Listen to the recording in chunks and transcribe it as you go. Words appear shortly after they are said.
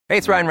Hey,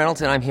 it's Ryan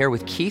Reynolds, and I'm here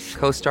with Keith,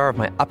 co-star of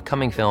my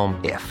upcoming film,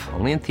 If,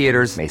 only in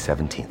theaters May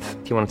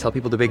 17th. Do you want to tell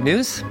people the big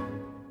news?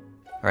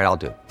 All right, I'll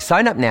do it.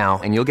 Sign up now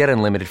and you'll get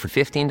unlimited for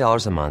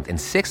 $15 a month and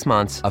 6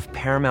 months of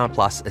Paramount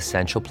Plus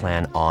Essential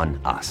Plan on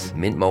us.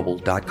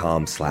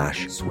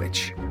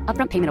 MintMobile.com/switch.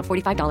 Upfront payment of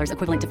 $45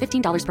 equivalent to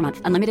 $15 per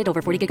month. Unlimited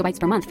over 40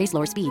 gigabytes per month. Face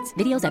lower speeds.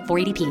 Videos at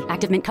 480p.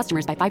 Active Mint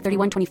customers by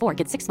 531.24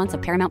 get 6 months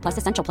of Paramount Plus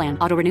Essential Plan.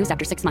 Auto renews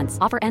after 6 months.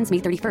 Offer ends May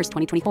 31st,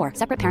 2024.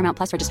 Separate Paramount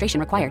Plus registration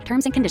required.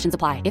 Terms and conditions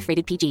apply if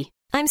rated PG.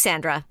 I'm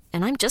Sandra,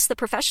 and I'm just the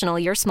professional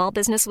your small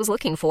business was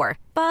looking for.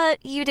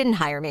 But you didn't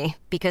hire me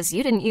because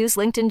you didn't use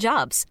LinkedIn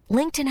Jobs.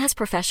 LinkedIn has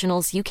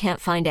professionals you can't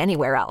find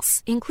anywhere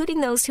else,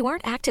 including those who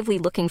aren't actively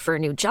looking for a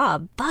new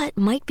job, but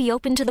might be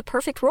open to the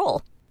perfect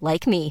role,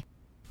 like me.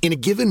 In a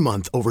given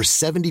month, over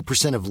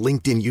 70% of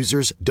LinkedIn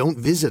users don't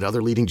visit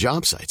other leading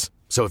job sites.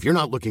 So if you're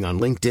not looking on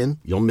LinkedIn,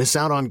 you'll miss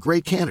out on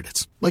great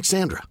candidates like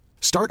Sandra.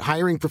 Start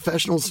hiring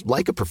professionals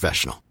like a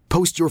professional.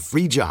 Post your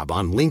free job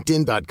on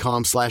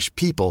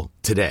linkedin.com/people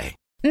today.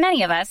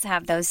 Many of us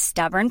have those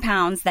stubborn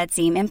pounds that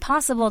seem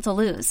impossible to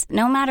lose,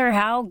 no matter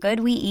how good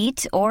we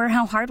eat or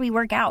how hard we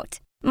work out.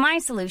 My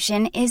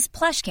solution is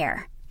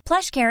PlushCare.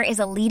 PlushCare is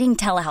a leading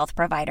telehealth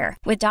provider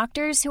with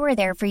doctors who are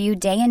there for you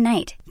day and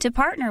night to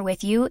partner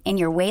with you in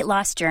your weight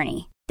loss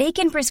journey. They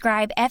can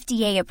prescribe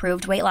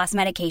FDA-approved weight loss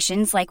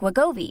medications like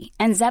Wegovy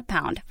and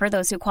Zepbound for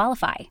those who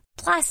qualify.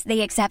 Plus,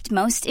 they accept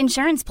most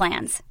insurance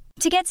plans.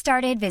 To get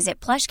started, visit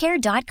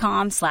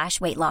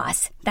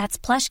plushcare.com/weightloss. That's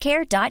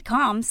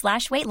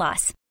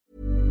plushcare.com/weightloss.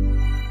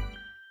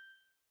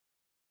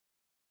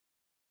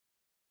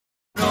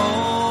 Rolling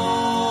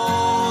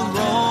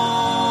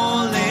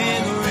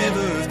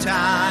river of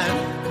time,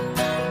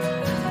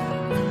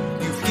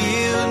 you've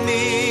healed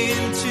me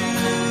in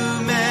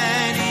too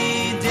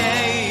many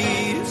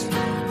days.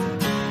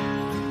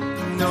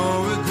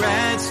 No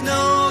regrets,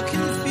 no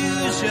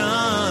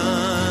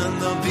confusion,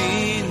 there'll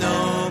be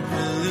no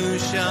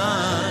pollution.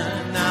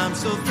 I'm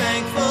so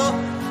thankful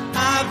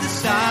I've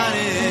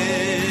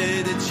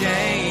decided to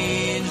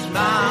change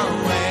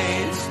my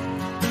ways.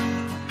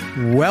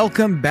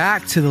 Welcome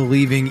back to the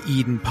Leaving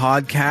Eden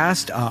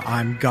podcast.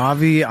 I'm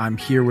Gavi. I'm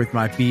here with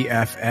my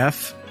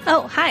BFF.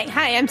 Oh, hi.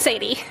 Hi, I'm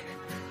Sadie.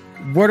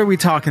 What are we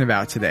talking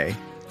about today?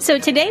 So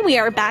today we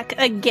are back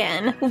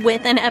again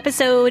with an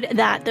episode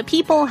that the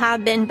people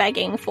have been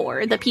begging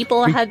for. The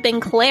people have been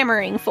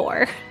clamoring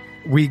for.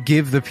 We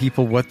give the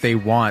people what they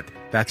want.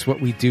 That's what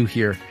we do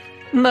here.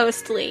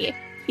 Mostly.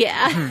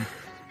 Yeah.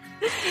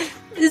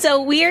 So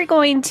we are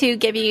going to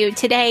give you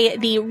today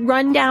the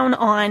rundown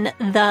on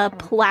the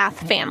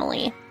Plath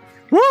family.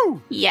 Woo!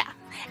 Yeah.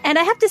 And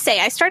I have to say,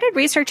 I started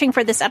researching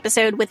for this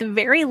episode with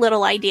very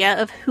little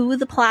idea of who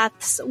the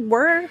Plaths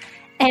were.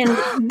 And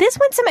this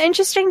went some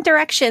interesting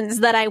directions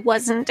that I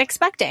wasn't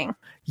expecting.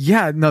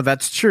 Yeah, no,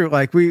 that's true.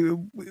 Like we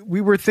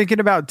were thinking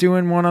about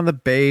doing one on the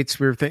Bates.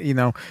 We were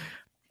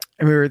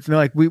we were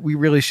like, we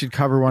really should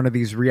cover one of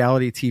these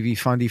reality TV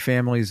fundy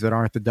families that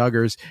aren't the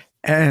Duggars.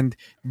 And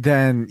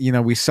then,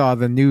 we saw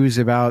the news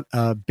about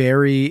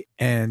Barry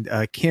and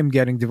Kim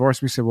getting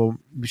divorced. We said, well,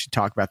 we should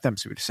talk about them.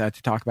 So we decided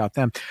to talk about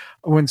them.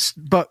 When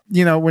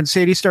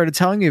Sadie started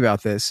telling me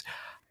about this,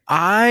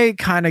 I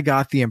kind of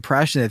got the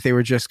impression that they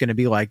were just going to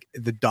be like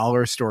the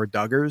dollar store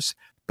Duggars,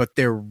 but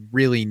they're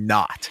really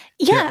not.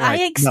 Yeah, I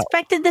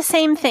expected the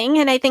same thing.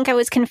 And I think I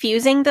was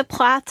confusing the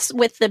Plaths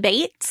with the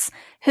Bates,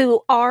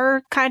 who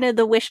are kind of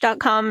the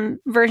Wish.com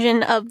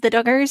version of the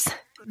Duggars.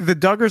 The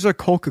Duggars are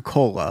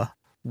Coca-Cola.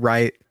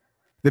 Right.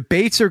 The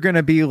Bates are going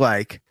to be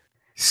like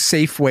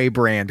Safeway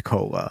brand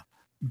cola,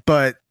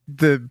 but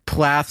the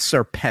Plaths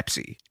are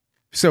Pepsi.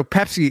 So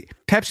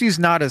Pepsi's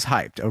not as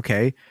hyped.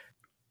 Okay.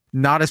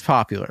 Not as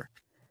popular,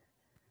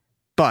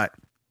 but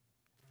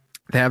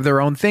they have their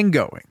own thing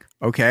going.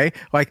 Okay.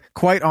 Like,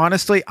 quite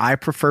honestly, I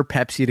prefer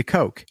Pepsi to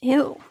Coke.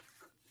 Ew.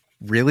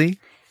 Really?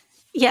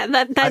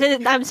 Yeah,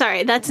 I'm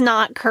sorry. That's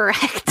not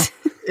correct.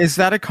 Is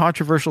that a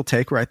controversial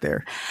take right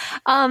there?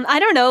 I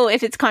don't know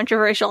if it's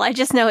controversial. I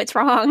just know it's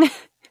wrong.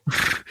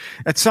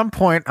 At some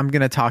point, I'm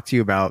going to talk to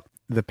you about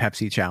the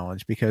Pepsi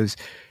challenge because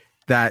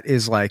that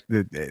is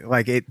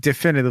it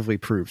definitively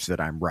proves that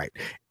I'm right.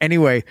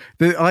 Anyway,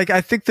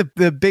 I think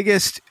the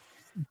biggest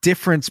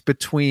difference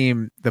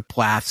between the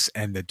Plaths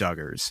and the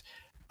Duggars,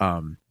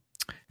 and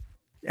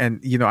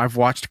I've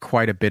watched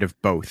quite a bit of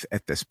both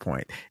at this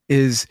point,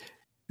 is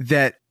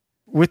that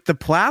with the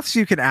Plaths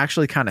you can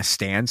actually kind of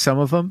stand some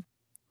of them.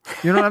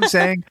 You know what I'm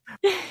saying?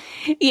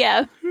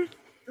 Yeah.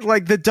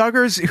 Like the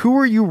Duggars, who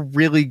are you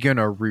really going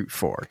to root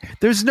for?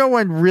 There's no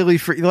one really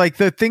for, like,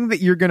 the thing that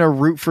you're going to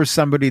root for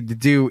somebody to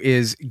do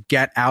is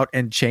get out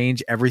and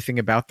change everything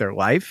about their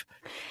life.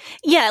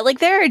 Yeah, like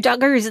there are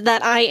Duggars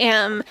that I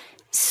am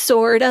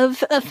sort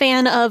of a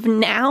fan of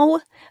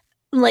now.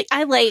 Like,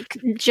 I like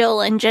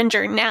Jill and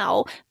Ginger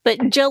now,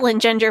 but Jill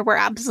and Ginger were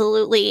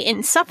absolutely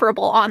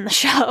insufferable on the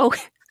show.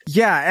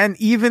 Yeah, and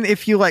even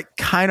if you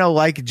kind of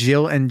like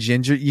Jill and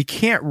Ginger, you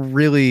can't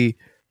really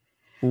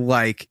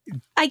I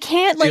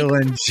can't Jill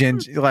and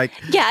Ginger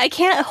yeah, I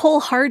can't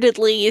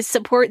wholeheartedly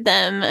support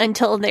them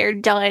until they're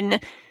done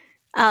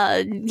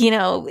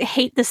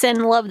hate the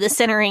sin, love the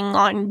centering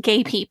on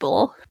gay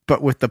people.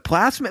 But with the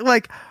plasma,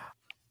 like,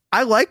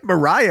 I like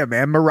Mariah,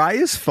 man.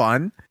 Mariah's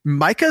fun.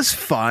 Micah's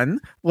fun.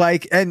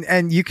 Like,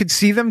 and you could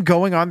see them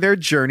going on their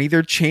journey.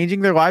 They're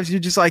changing their lives. You're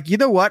just like, you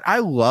know what? I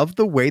love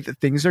the way that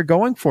things are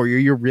going for you.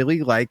 You're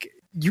really like,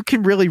 you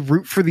can really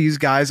root for these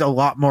guys a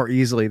lot more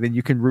easily than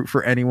you can root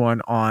for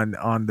anyone on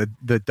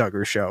the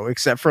Duggar show,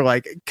 except for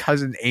like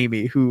Cousin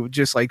Amy, who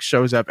just like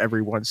shows up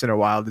every once in a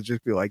while to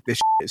just be like, this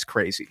is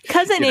crazy.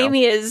 Cousin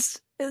Amy is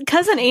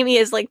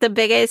like the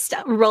biggest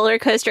roller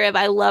coaster of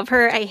I love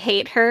her, I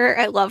hate her,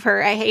 I love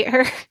her, I hate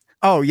her.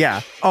 Oh yeah.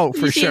 Oh,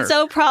 for sure. She's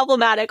so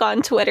problematic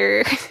on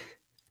Twitter.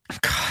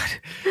 God.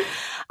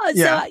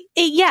 So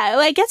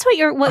I guess what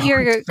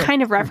you're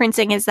kind of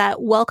referencing is that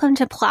Welcome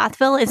to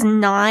Plathville is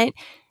not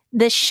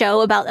this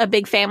show about a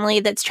big family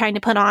that's trying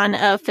to put on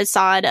a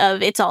facade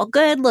of it's all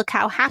good, look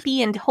how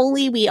happy and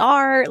holy we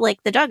are,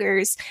 like the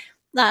Duggars,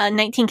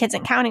 19 Kids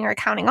and Counting are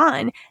counting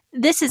on.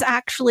 This is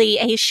actually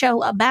a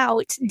show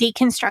about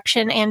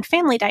deconstruction and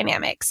family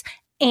dynamics.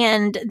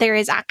 And there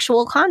is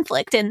actual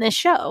conflict in this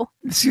show.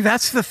 See,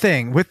 that's the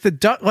thing with the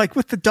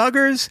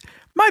Duggars.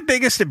 My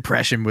biggest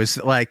impression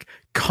was like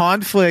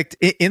conflict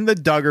in the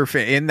Duggar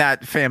in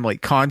that family.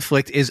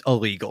 Conflict is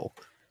illegal.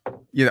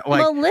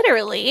 Well,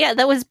 literally, yeah.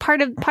 That was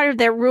part of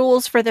their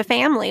rules for the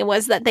family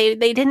was that they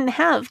didn't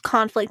have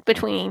conflict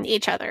between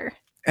each other.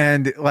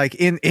 And like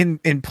in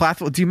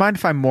Plathville, do you mind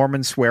if I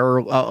Mormon swear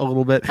a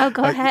little bit? Oh,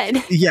 go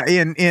ahead. Yeah,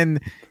 in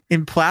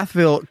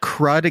Plathville,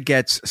 crud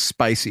gets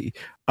spicy.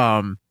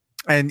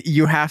 And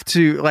you don't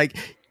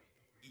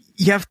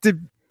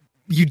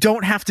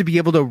have to be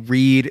able to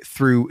read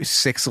through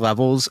 6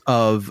 levels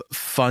of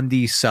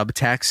fundy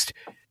subtext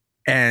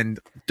and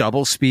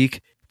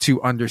doublespeak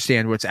to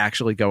understand what's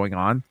actually going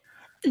on.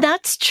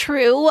 That's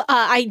true.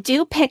 I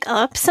do pick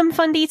up some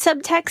fundy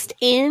subtext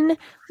in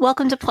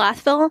Welcome to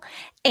Plathville.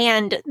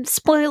 And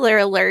spoiler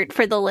alert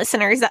for the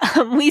listeners,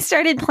 we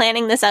started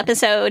planning this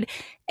episode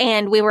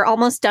and we were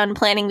almost done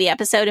planning the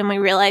episode and we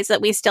realized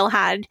that we still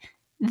had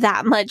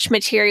that much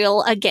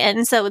material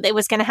again, so it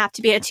was going to have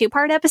to be a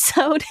 2-part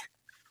episode.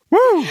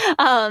 Woo!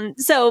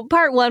 So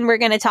part 1, we're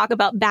going to talk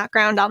about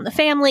background on the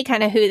family,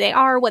 kind of who they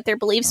are, what their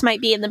beliefs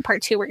might be, and then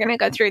part 2, we're going to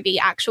go through the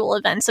actual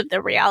events of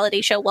the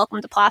reality show Welcome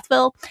to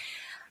Plathville.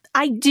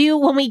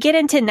 When we get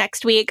into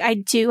next week, I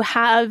do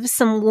have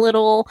some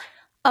little,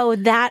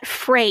 that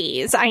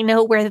phrase, I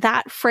know where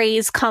that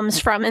phrase comes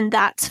from, and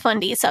that's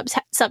fundy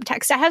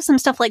subtext. I have some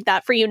stuff like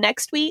that for you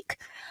next week.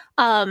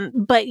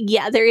 But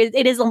yeah,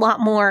 it is a lot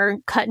more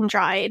cut and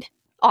dried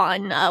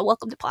on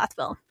Welcome to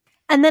Plathville.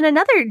 And then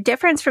another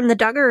difference from the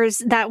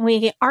Duggars that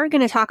we are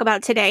going to talk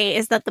about today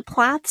is that the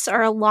Plaths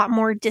are a lot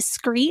more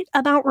discreet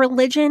about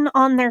religion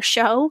on their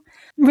show.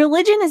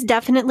 Religion is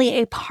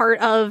definitely a part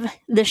of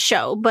the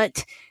show,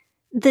 but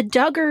the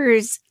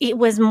Duggars, it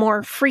was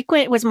more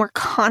frequent, it was more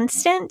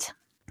constant.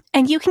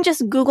 And you can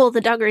just Google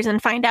the Duggars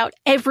and find out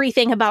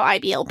everything about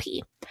IBLP.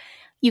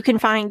 You can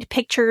find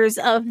pictures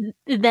of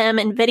them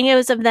and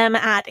videos of them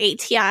at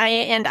ATI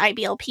and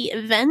IBLP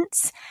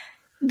events.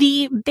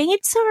 The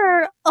Bates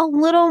are a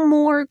little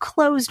more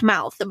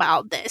closed-mouthed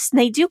about this.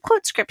 They do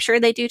quote scripture,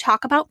 they do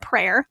talk about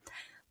prayer,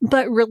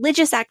 but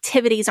religious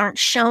activities aren't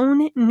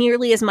shown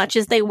nearly as much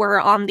as they were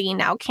on the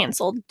now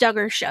canceled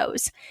Duggar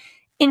shows.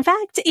 In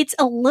fact, it's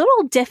a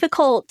little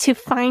difficult to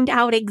find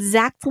out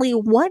exactly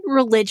what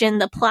religion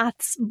the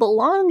Plaths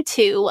belong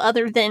to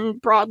other than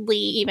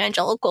broadly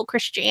evangelical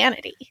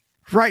Christianity.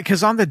 Right,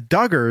 because on the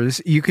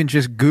Duggars, you can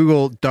just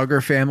Google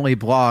Duggar Family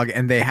Blog,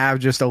 and they have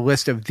just a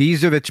list of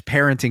these are the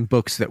parenting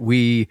books that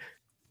we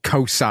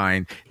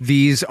co-sign.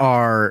 These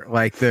are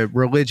like the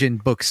religion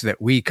books that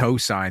we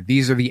co-sign.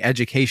 These are the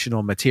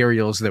educational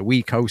materials that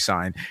we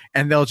co-sign.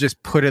 And they'll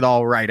just put it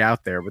all right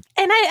out there. And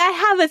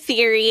I have a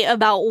theory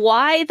about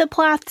why the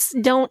Plaths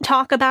don't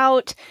talk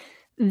about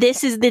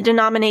this is the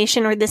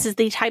denomination or this is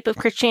the type of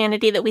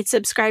Christianity that we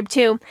subscribe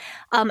to.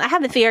 I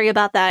have a theory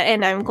about that,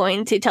 and I'm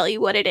going to tell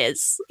you what it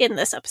is in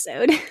this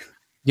episode.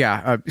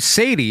 Yeah,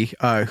 Sadie,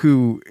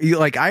 who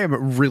like I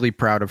am really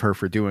proud of her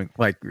for doing.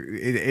 Like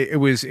it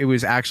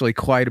was actually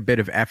quite a bit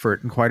of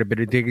effort and quite a bit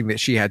of digging that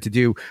she had to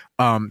do.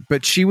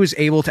 But she was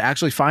able to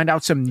actually find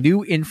out some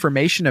new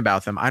information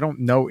about them. I don't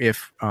know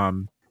if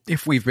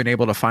we've been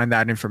able to find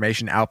that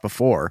information out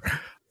before.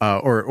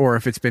 Or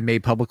if it's been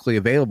made publicly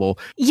available.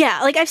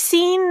 Yeah, like I've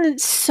seen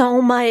so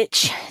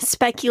much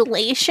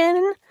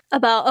speculation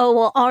about,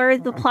 are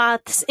the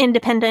Plaths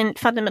independent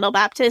fundamental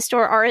Baptist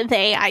or are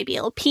they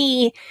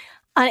IBLP?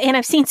 And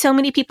I've seen so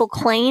many people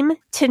claim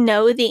to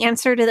know the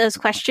answer to those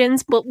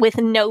questions, but with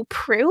no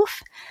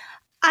proof.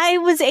 I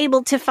was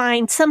able to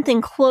find something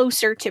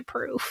closer to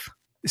proof.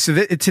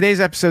 So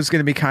today's episode is going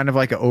to be kind of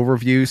like an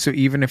overview. So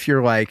even if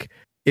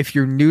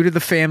you're new to the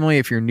family,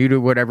 if you're new to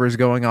whatever is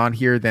going on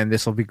here, then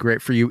this will be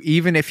great for you.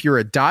 Even if you're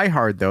a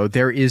diehard, though,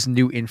 there is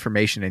new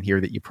information in here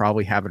that you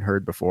probably haven't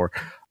heard before.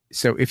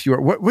 So if you are,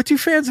 what do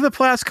fans of the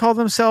Plaths call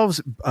themselves?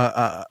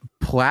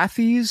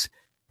 Plathies?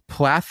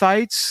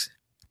 Plathites?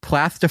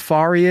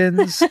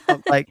 Plastafarians.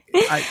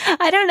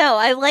 I don't know.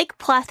 I like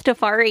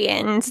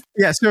Plastafarians.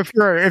 Yeah, so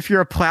if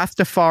you're a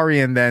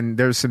Plastafarian, then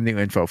there's some new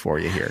info for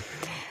you here.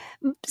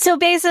 So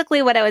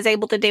basically what I was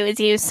able to do is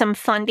use some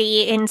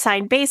fundy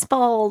inside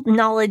baseball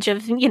knowledge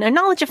of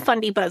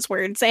fundy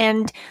buzzwords,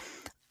 and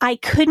I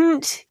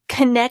couldn't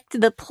connect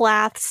the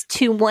Plaths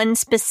to one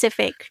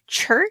specific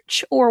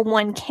church or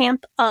one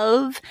camp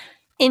of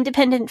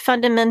independent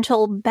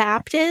fundamental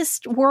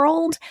Baptist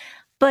world,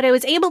 but I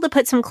was able to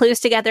put some clues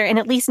together and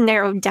at least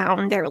narrow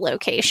down their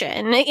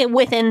location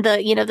within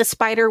the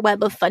spider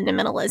web of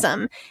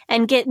fundamentalism,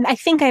 and I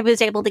think I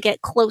was able to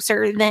get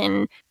closer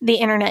than the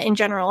internet in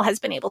general has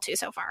been able to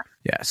so far.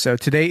 Yeah, so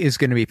today is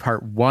going to be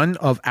part 1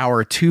 of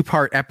our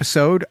 2-part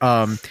episode.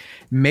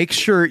 Make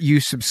sure you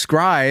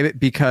subscribe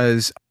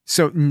because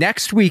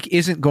next week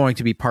isn't going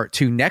to be part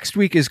 2. Next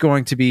week is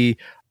going to be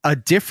a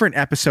different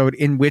episode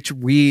in which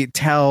we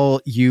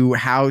tell you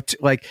how to,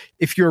 like,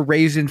 if you're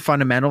raised in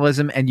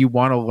fundamentalism and you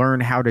want to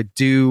learn how to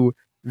do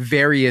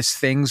various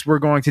things, we're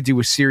going to do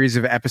a series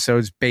of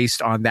episodes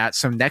based on that.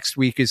 So next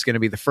week is going to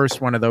be the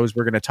first one of those.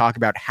 We're going to talk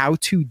about how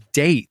to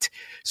date.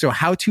 So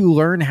how to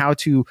learn how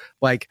to,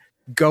 like,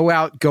 go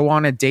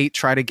on a date,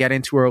 try to get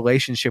into a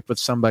relationship with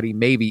somebody,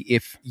 maybe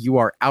if you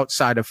are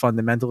outside of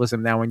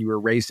fundamentalism now, when you were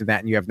raised in that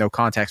and you have no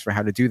context for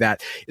how to do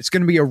that. It's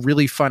going to be a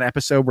really fun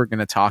episode. We're going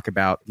to talk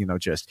about,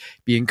 just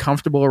being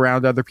comfortable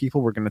around other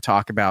people. We're going to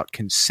talk about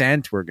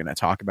consent. We're going to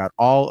talk about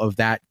all of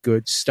that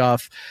good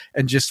stuff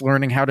and just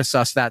learning how to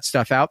suss that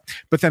stuff out.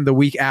 But then the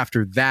week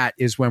after that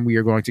is when we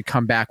are going to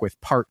come back with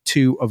part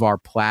 2 of our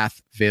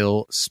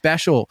Plathville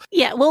special.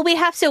 Yeah, well, we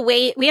have to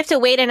wait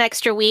an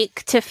extra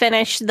week to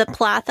finish the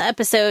Plath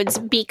episodes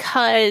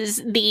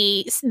because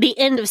the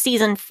end of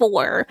season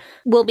 4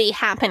 will be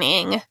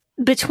happening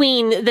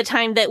between the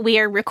time that we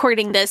are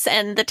recording this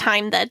and the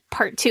time that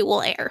part 2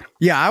 will air.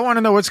 Yeah, I want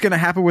to know what's going to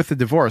happen with the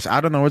divorce. I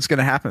don't know what's going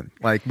to happen.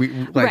 We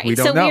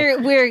don't know.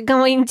 We're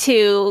going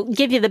to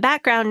give you the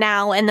background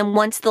now, and then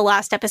once the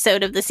last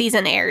episode of the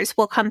season airs,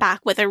 we'll come back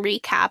with a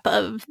recap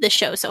of the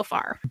show so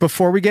far.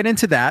 Before we get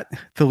into that,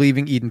 the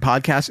Leaving Eden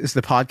podcast is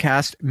the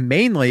podcast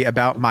mainly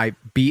about my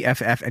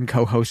BFF and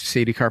co-host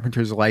Sadie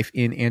Carpenter's life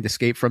in and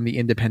escape from the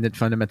independent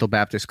fundamental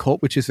Baptist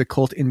cult, which is the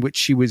cult in which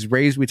she was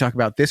raised. We talk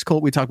about this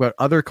cult. We talk about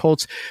other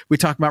cults. We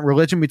talk about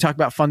religion. We talk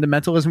about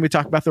fundamentalism. We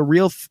talk about the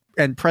real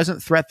and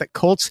present threat that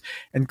cults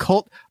and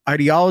cult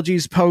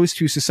ideologies pose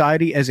to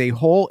society as a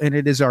whole. And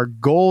it is our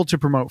goal to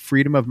promote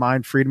freedom of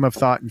mind, freedom of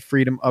thought, and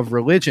freedom of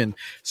religion.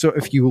 So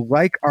if you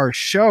like our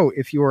show,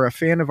 if you are a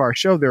fan of our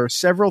show, there are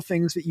several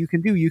things that you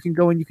can do. You can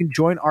go and you can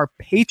join our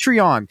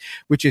Patreon,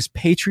 which is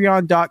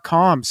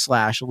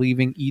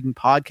patreon.com/Leaving Eden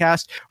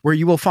podcast, where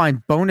you will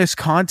find bonus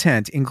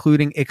content,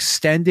 including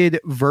extended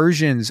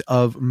versions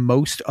of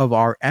most of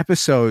our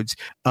episodes.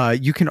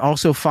 You can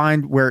also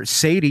find where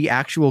Sadie,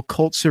 actual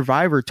cult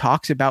survivor,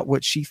 talks about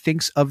what she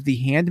thinks of The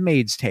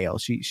Handmaid's Tale.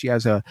 She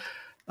has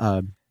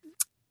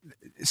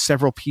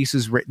several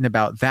pieces written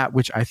about that,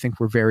 which I think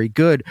were very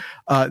good.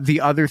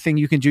 The other thing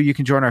you can do, you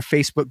can join our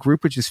Facebook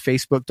group, which is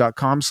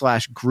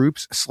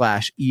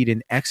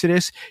facebook.com/groups/Eden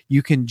Exodus.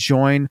 You can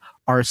join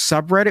our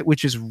subreddit,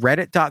 which is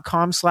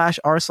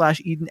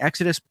reddit.com/r/Eden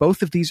Exodus.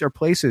 Both of these are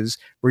places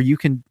where you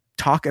can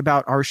talk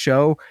about our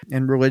show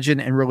and religion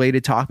and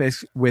related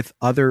topics with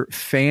other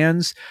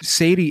fans.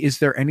 Sadie, is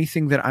there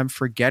anything that I'm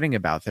forgetting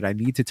about that I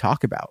need to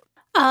talk about?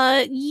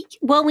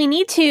 Well, we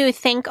need to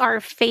thank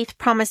our Faith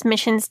Promise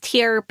Missions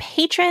tier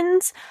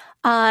patrons.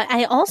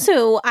 I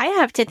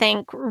have to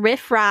thank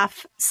Riff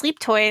Raff Sleep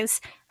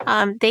Toys.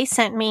 They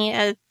sent me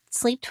a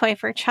sleep toy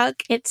for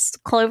Chuck. It's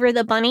Clover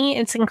the Bunny.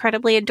 It's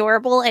incredibly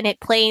adorable, and it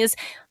plays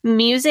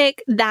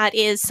music that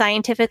is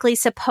scientifically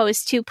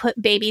supposed to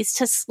put babies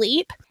to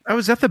sleep. Oh,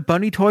 is that the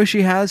bunny toy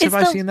she has? Have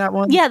I seen that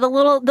one? Yeah,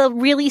 the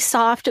really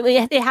soft,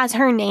 it has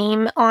her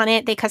name on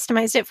it. They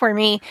customized it for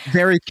me.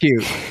 Very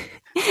cute.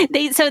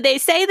 They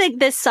say that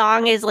this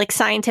song is like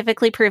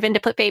scientifically proven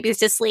to put babies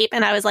to sleep.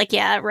 And I was like,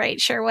 yeah, right,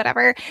 sure,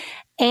 whatever.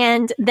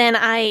 And then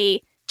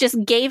I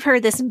just gave her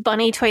this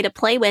bunny toy to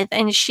play with,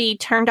 and she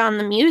turned on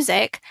the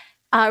music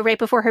right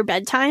before her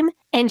bedtime,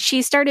 and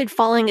she started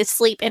falling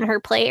asleep in her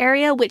play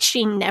area, which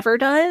she never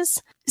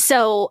does.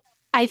 So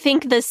I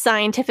think the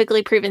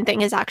scientifically proven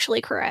thing is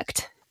actually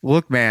correct.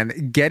 Look,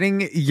 man,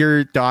 getting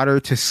your daughter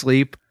to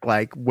sleep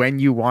like when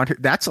you want her,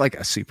 that's like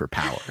a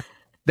superpower.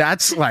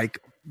 That's like,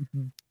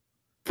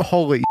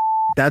 holy,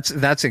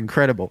 that's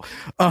incredible.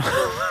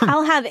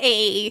 I'll have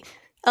a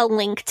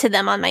link to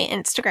them on my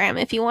Instagram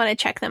if you want to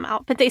check them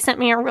out. But they sent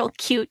me a real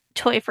cute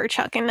toy for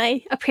Chuck, and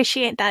I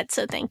appreciate that.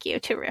 So thank you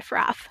to Riff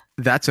Raff.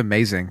 That's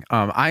amazing.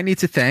 I need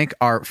to thank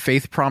our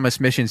Faith Promise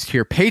Missions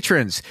tier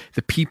patrons,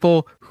 the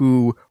people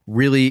who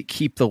really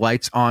keep the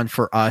lights on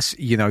for us.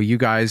 You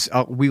guys,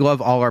 we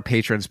love all our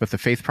patrons, but the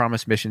Faith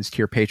Promise Missions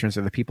tier patrons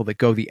are the people that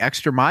go the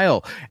extra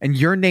mile. And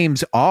your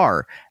names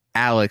are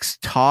Alex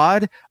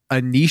Todd,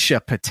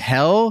 Anisha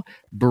Patel,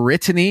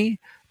 Brittany,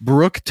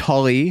 Brooke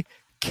Tully,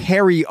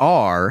 Carrie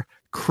R.,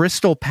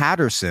 Crystal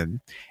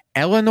Patterson,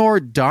 Eleanor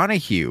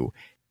Donahue,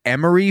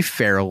 Emery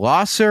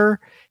Fairlosser,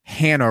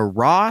 Hannah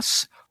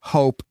Ross,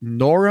 Hope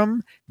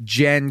Norum,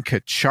 Jen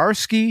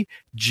Kacharsky,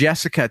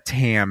 Jessica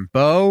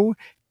Tambo,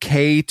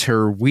 Kay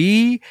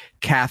Terwee,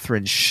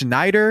 Catherine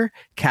Schneider,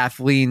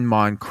 Kathleen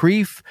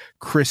Moncrief,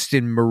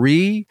 Kristen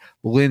Marie,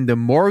 Linda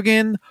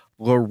Morgan,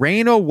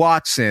 Lorena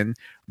Watson,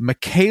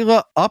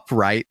 Michaela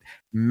Upright,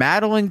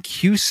 Madeline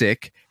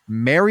Cusick,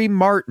 Mary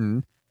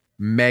Martin,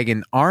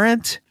 Megan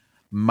Arendt,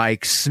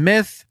 Mike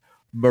Smith,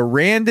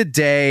 Miranda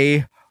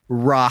Day,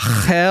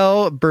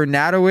 Rachel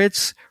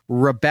Bernadowitz,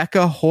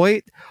 Rebecca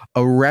Hoyt,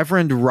 a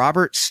Reverend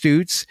Robert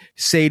Stutz,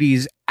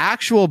 Sadie's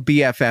actual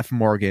BFF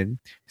Morgan,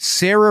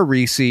 Sarah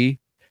Reese,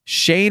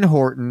 Shane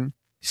Horton,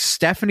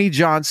 Stephanie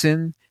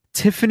Johnson,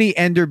 Tiffany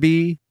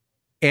Enderby,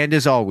 and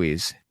as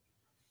always,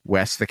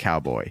 Wes the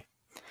Cowboy.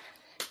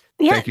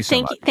 Yeah, Thank you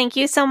so much. Thank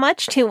you so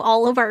much to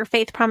all of our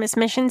Faith Promise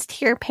Missions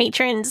tier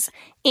patrons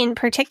in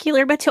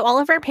particular, but to all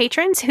of our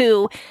patrons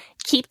who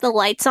keep the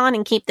lights on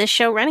and keep this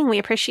show running. We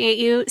appreciate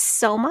you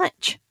so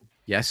much.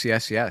 Yes,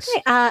 yes, yes.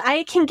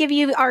 I can give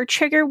you our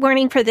trigger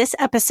warning for this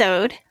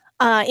episode.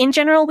 In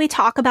general, we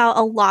talk about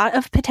a lot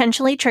of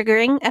potentially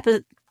triggering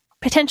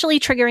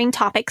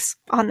topics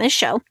on this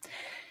show,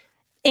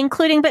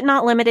 including but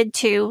not limited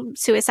to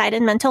suicide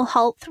and mental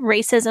health,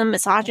 racism,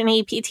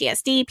 misogyny,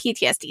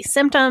 PTSD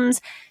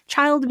symptoms,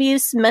 child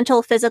abuse,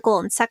 mental, physical,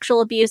 and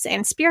sexual abuse,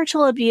 and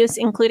spiritual abuse,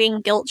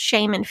 including guilt,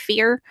 shame, and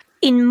fear.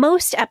 In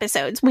most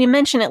episodes, we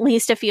mention at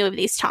least a few of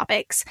these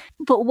topics,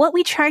 but what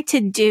we try to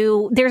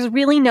do, there's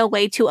really no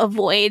way to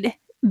avoid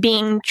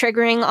being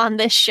triggering on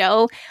this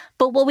show,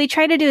 but what we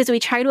try to do is we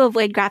try to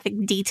avoid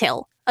graphic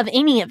detail of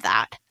any of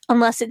that,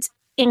 unless it's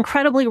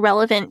incredibly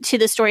relevant to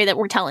the story that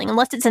we're telling,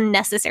 unless it's a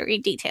necessary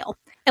detail.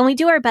 And we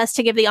do our best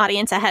to give the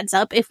audience a heads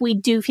up if we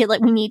do feel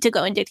like we need to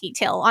go into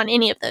detail on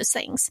any of those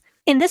things.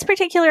 In this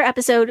particular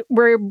episode,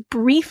 we're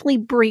briefly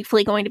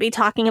going to be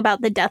talking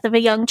about the death of a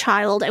young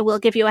child. I will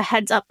give you a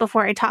heads up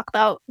before I talk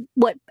about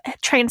what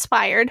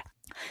transpired.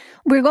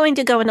 We're going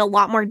to go into a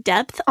lot more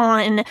depth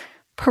on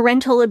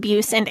parental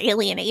abuse and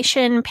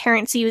alienation,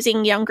 parents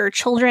using younger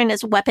children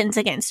as weapons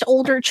against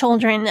older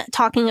children,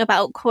 talking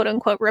about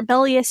quote-unquote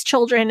rebellious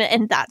children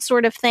and that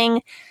sort of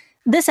thing.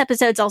 This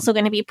episode's also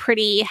going to be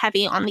pretty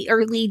heavy on the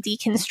early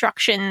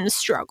deconstruction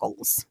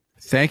struggles.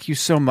 Thank you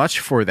so much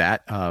for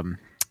that.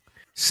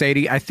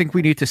 Sadie, I think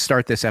we need to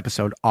start this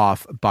episode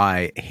off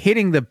by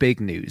hitting the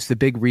big news, the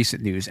big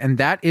recent news, and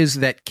that is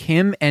that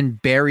Kim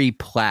and Barry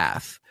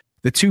Plath,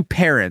 the two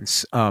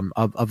parents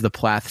of the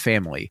Plath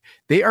family,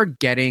 they are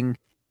getting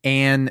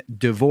an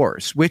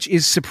divorce, which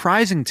is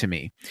surprising to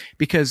me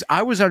because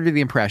I was under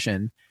the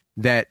impression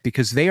that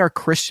because they are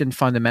Christian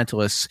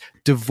fundamentalists,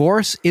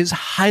 divorce is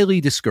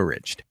highly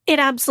discouraged. It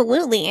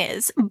absolutely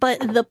is, but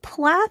the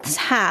Plaths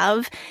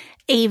have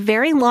a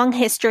very long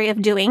history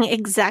of doing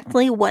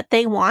exactly what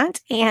they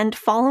want and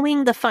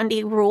following the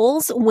Fundy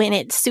rules when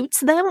it suits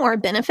them or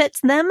benefits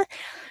them,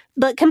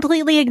 but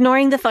completely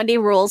ignoring the Fundy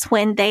rules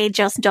when they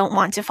just don't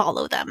want to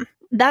follow them.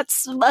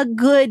 That's a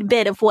good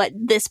bit of what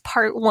this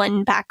part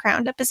 1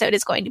 background episode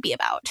is going to be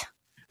about.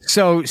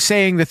 So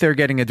saying that they're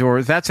getting a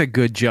divorce, that's a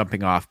good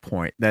jumping off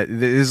point. That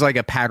is like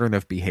a pattern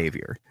of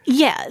behavior.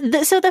 Yeah.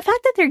 So the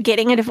fact that they're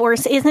getting a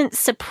divorce isn't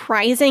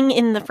surprising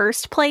in the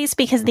first place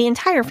because the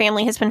entire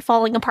family has been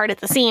falling apart at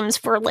the seams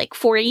for like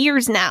 4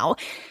 years now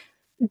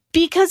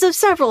because of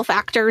several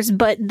factors,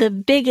 but the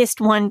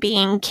biggest one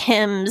being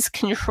Kim's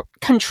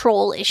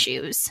control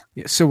issues.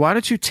 Yeah, so why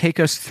don't you take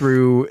us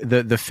through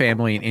the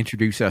family and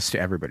introduce us to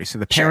everybody? So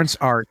the parents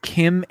are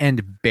Kim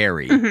and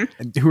Barry. Mm-hmm.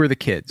 And who are the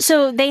kids?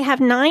 So they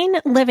have 9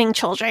 living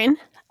children,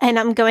 and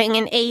I'm going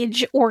in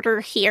age order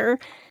here.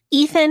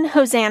 Ethan,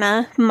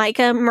 Hosanna,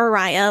 Micah,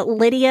 Mariah,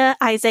 Lydia,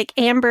 Isaac,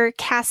 Amber,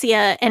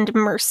 Cassia, and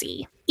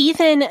Mercy.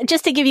 Ethan,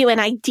 just to give you an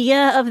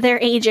idea of their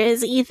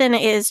ages, Ethan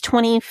is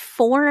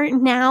 24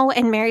 now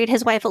and married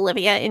his wife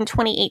Olivia in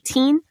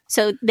 2018.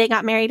 So they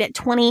got married at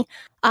 20.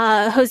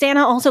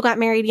 Hosanna also got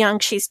married young.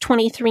 She's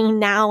 23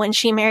 now and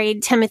she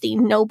married Timothy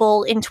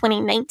Noble in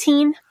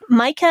 2019.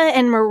 Micah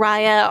and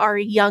Mariah are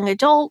young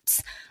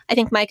adults. I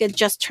think Micah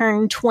just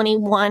turned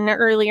 21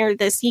 earlier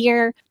this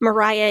year.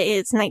 Mariah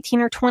is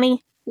 19 or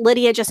 20.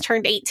 Lydia just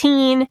turned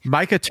 18.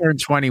 Micah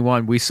turned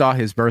 21. We saw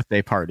his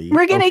birthday party.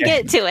 We're going to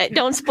get to it.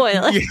 Don't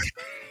spoil it.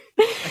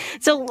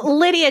 So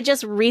Lydia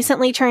just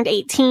recently turned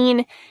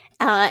 18.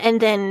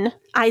 And then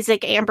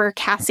Isaac, Amber,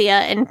 Cassia,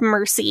 and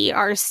Mercy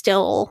are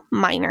still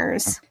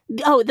minors.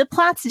 Oh, the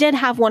Platts did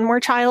have one more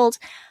child.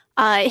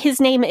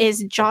 His name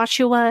is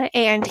Joshua,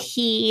 and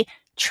he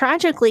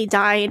tragically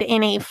died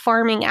in a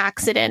farming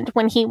accident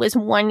when he was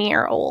 1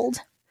 year old.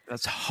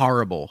 That's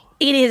horrible.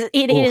 It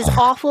is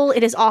awful.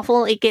 It is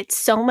awful. It gets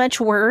so much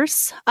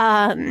worse.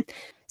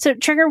 So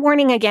trigger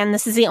warning again,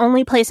 this is the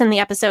only place in the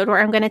episode where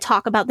I'm going to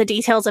talk about the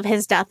details of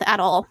his death at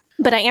all.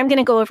 But I am going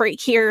to go over it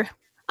here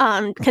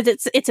because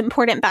it's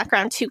important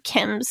background to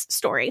Kim's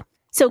story.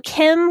 So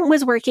Kim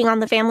was working on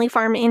the family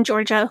farm in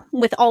Georgia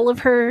with all of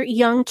her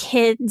young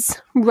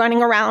kids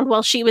running around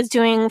while she was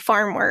doing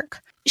farm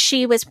work.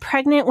 She was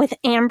pregnant with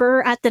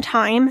Amber at the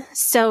time,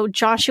 so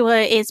Joshua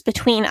is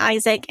between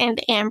Isaac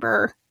and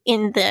Amber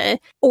in the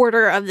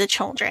order of the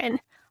children.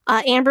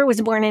 Amber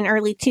was born in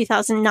early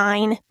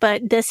 2009,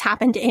 but this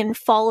happened in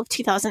fall of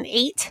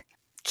 2008.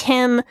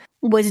 Kim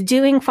was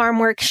doing farm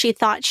work. She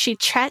thought she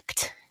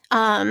checked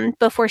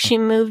before she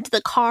moved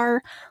the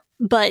car,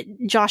 but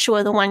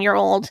Joshua, the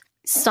 1-year-old,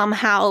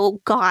 somehow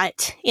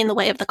got in the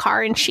way of the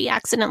car and she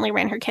accidentally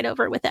ran her kid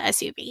over with the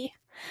SUV.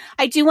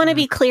 I do want to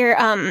be clear.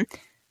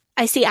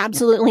 I see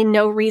absolutely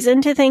no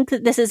reason to think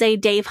that this is a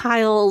Dave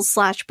Hiles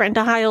 /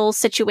 Brenda Hiles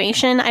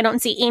situation. I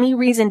don't see any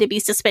reason to be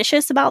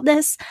suspicious about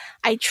this.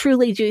 I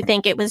truly do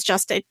think it was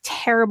just a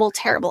terrible,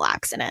 terrible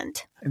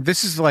accident.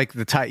 This is like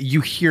the time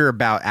you hear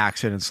about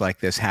accidents like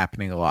this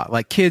happening a lot.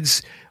 Like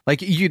kids,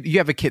 like you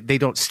have a kid, they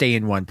don't stay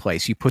in one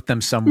place. You put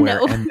them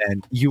somewhere and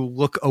then you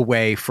look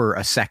away for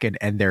a second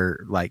and they're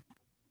like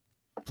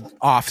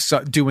off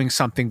doing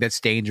something that's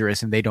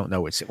dangerous and they don't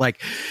know it's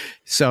like.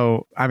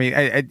 So, I mean,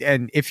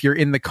 and if you're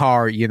in the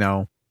car, you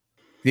know,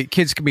 the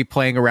kids can be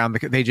playing around.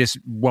 They just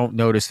won't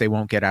notice. They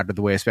won't get out of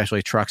the way,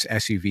 especially trucks,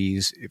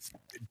 SUVs. If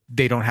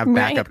they don't have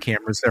backup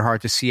cameras, they're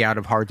hard to see out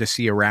of, hard to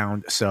see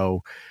around.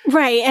 So,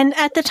 right. And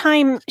at the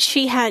time,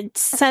 she had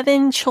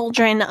 7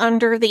 children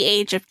under the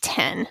age of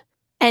 10,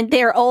 and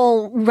they're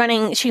all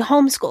running. She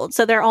homeschooled,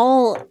 so they're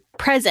all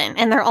present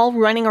and they're all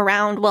running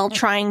around while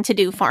trying to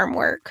do farm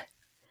work.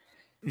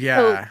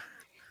 Yeah.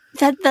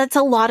 So that's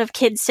a lot of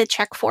kids to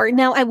check for.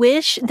 Now, I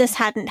wish this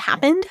hadn't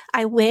happened.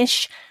 I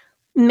wish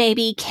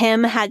maybe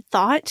Kim had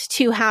thought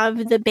to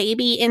have the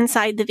baby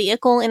inside the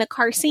vehicle in a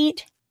car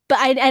seat, but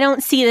I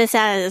don't see this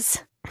as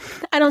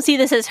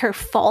her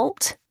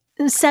fault.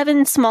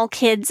 7 small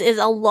kids is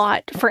a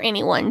lot for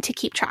anyone to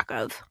keep track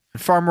of.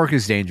 Farm work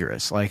is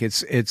dangerous. Like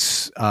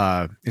it's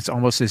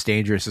almost as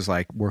dangerous as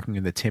like working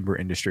in the timber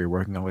industry,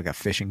 working on like a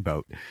fishing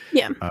boat.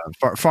 Yeah.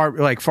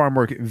 Farm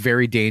work,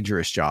 very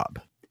dangerous job.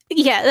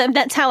 Yeah,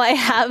 that's how I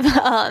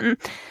have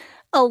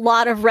a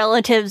lot of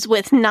relatives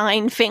with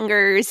 9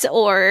 fingers,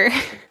 or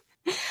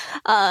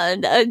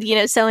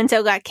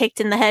so-and-so got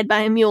kicked in the head by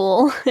a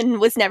mule and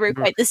was never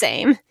quite the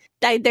same.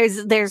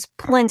 There's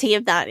plenty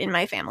of that in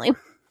my family.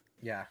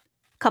 Yeah.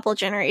 A couple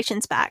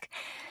generations back.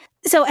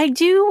 So I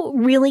do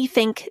really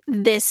think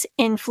this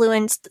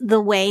influenced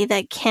the way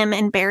that Kim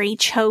and Barry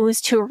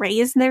chose to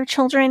raise their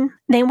children.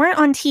 They weren't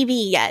on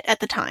TV yet at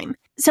the time,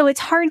 so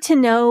it's hard to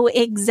know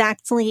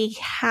exactly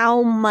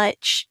how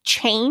much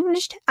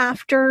changed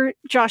after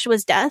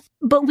Joshua's death,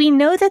 but we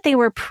know that they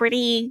were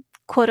pretty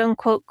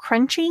quote-unquote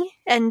crunchy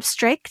and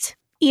strict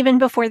even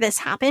before this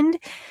happened.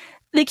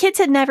 The kids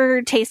had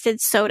never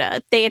tasted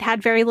soda. They had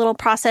had very little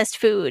processed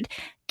food.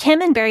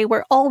 Kim and Barry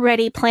were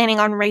already planning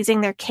on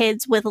raising their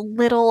kids with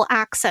little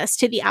access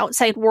to the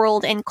outside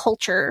world and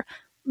culture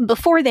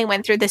before they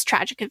went through this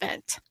tragic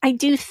event. I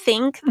do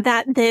think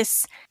that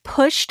this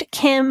pushed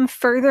Kim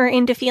further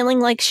into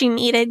feeling like she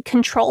needed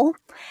control.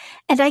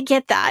 And I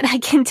get that. I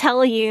can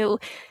tell you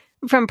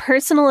from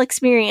personal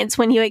experience,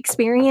 when you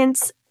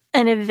experience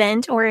an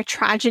event or a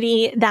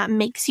tragedy that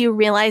makes you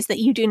realize that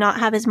you do not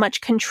have as much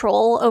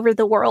control over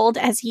the world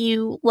as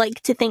you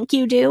like to think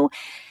you do,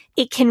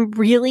 it can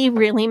really,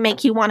 really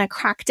make you want to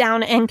crack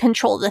down and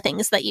control the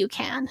things that you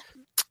can.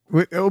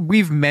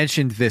 We've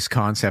mentioned this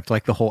concept,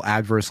 like the whole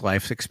adverse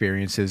life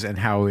experiences and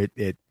how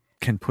it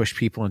can push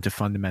people into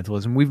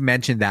fundamentalism. We've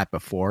mentioned that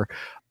before.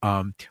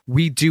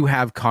 We do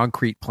have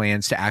concrete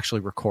plans to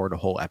actually record a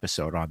whole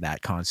episode on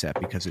that concept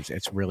because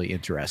it's really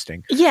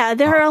interesting. Yeah,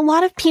 there are a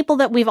lot of people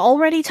that we've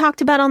already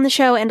talked about on the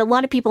show and a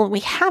lot of people we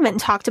haven't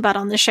talked about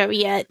on the show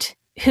yet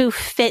who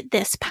fit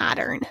this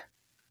pattern.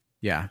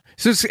 Yeah.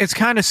 So it's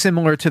kind of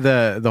similar to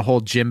the whole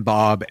Jim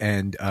Bob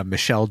and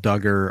Michelle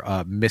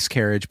Duggar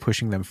miscarriage,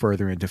 pushing them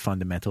further into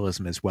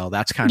fundamentalism as well.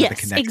 That's kind of the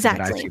connection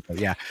exactly. that I see. But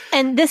yeah.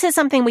 And this is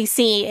something we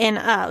see in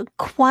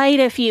quite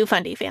a few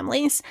Fundy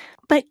families.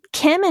 But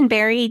Kim and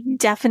Barry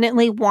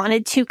definitely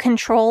wanted to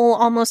control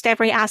almost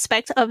every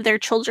aspect of their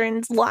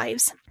children's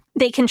lives.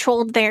 They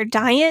controlled their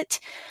diet,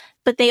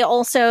 but they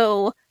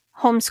also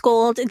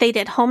homeschooled. They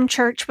did home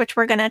church, which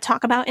we're going to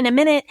talk about in a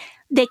minute.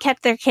 They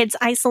kept their kids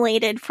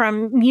isolated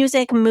from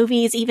music,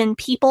 movies, even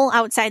people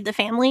outside the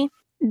family.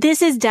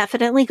 This is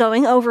definitely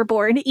going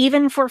overboard,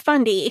 even for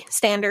Fundy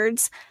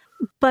standards.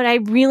 But I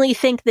really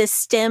think this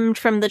stemmed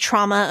from the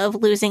trauma of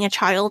losing a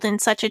child in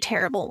such a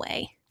terrible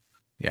way.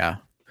 Yeah.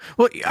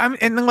 Well, and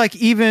then like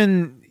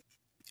even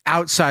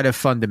outside of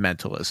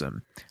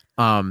fundamentalism,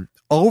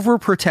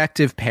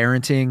 overprotective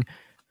parenting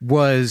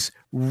was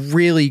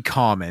really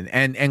common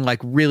and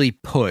like really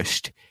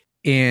pushed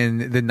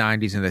in the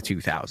 90s and the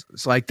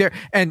 2000s. Like there,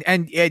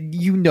 and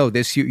you know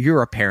this,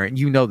 you're a parent,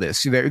 you know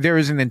this. There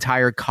is an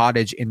entire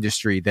cottage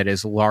industry that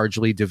is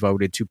largely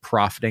devoted to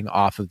profiting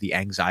off of the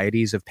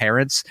anxieties of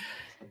parents,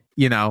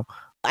 you know.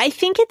 I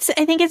think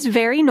it's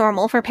very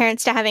normal for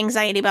parents to have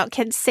anxiety about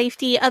kids'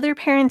 safety. Other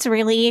parents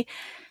really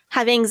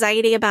have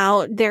anxiety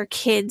about their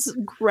kids'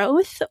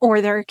 growth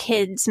or their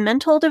kids'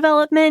 mental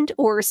development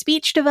or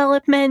speech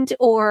development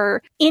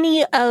or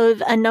any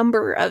of a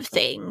number of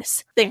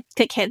things. The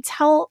kids'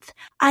 health.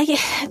 I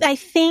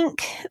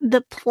think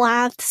the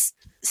Plaths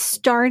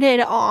started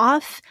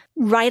off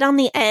right on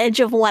the edge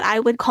of what I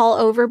would call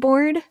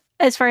overboard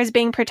as far as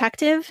being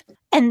protective.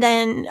 And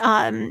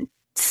then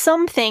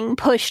something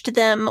pushed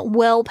them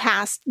well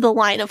past the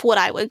line of what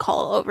I would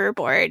call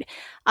overboard.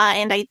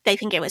 And I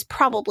think it was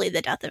probably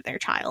the death of their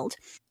child.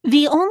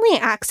 The only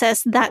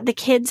access that the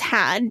kids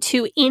had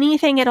to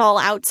anything at all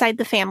outside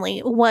the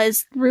family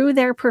was through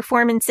their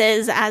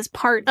performances as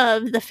part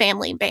of the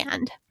family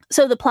band.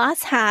 So the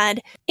Plaths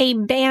had a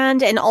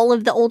band, and all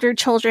of the older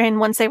children,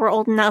 once they were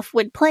old enough,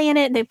 would play in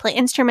it. They'd play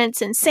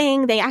instruments and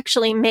sing. They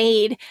actually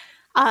made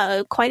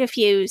quite a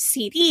few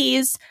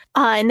CDs,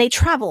 and they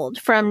traveled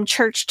from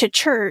church to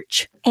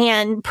church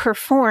and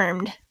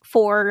performed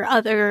for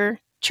other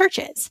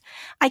churches.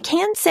 I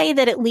can say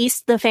that at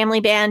least the family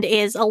band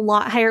is a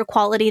lot higher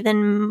quality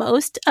than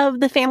most of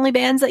the family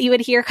bands that you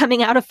would hear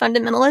coming out of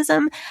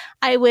fundamentalism.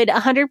 I would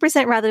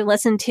 100% rather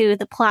listen to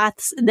the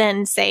Plaths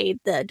than, say,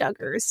 the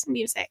Duggars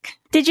music.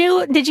 Did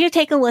you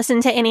take a listen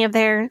to any of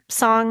their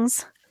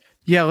songs?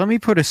 Yeah, let me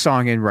put a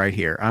song in right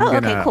here.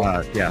 Okay,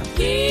 cool. Yeah.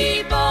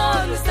 Keep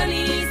on the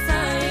sunny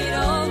side,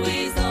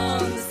 always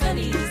on the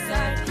sunny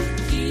side.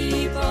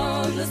 Keep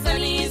on the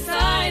sunny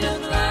side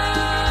of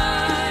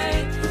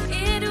life.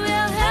 It will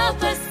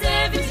help us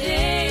every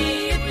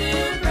day. It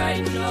will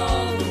brighten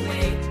all the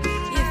way.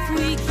 If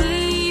we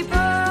keep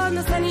on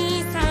the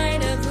sunny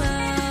side of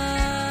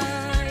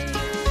life.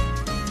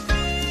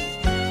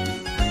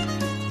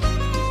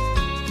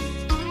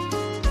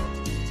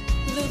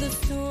 Though the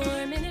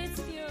storm in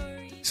its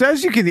fury. So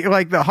as you can,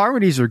 like, the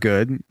harmonies are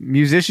good.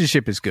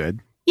 Musicianship is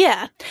good.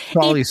 Yeah.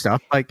 Quality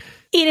stuff. Like,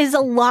 It is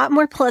a lot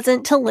more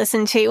pleasant to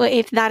listen to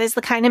if that is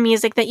the kind of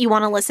music that you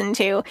want to listen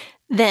to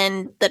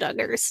than the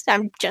Duggars.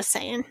 I'm just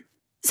saying.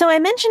 So I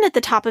mentioned at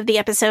the top of the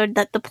episode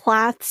that the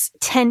Plaths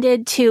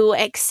tended to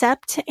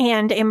accept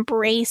and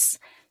embrace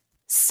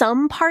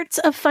some parts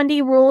of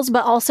Fundy rules,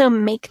 but also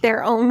make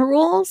their own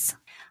rules.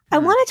 I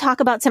want to talk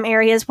about some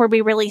areas where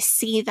we really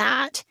see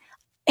that.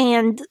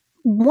 And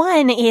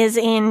one is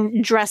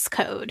in dress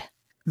code.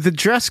 the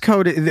dress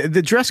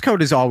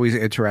code is always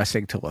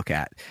interesting to look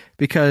at,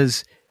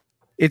 because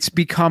it's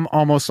become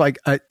almost like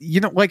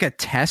like a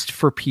test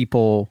for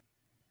people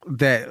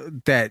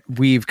that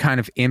we've kind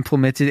of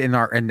implemented in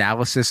our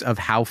analysis of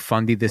how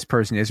fundy this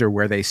person is or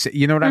where they sit.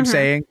 You know what I'm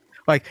saying?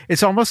 Like,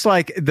 it's almost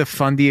like the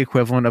fundy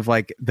equivalent of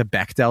like the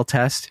Bechdel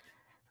test.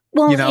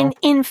 Well,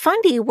 in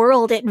fundy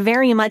world, it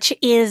very much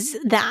is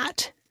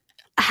that.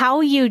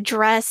 How you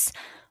dress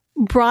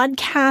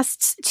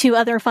broadcasts to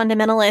other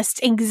fundamentalists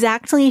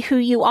exactly who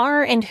you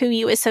are and who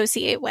you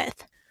associate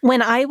with.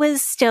 When I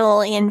was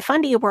still in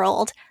fundy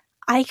world,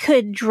 I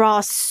could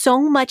draw so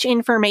much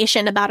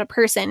information about a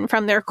person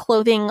from their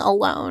clothing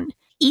alone.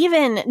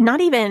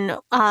 Not even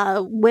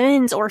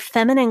women's or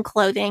feminine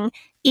clothing,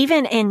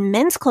 even in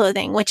men's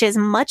clothing, which is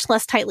much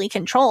less tightly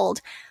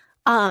controlled.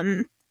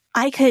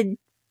 I could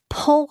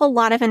pull a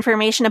lot of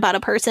information about a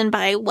person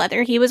by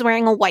whether he was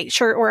wearing a white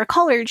shirt or a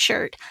collared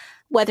shirt,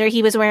 whether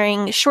he was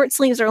wearing short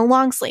sleeves or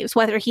long sleeves,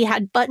 whether he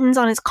had buttons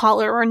on his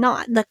collar or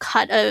not, the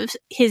cut of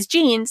his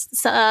jeans,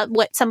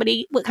 what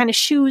kind of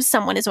shoes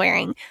someone is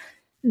wearing.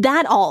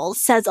 That all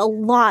says a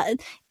lot.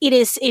 It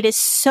is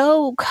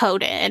so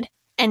coded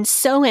and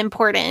so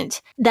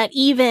important that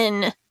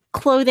even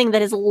clothing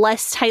that is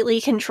less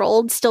tightly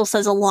controlled still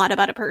says a lot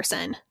about a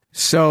person.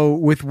 So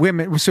with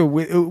women,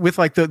 with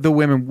like the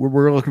women,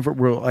 we're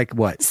like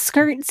what?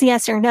 Skirts,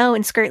 yes or no,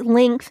 and skirt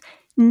length,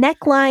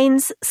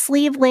 necklines,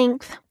 sleeve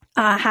length,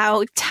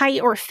 how tight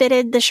or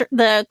fitted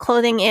the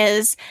clothing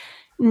is,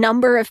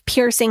 number of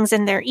piercings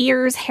in their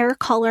ears, hair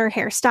color,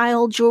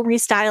 hairstyle, jewelry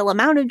style,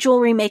 amount of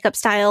jewelry, makeup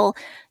style,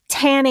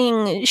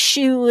 tanning,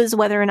 shoes,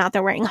 whether or not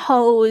they're wearing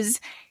hose,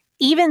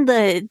 even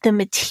the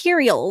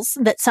materials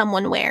that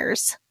someone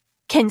wears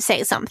can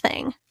say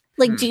something.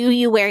 Like, do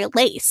you wear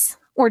lace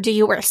or do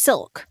you wear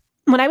silk?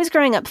 When I was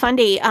growing up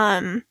fundy,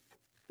 to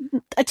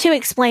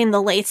explain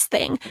the lace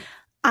thing,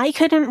 I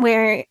could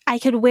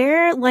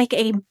wear like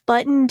a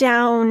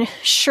button-down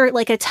shirt,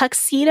 like a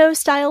tuxedo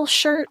style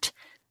shirt.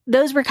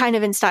 Those were kind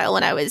of in style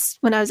when I was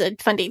a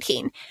fundy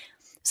teen.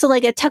 So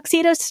like a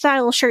tuxedo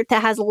style shirt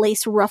that has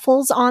lace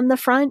ruffles on the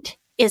front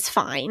is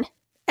fine.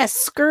 A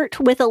skirt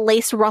with a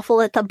lace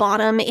ruffle at the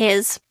bottom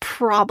is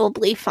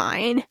probably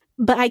fine.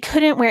 But I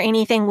couldn't wear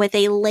anything with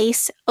a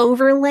lace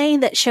overlay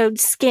that showed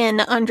skin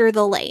under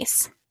the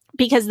lace,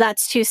 because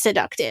that's too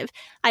seductive.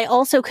 I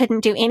also couldn't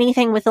do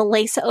anything with a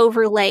lace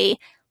overlay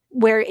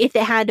where if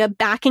it had a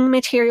backing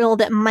material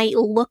that might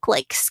look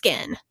like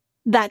skin,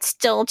 that's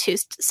still too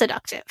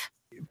seductive.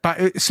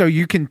 So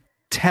you can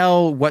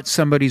tell what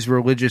somebody's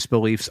religious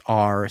beliefs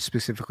are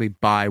specifically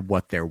by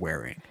what they're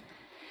wearing.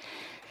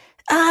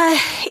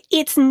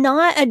 It's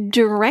not a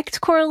direct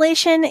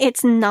correlation.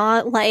 It's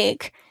not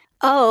like,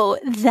 oh,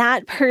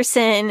 that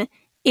person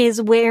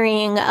is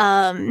wearing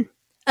a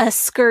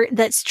skirt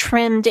that's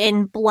trimmed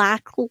in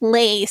black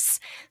lace.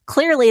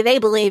 Clearly, they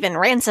believe in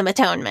ransom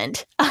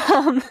atonement.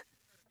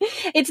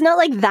 It's not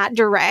like that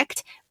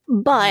direct,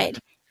 but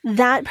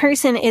that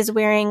person is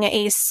wearing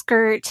a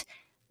skirt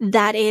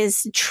that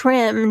is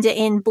trimmed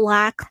in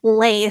black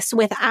lace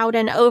without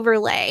an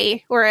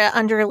overlay or an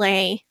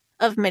underlay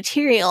of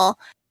material,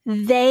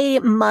 they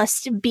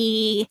must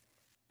be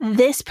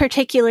this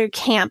particular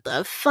camp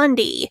of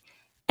Fundy.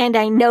 And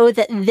I know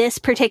that this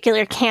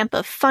particular camp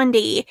of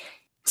Fundy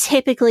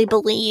typically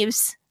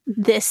believes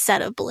this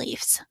set of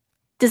beliefs.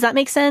 Does that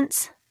make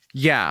sense?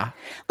 Yeah.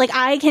 Like,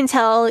 I can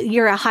tell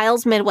you're a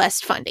Hiles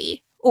Midwest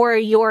Fundy, or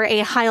you're a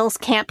Hiles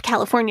Camp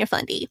California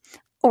Fundy,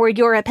 or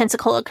you're a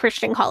Pensacola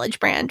Christian College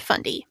brand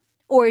Fundy,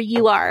 or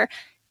you are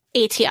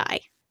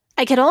ATI.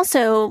 I could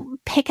also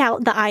pick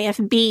out the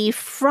IFB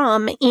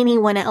from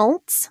anyone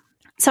else.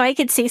 So I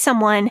could see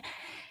someone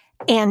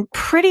and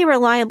pretty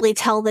reliably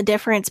tell the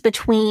difference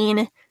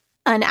between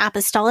an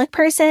apostolic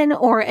person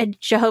or a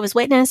Jehovah's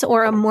Witness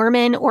or a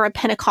Mormon or a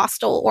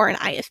Pentecostal or an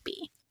IFB.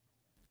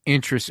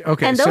 Interesting.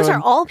 Okay. And those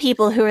are all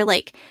people who are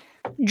like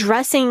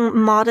dressing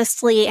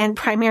modestly and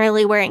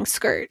primarily wearing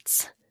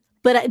skirts.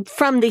 But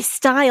from the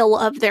style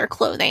of their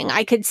clothing,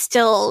 I could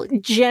still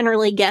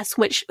generally guess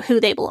who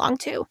they belong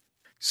to.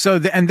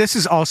 So, and this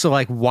is also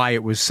like why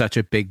it was such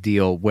a big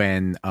deal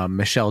when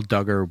Michelle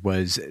Duggar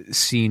was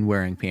seen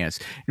wearing pants.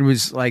 It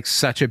was like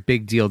such a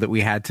big deal that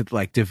we had to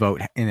like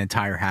devote an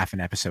entire half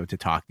an episode to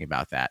talking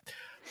about that.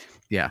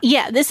 Yeah.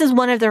 Yeah, this is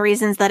one of the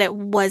reasons that it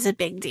was a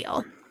big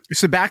deal.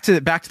 So back to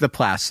the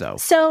Plass though.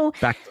 So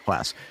back to the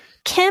Plass.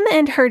 Kim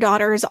and her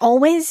daughters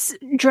always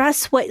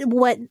dress what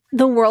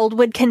the world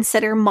would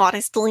consider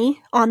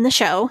modestly on the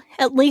show,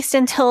 at least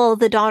until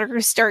the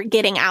daughters start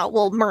getting out.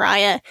 Well,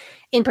 Mariah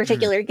in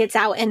particular gets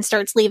out and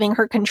starts leaving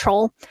her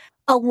control.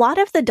 A lot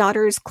of the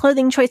daughters'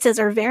 clothing choices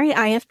are very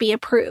IFB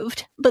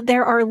approved, but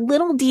there are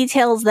little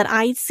details that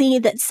I see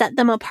that set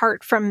them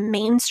apart from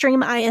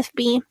mainstream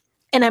IFB.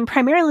 And I'm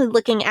primarily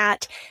looking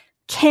at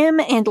Kim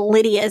and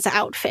Lydia's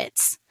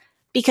outfits.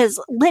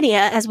 Because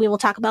Lydia, as we will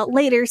talk about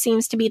later,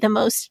 seems to be the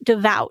most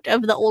devout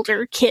of the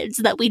older kids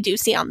that we do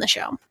see on the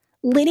show.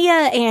 Lydia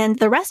and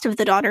the rest of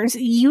the daughters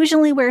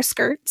usually wear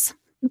skirts,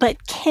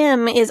 but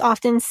Kim is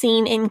often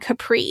seen in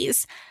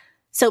capris.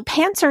 So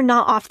pants are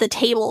not off the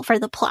table for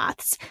the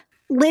Plaths.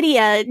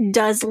 Lydia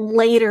does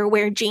later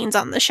wear jeans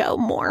on the show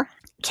more.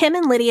 Kim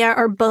and Lydia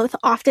are both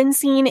often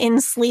seen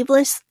in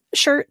sleeveless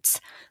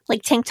shirts,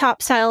 like tank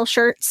top style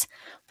shirts,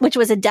 which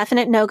was a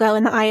definite no-go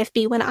in the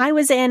IFB when I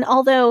was in,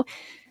 although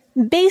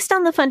based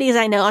on the Fundies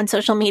I know on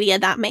social media,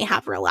 that may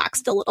have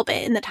relaxed a little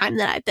bit in the time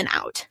that I've been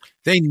out.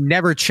 They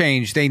never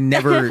change. They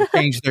never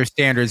change their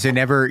standards. They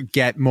never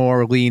get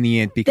more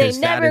lenient because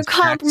they never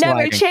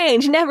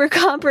change, never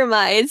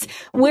compromise.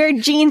 Wear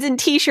jeans and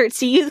t-shirts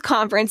to youth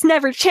conference.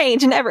 Never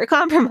change, never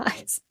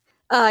compromise.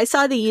 I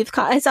saw the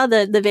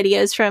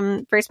videos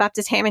from First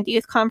Baptist Hammond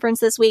Youth Conference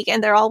this week,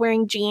 and they're all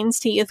wearing jeans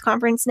to youth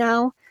conference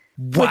now.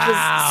 Wow. Which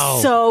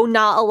is so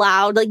not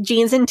allowed. Like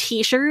jeans and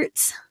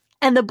t-shirts.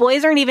 And the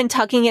boys aren't even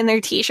tucking in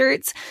their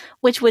t-shirts,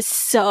 which was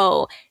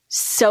so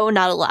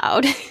not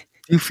allowed.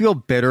 You feel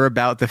bitter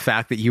about the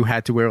fact that you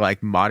had to wear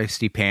like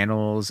modesty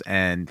panels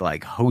and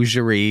like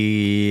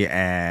hosiery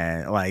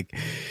and like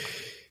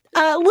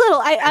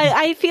little.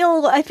 I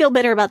feel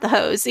bitter about the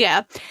hose.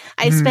 Yeah,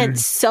 I spent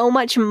so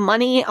much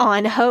money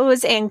on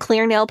hose and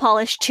clear nail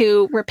polish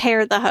to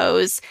repair the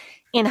hose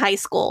in high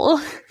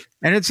school.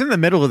 And it's in the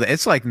middle of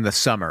it's like in the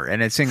summer,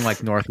 and it's in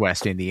like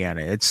Northwest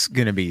Indiana. It's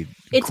gonna be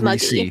greasy.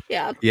 Muggy.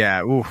 Yeah.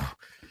 Yeah. Oof.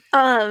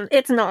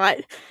 It's not.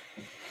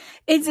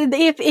 It's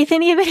if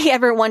anybody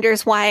ever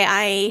wonders why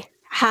I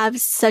have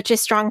such a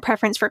strong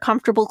preference for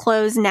comfortable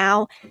clothes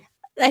now,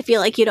 I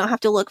feel like you don't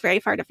have to look very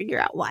far to figure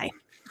out why.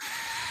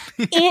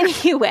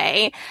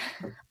 Anyway,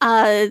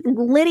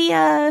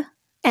 Lydia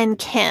and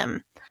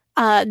Kim,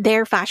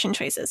 their fashion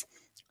choices.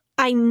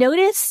 I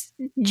notice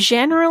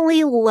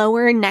generally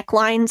lower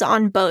necklines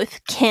on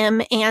both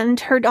Kim and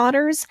her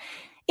daughters.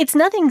 It's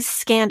nothing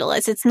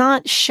scandalous. It's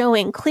not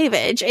showing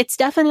cleavage. It's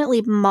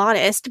definitely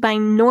modest by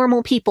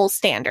normal people's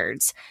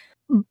standards.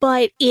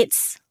 But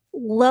it's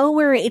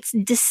lower. It's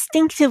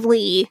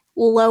distinctively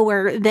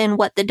lower than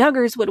what the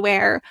Duggars would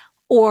wear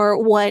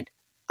or what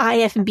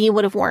IFB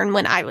would have worn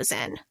when I was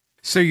in.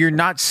 So you're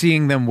not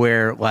seeing them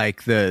wear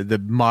like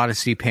the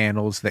modesty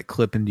panels that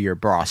clip into your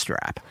bra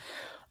strap.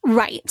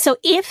 Right. So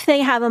if they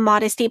have a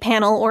modesty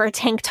panel or a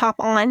tank top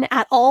on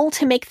at all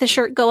to make the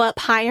shirt go up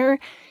higher,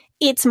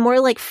 it's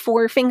more like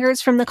 4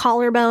 fingers from the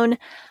collarbone.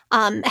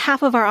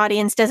 Half of our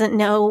audience doesn't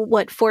know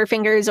what 4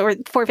 fingers or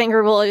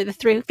 4-finger rule or the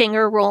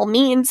 3-finger rule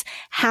means.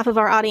 Half of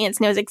our audience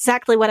knows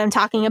exactly what I'm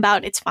talking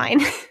about. It's fine.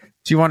 Do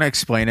you want to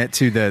explain it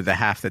to the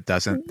half that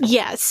doesn't?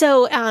 Yeah.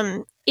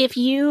 So if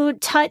you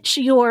touch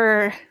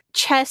your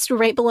chest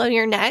right below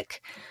your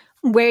neck,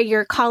 where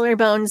your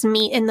collarbones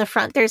meet in the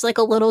front, there's like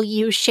a little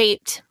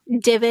U-shaped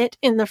divot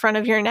in the front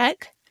of your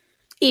neck.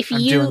 I'm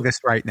doing this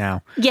right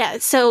now. Yeah,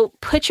 so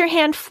put your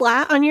hand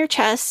flat on your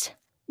chest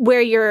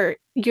where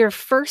your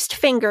first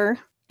finger,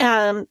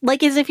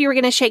 like as if you were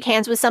going to shake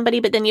hands with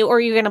somebody, but then you're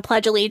going to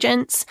pledge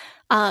allegiance.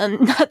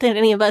 Not that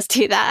any of us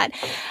do that.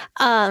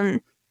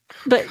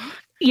 But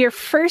your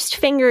first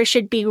finger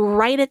should be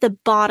right at the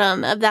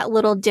bottom of that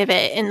little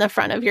divot in the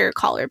front of your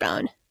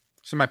collarbone.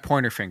 So my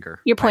pointer finger.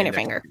 Your pointer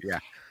My index finger. Yeah.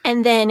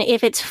 And then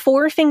if it's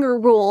 4-finger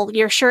rule,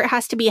 your shirt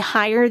has to be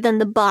higher than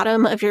the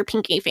bottom of your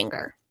pinky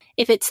finger.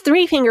 If it's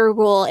 3-finger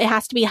rule, it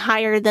has to be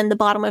higher than the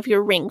bottom of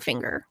your ring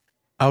finger.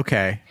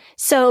 Okay.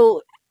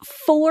 So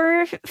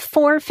four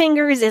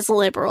fingers is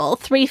liberal,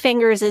 3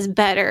 fingers is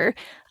better.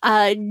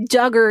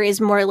 Duggar is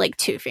more like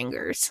 2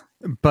 fingers.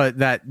 But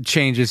that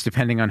changes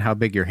depending on how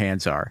big your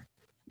hands are.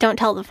 Don't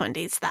tell the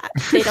fundies that.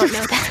 They don't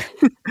know that.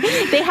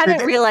 They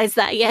haven't realized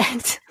that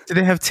yet. Do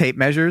they have tape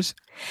measures?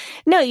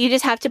 No, you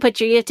just have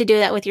to you have to do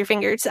that with your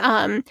fingers.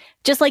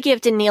 Just like you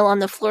have to kneel on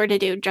the floor to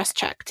do dress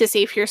check to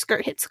see if your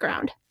skirt hits the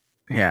ground.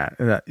 Yeah.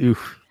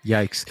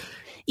 Yikes.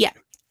 Yeah.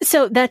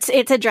 So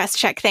it's a dress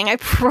check thing. I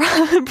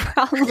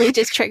probably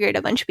just triggered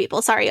a bunch of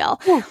people. Sorry,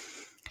 y'all. Yeah.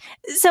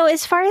 So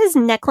as far as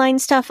neckline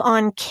stuff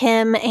on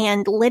Kim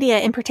and Lydia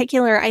in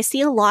particular, I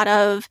see a lot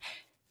of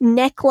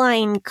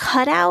neckline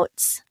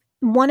cutouts.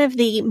 One of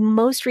the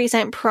most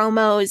recent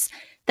promos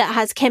that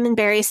has Kim and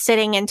Barry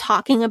sitting and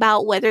talking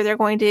about whether they're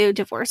going to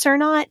divorce or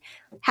not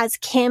has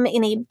Kim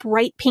in a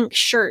bright pink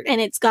shirt,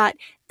 and it's got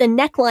the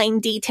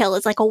neckline detail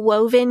is like a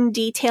woven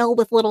detail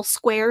with little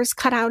squares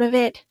cut out of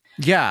it.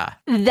 Yeah.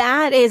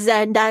 That is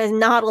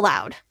not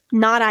allowed.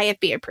 Not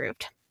IFB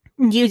approved.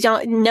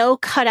 No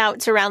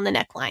cutouts around the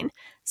neckline.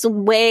 It's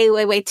way,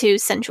 way, way too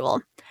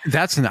sensual.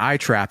 That's an eye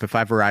trap if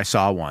ever I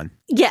saw one.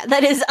 Yeah,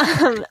 that is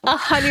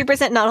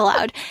 100% not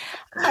allowed.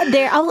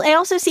 I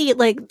also see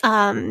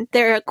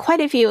there are quite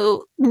a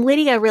few.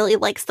 Lydia really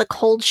likes the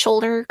cold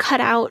shoulder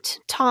cutout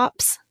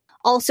tops.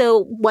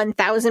 Also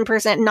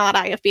 1000% not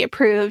IFB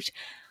approved.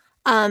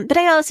 But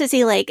I also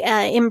see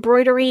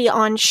embroidery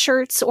on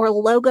shirts or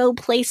logo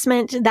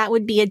placement. That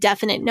would be a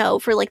definite no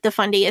for the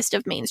fundiest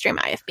of mainstream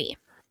IFB.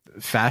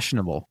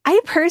 Fashionable. I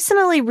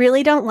personally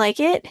really don't like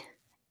it.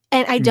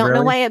 And I don't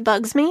know why it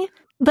bugs me.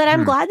 But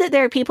I'm glad that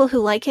there are people who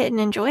like it and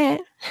enjoy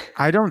it.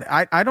 I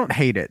don't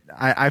hate it.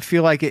 I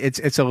feel like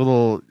it's a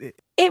little.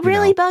 It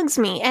really bugs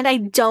me, and I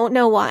don't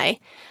know why.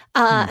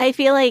 I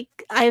feel like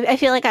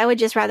I would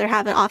just rather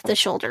have an off the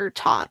shoulder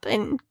top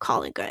and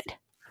call it good.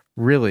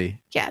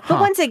 Really? Yeah, but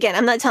once again,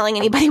 I'm not telling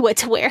anybody what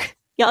to wear.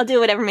 Y'all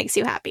do whatever makes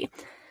you happy.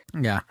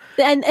 Yeah.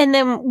 And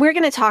then we're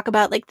gonna talk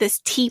about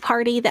this tea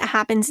party that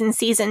happens in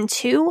season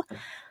 2.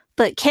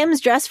 But Kim's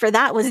dress for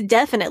that was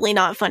definitely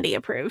not fundy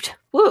approved.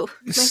 Woo,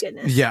 my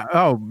goodness. Yeah.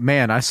 Oh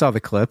man, I saw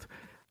the clip.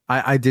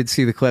 I did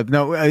see the clip.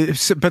 No,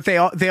 but they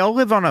all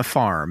live on a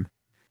farm.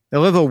 They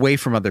live away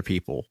from other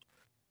people.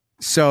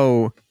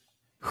 So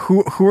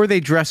who are they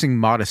dressing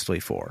modestly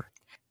for?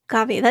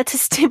 Gavi, that's a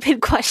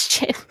stupid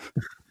question.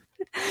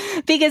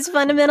 Because in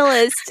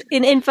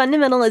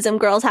fundamentalism,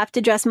 girls have to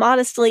dress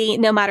modestly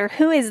no matter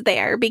who is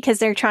there because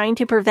they're trying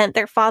to prevent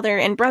their father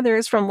and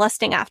brothers from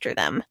lusting after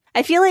them.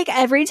 I feel like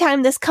every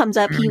time this comes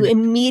up, you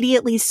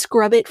immediately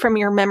scrub it from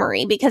your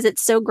memory because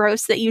it's so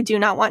gross that you do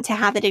not want to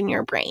have it in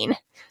your brain.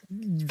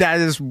 That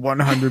is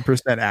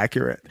 100%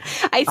 accurate.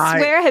 I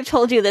swear I've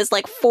told you this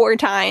 4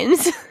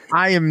 times.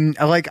 I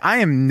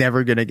am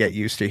never going to get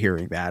used to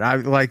hearing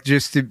that.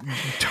 Just to be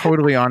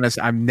totally honest,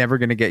 I'm never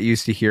going to get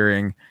used to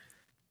hearing.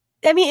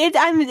 I mean, it's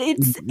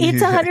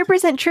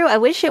 100% true. I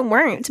wish it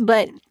weren't,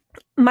 but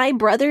my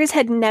brothers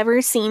had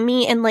never seen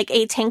me in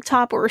a tank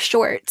top or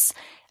shorts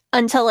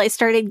until I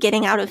started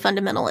getting out of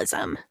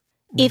fundamentalism.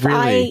 If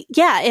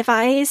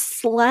I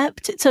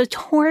slept, so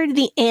toward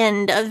the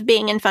end of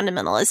being in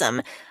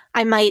fundamentalism,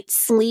 I might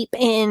sleep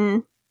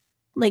in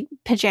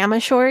pajama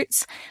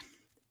shorts,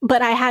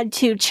 but I had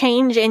to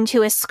change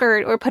into a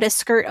skirt or put a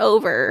skirt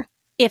over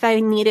if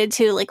I needed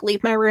to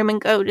leave my room and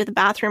go to the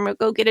bathroom or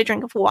go get a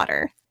drink of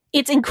water.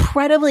 It's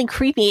incredibly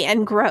creepy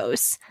and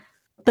gross,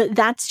 but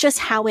that's just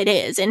how it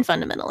is in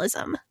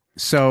fundamentalism.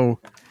 So,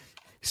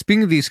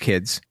 speaking of these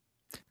kids,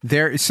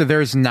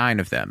 there's 9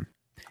 of them,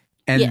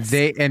 and yes.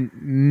 and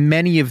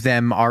many of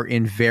them are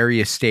in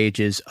various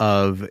stages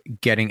of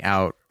getting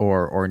out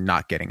or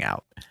not getting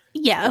out.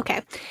 Yeah.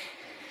 Okay.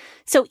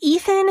 So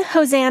Ethan,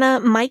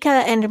 Hosanna,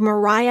 Micah, and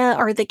Mariah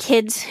are the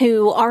kids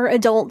who are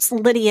adults.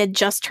 Lydia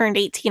just turned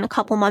 18 a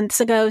couple months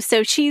ago,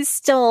 so she's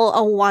still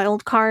a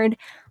wild card,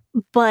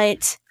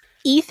 but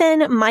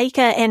Ethan,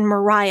 Micah, and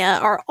Mariah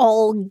are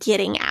all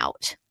getting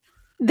out.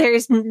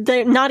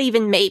 They're not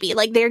even maybe,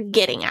 they're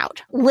getting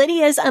out.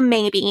 Lydia's a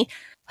maybe.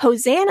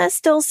 Hosanna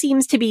still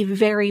seems to be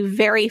very,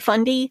 very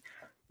fundy,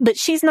 but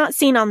she's not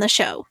seen on the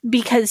show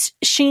because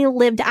she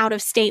lived out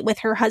of state with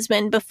her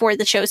husband before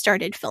the show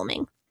started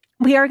filming.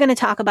 We are going to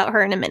talk about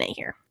her in a minute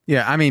here.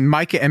 Yeah, I mean,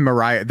 Micah and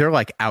Mariah, they're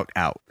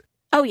out.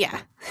 Oh,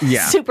 yeah.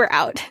 Yeah. Super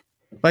out.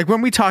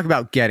 When we talk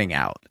about getting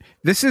out,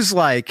 this is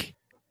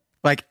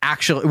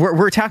actually,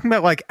 we're talking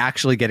about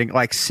actually getting,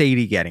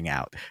 Sadie getting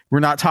out. We're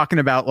not talking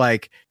about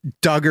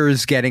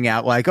Duggars getting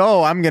out,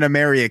 oh, I'm going to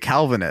marry a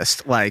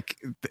Calvinist.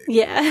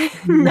 Yeah,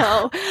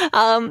 no.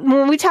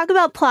 When we talk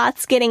about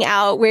Plots getting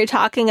out, we're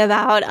talking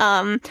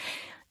about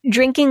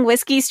drinking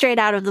whiskey straight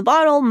out of the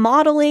bottle,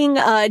 modeling,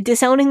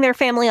 disowning their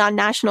family on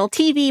national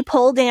TV,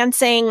 pole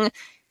dancing,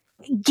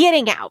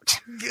 getting out.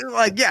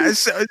 Yeah.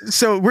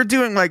 So we're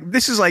doing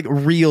this is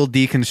real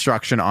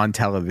deconstruction on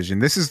television.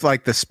 This is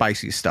the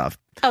spicy stuff.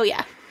 Oh,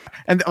 yeah.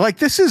 And like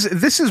this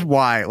is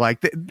why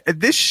like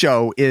this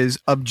show is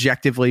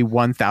objectively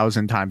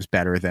 1,000 times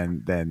better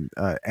than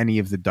any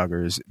of the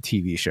Duggars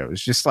TV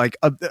shows. Just like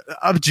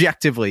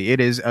objectively, it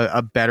is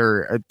a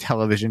better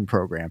television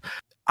program.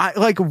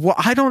 I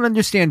don't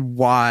understand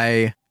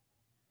why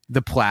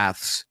the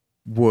Plaths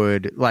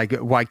would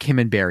why Kim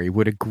and Barry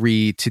would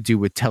agree to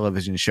do a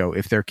television show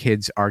if their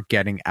kids are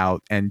getting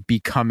out and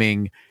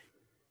becoming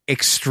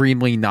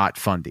extremely not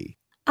fundy.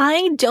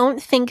 I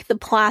don't think the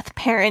Plath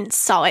parents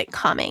saw it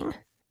coming.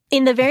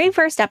 In the very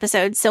first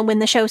episode, so when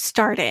the show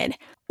started,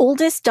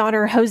 oldest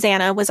daughter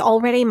Hosanna was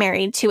already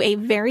married to a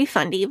very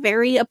fundy,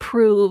 very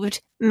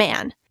approved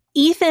man.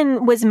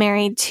 Ethan was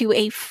married to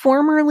a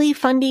formerly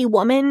fundy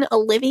woman,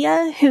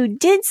 Olivia, who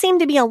did seem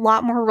to be a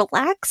lot more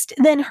relaxed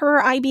than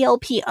her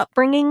IBLP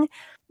upbringing,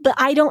 but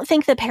I don't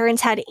think the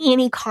parents had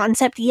any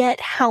concept yet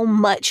how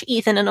much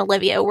Ethan and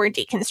Olivia were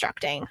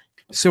deconstructing.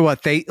 So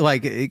what they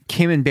like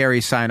Kim and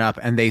Barry sign up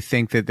and they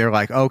think that they're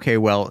like, okay,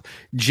 well,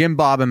 Jim,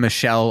 Bob and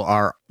Michelle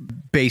are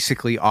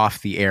basically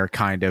off the air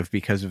kind of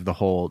because of the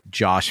whole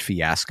Josh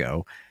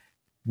fiasco.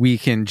 We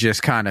can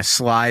just kind of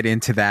slide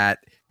into that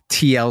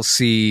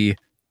TLC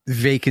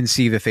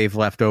vacancy that they've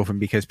left open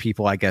because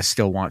people, I guess,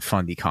 still want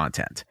fundy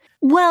content.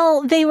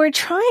 Well, they were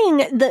trying,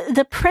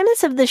 the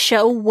premise of the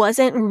show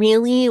wasn't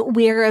really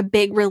we're a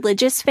big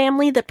religious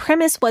family. The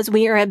premise was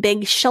we are a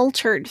big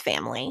sheltered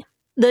family.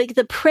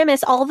 The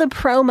premise, all the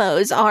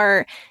promos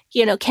are,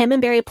 you know, Kim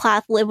and Barry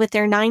Plath live with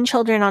their 9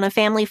 children on a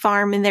family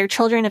farm and their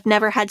children have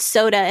never had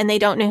soda and they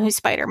don't know who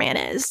Spider-Man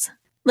is.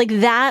 Like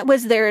that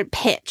was their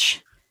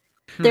pitch.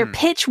 Their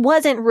pitch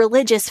wasn't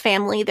religious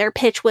family. Their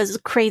pitch was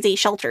crazy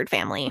sheltered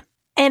family.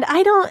 And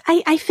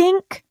I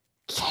think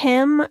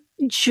Kim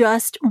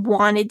just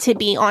wanted to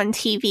be on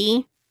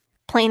TV,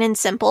 plain and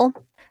simple.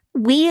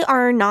 We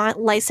are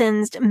not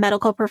licensed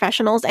medical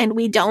professionals and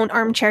we don't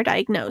armchair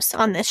diagnose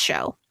on this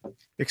show.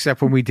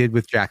 Except when we did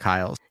with Jack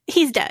Hiles.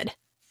 He's dead.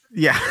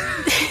 Yeah.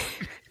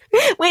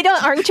 We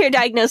don't armchair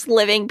diagnose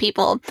living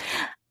people.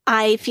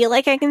 I feel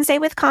like I can say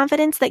with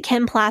confidence that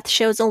Kim Plath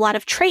shows a lot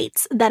of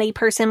traits that a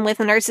person with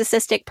a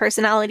narcissistic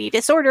personality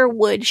disorder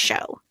would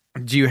show.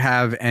 Do you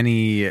have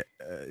any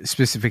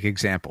specific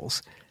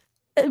examples?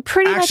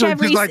 Pretty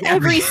Actually, much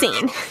every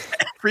scene.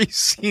 Every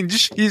scene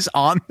she's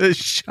on the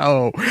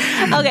show.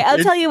 Okay, I'll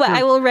tell you what.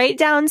 I will write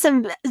down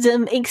some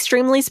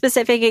extremely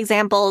specific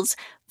examples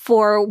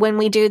for when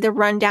we do the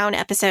rundown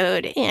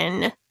episode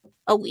in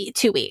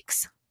 2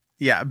 weeks.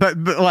 Yeah, but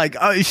like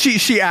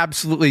she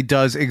absolutely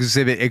does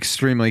exhibit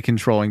extremely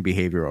controlling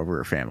behavior over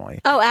her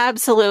family. Oh,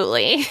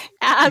 absolutely,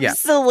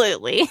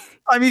 absolutely. Yeah.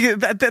 I mean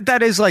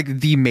that is like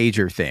the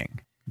major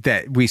thing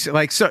that we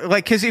like. So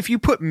like because if you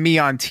put me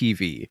on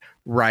TV,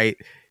 right?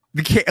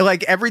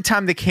 Like every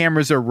time the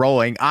cameras are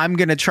rolling, I'm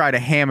gonna try to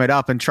ham it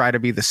up and try to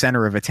be the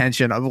center of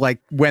attention of like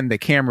when the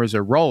cameras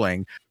are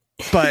rolling.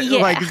 But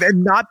like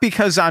not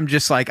because I'm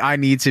just like I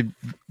need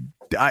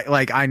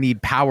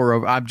power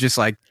over. I'm just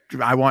like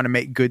I want to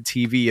make good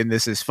TV and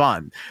this is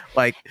fun.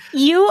 Like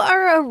you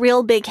are a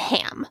real big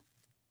ham.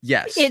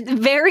 Yes,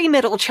 very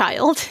middle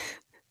child.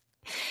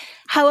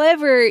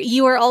 However,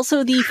 you are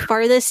also the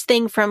farthest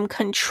thing from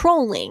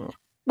controlling,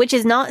 which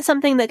is not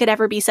something that could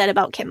ever be said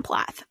about Kim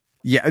Plath.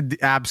 Yeah,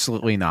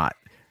 absolutely not.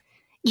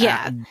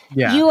 Yeah,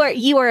 yeah.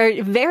 You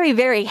are very,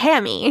 very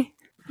hammy,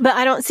 but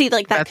I don't see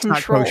like that that's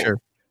control. Not kosher.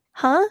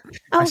 Huh?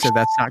 Oh, I said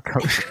that's not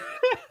kosher.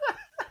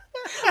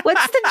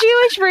 What's the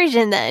Jewish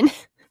version then?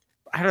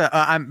 I don't know.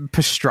 I'm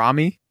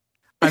pastrami.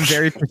 I'm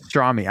very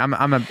pastrami. I'm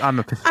a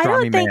pastrami I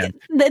don't think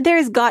man.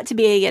 There's got to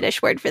be a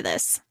Yiddish word for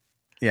this.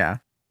 Yeah.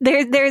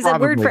 There's Probably. a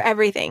word for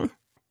everything.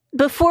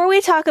 Before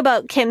we talk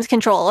about Kim's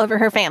control over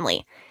her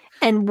family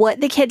and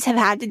what the kids have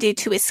had to do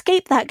to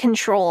escape that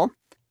control,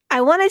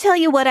 I want to tell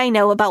you what I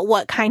know about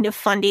what kind of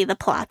fundy the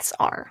Plaths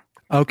are.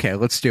 Okay,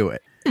 let's do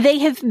it. They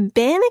have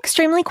been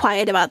extremely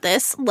quiet about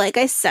this, like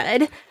I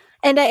said,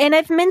 and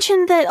I've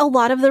mentioned that a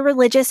lot of the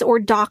religious or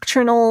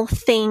doctrinal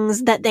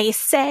things that they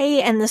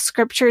say and the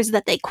scriptures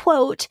that they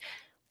quote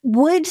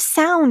would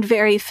sound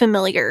very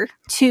familiar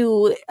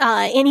to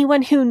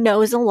anyone who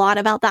knows a lot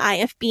about the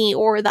IFB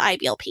or the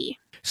IBLP.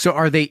 So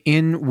are they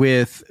in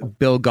with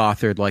Bill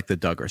Gothard like the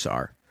Duggars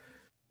are?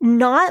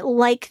 Not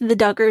like the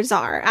Duggars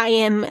are. I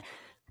am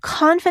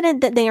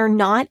confident that they are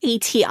not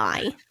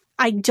ATI.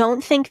 I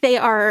don't think they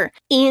are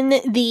in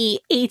the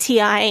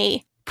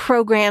ATI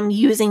program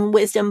using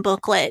wisdom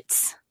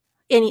booklets.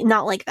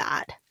 Not like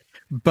that.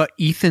 But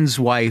Ethan's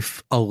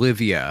wife,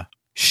 Olivia,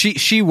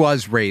 she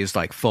was raised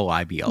like full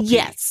IBLP.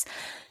 Yes.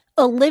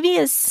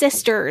 Olivia's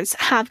sisters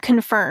have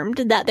confirmed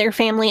that their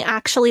family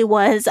actually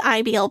was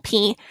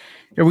IBLP.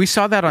 Yeah, we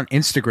saw that on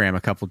Instagram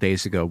a couple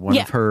days ago. One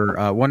of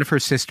her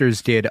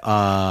sisters did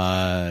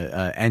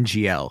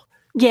NGL.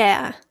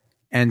 Yeah.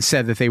 And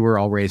said that they were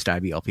all raised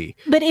IBLP.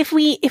 But if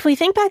we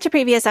think back to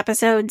previous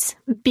episodes,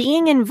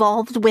 being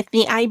involved with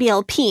the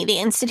IBLP, the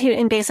Institute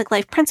in Basic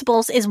Life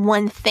Principles, is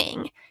one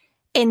thing.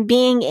 And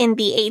being in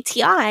the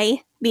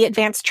ATI, the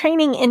Advanced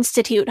Training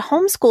Institute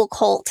homeschool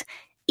cult,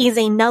 is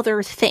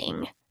another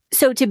thing.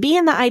 So to be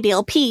in the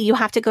IBLP, you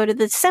have to go to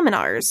the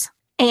seminars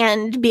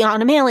and be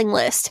on a mailing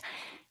list.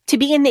 To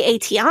be in the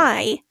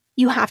ATI,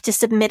 you have to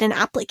submit an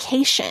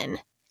application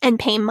and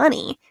pay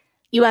money.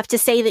 You have to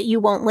say that you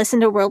won't listen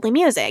to worldly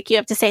music. You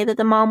have to say that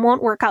the mom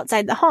won't work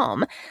outside the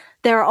home.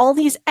 There are all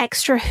these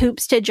extra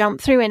hoops to jump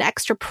through and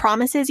extra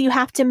promises you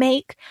have to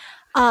make.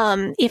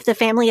 If the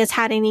family has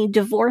had any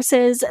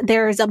divorces,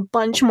 there's a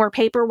bunch more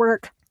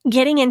paperwork.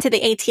 Getting into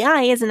the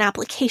ATI is an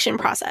application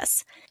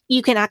process.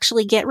 You can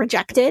actually get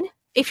rejected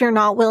if you're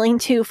not willing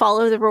to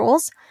follow the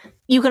rules.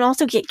 You can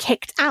also get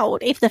kicked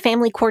out if the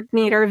family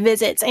coordinator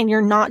visits and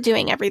you're not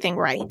doing everything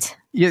right.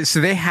 Yeah,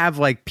 so they have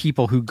like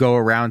people who go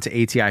around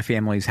to ATI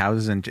families'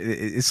 houses, and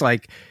it's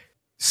like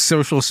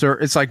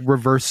it's like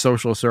reverse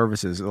social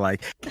services,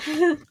 like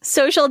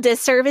social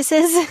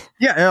disservices.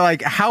 Yeah, they're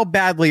like, how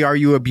badly are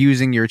you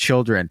abusing your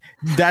children?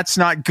 That's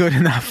not good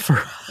enough for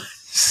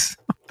us.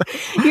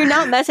 You're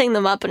not messing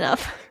them up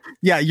enough.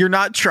 Yeah, you're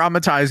not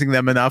traumatizing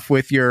them enough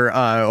with your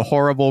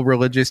horrible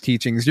religious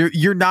teachings.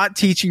 You're not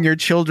teaching your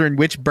children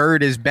which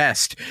bird is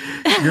best.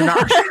 You're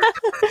not.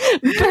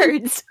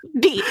 Birds,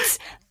 beats,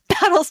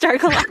 Battlestar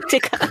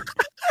Galactica.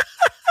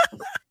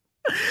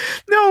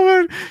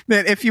 No,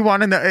 man, if you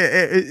want to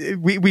know,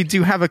 we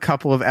do have a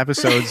couple of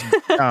episodes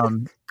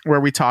where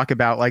we talk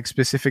about like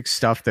specific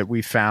stuff that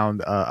we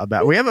found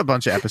about. We have a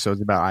bunch of episodes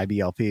about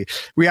IBLP.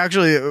 We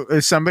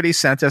actually, somebody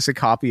sent us a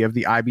copy of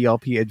the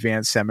IBLP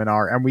Advanced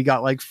Seminar, and we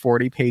got like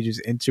 40 pages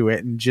into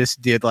it and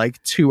just did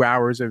like 2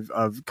 hours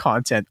of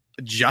content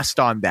just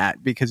on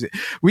that, because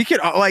we could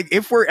like,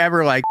 if we're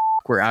ever like,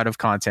 we're out of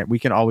content, we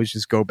can always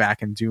just go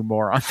back and do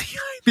more on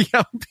the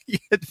IBLP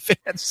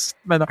Advanced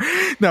Seminar.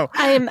 No,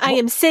 I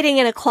am sitting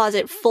in a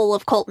closet full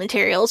of cult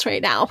materials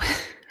right now.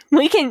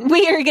 We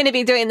are going to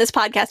be doing this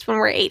podcast when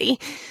we're 80.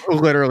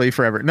 Literally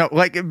forever. No,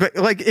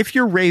 but if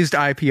you're raised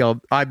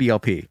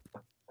IBLP,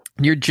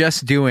 you're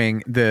just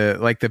doing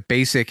the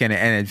basic and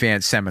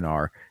advanced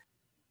seminar,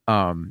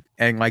 and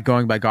like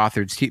going by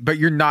Gothard's, but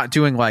you're not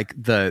doing like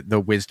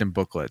the wisdom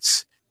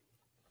booklets.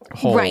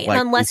 Right,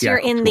 unless you're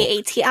in the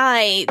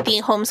ATI,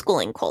 the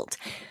homeschooling cult.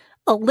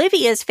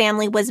 Olivia's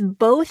family was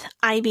both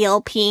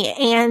IBLP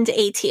and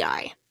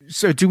ATI.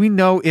 So do we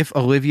know if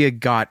Olivia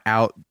got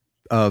out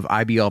of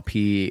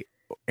IBLP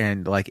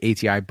and like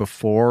ATI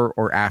before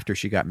or after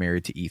she got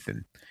married to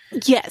Ethan?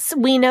 Yes,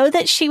 we know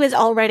that she was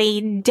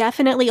already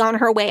definitely on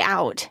her way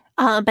out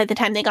by the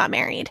time they got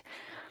married.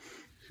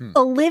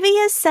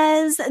 Olivia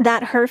says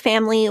that her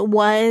family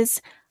was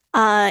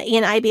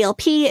in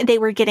IBLP. They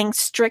were getting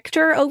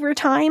stricter over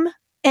time,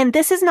 and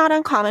this is not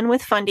uncommon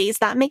with fundies.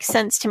 That makes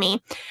sense to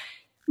me.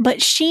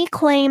 But she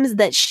claims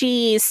that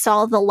she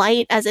saw the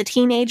light as a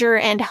teenager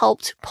and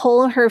helped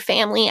pull her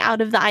family out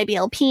of the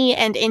IBLP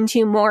and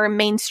into more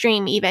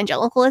mainstream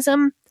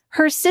evangelicalism.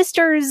 Her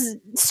sister's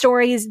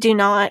stories do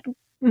not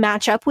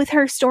match up with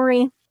her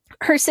story.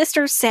 Her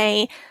sisters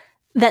say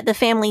that the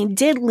family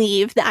did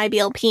leave the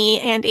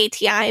IBLP and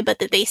ATI, but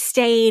that they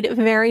stayed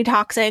very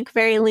toxic,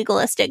 very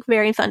legalistic,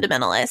 very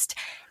fundamentalist,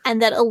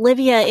 and that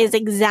Olivia is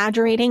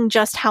exaggerating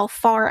just how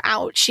far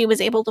out she was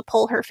able to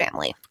pull her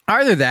family.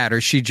 Either that, or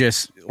she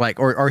just like,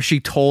 or she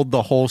told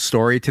the whole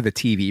story to the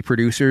TV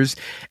producers,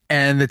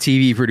 and the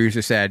TV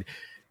producer said,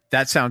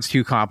 that sounds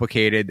too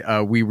complicated.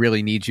 We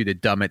really need you to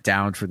dumb it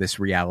down for this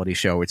reality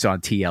show. It's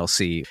on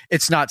TLC.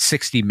 It's not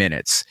 60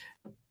 Minutes.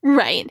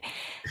 Right.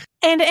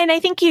 And I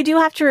think you do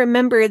have to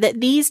remember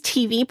that these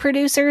TV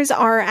producers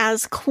are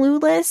as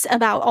clueless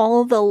about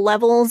all the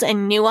levels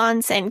and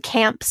nuance and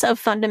camps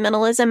of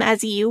fundamentalism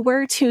as you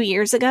were 2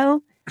 years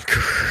ago.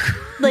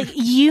 Like,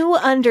 you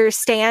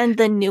understand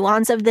the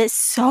nuance of this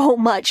so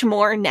much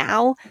more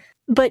now.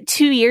 But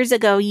 2 years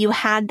ago, you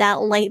had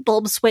that light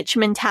bulb switch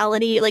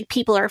mentality, like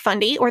people are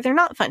fundy or they're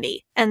not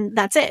fundy. And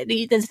that's it.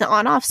 It's the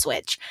on-off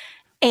switch.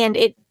 And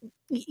it,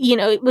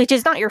 which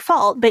is not your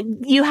fault, but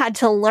you had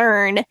to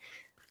learn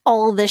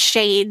all the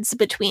shades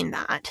between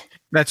that.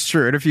 That's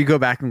true. And if you go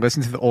back and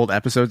listen to the old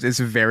episodes, it's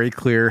very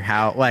clear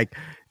how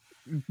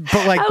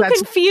how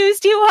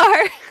confused you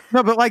are.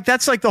 No, but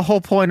that's like the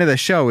whole point of the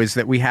show, is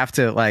that we have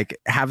to like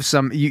have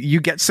you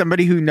get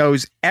somebody who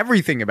knows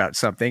everything about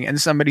something and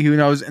somebody who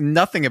knows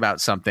nothing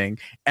about something,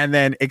 and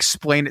then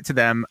explain it to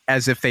them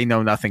as if they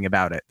know nothing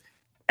about it.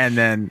 And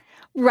then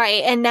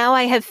right. And now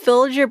I have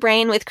filled your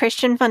brain with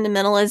Christian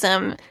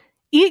fundamentalism.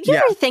 You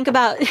ever think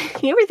about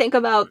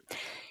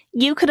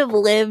you could have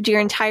lived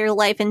your entire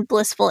life in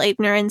blissful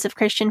ignorance of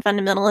Christian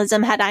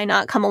fundamentalism had I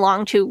not come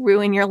along to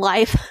ruin your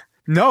life?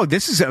 No,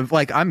 this is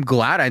I'm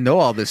glad I know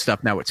all this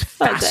stuff now. It's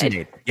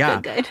fascinating. Good.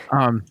 Yeah. Good.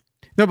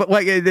 No, but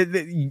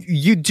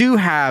you do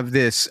have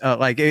this,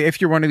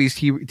 if you're one of these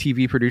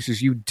TV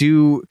producers,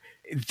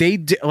 they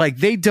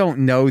don't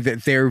know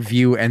that their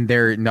view and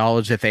their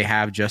knowledge that they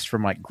have just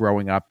from like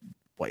growing up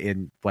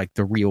in like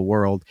the real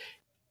world,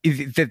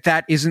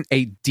 that isn't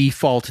a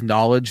default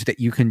knowledge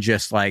that you can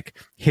just like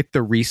hit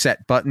the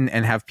reset button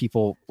and have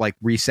people like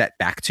reset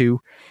back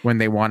to when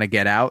they want to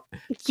get out.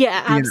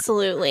 Yeah,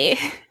 absolutely.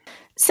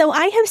 So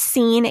I have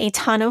seen a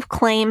ton of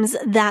claims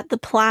that the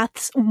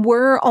Plaths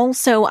were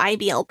also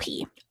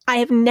IBLP. I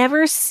have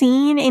never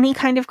seen any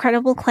kind of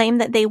credible claim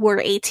that they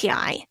were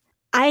ATI.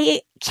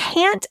 I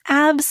can't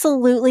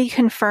absolutely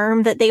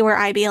confirm that they were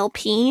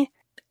IBLP.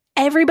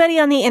 Everybody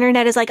on the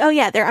internet is like, oh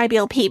yeah, they're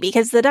IBLP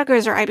because the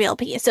Duggars are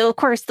IBLP. So of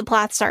course the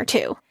Plaths are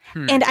too.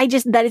 And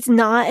that is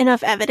not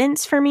enough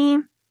evidence for me.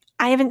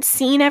 I haven't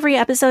seen every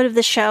episode of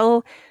the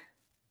show,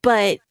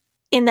 but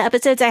in the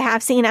episodes I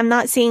have seen, I'm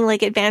not seeing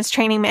like advanced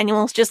training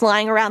manuals just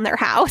lying around their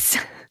house.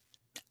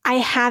 I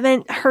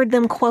haven't heard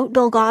them quote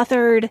Bill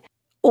Gothard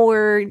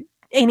or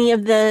any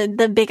of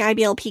the big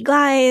IBLP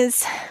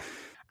guys.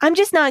 I'm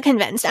just not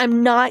convinced.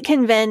 I'm not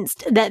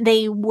convinced that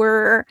they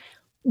were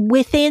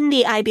within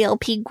the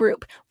IBLP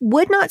group.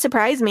 Would not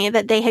surprise me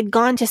that they had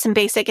gone to some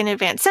basic and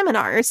advanced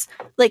seminars.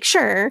 Like,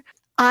 sure.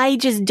 I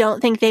just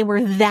don't think they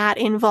were that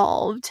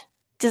involved.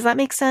 Does that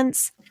make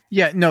sense?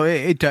 Yeah, no,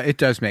 it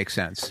does make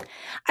sense.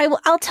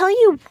 I'll tell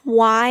you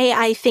why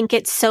I think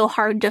it's so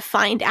hard to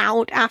find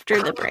out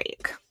after the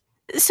break.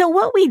 So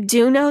what we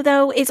do know,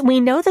 though, is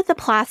we know that the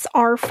Plaths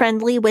are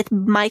friendly with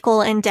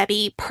Michael and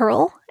Debbie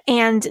Pearl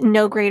and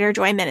No Greater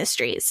Joy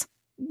Ministries.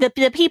 The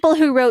people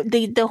who wrote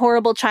the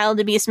horrible child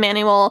abuse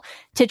manual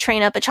to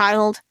train up a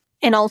child,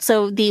 and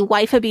also the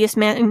wife abuse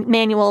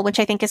manual, which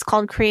I think is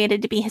called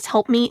Created to be His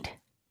Helpmeet.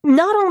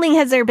 Not only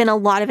has there been a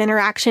lot of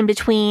interaction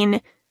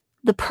between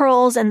the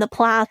Pearls and the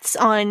Plaths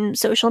on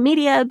social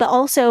media, but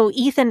also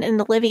Ethan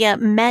and Olivia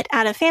met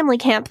at a family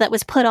camp that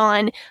was put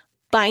on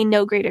by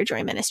No Greater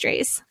Joy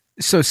Ministries.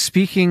 So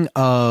speaking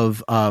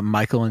of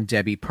Michael and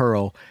Debbie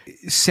Pearl,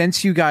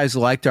 since you guys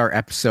liked our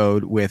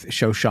episode with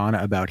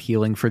Shoshana about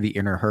healing for the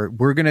inner hurt,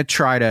 we're going to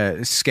try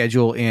to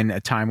schedule in a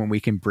time when we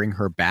can bring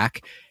her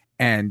back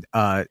and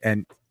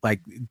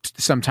like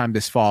sometime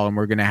this fall, and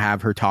we're going to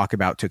have her talk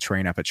about To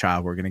Train Up a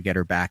Child. We're going to get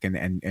her back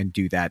and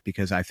do that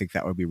because I think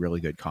that would be really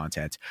good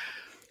content.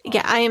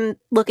 Yeah, I am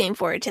looking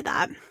forward to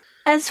that.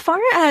 As far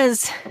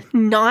as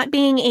not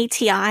being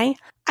ATI,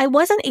 I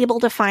wasn't able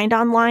to find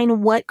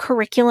online what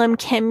curriculum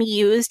Kim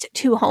used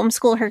to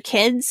homeschool her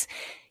kids.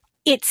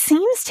 It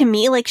seems to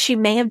me like she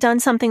may have done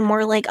something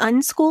more like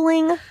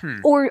unschooling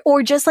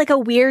or just like a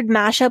weird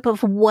mashup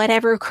of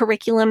whatever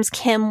curriculums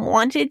Kim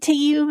wanted to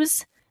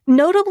use.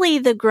 Notably,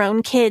 the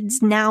grown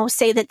kids now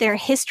say that their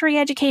history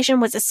education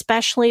was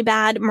especially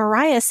bad.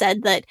 Mariah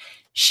said that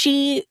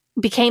she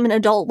became an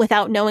adult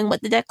without knowing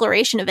what the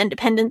Declaration of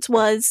Independence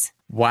was.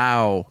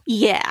 Wow.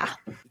 Yeah.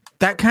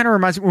 That kind of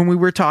reminds me when we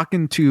were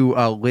talking to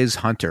Liz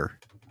Hunter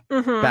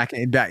back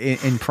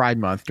in Pride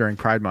Month, during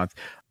Pride Month.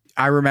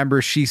 I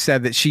remember she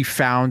said that she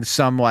found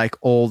some like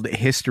old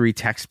history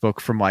textbook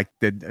from like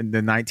the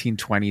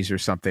 1920s or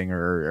something,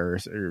 or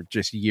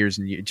just years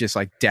and years, just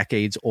like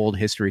decades old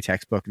history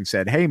textbook, and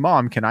said, "Hey,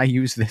 Mom, can I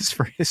use this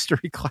for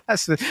history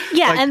class?"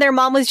 Yeah, like, and their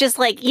mom was just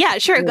like, "Yeah,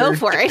 sure, go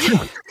for it."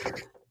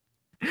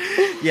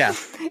 Yeah.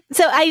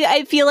 So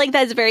I feel like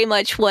that's very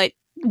much what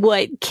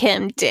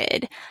Kim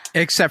did.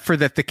 Except for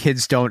that the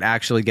kids don't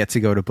actually get to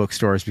go to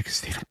bookstores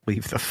because they don't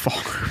leave the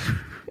farm.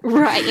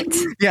 Right.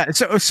 Yeah.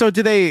 So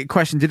do they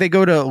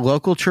go to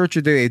local church,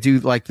 or do they do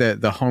like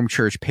the home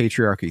church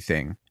patriarchy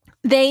thing?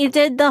 They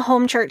did the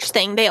home church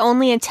thing. They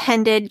only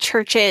attended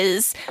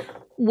churches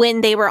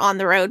when they were on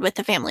the road with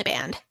the family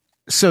band.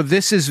 So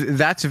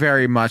that's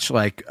very much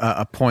like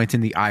a point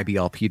in the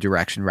IBLP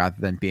direction rather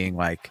than being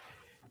like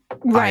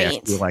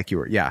right. IFB like you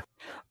were. Yeah.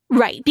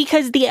 Right,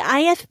 because the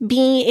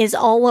IFB is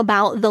all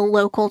about the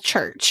local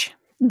church.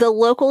 The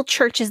local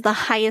church is the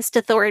highest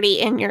authority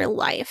in your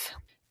life.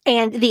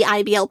 And the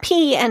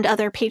IBLP and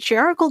other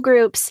patriarchal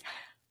groups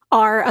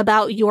are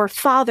about your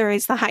father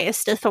is the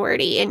highest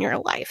authority in your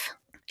life.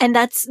 And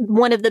that's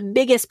one of the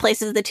biggest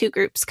places the two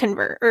groups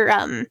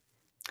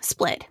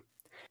split.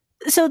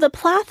 So the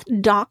Plath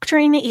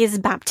doctrine is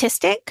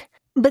Baptistic,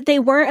 but they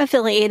weren't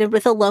affiliated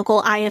with a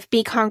local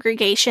IFB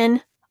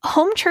congregation.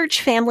 Home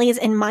church families,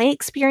 in my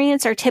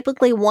experience, are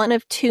typically one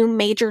of two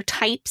major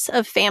types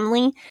of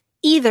family.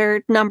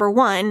 Either, number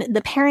one,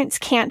 the parents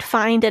can't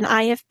find an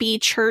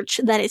IFB church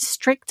that is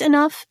strict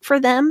enough for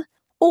them,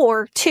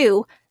 or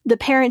two, the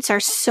parents are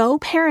so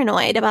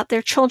paranoid about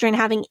their children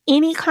having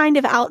any kind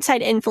of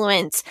outside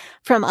influence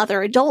from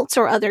other adults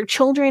or other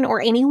children or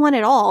anyone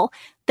at all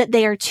that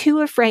they are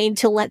too afraid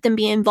to let them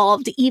be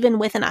involved even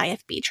with an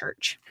IFB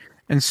church.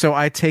 And so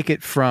I take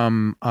it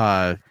from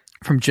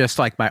just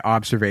like my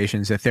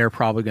observations that they're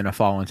probably going to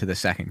fall into the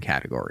second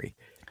category.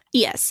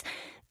 Yes.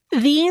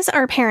 These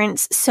are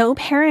parents so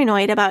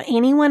paranoid about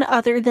anyone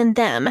other than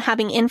them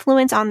having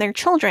influence on their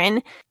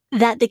children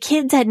that the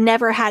kids had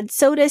never had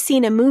soda,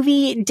 seen a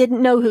movie,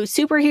 didn't know who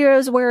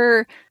superheroes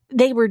were.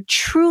 They were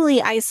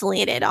truly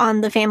isolated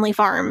on the family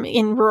farm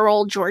in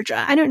rural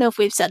Georgia. I don't know if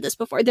we've said this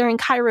before. They're in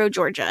Cairo,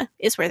 Georgia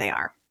is where they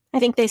are. I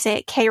think they say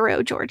it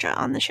Cairo, Georgia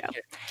on the show.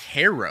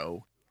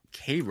 Cairo?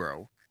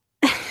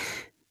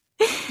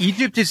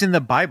 Egypt is in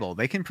the Bible.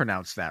 They can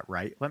pronounce that,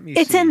 right? Let me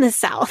see. It's in the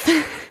South.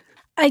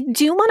 I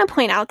do want to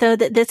point out, though,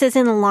 that this is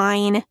in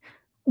line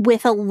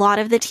with a lot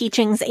of the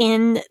teachings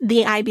in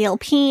the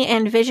IBLP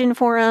and Vision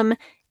Forum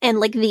and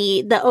like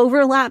the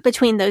overlap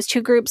between those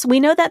two groups. We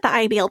know that the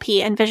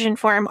IBLP and Vision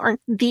Forum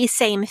aren't the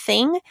same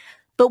thing,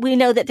 but we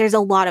know that there's a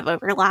lot of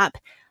overlap,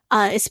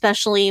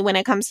 especially when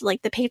it comes to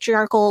like the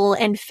patriarchal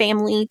and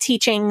family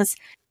teachings.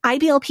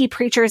 IBLP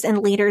preachers and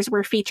leaders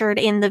were featured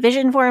in the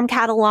Vision Forum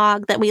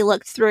catalog that we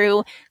looked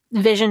through.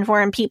 Vision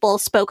Forum people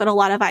spoke at a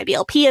lot of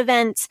IBLP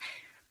events.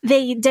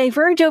 They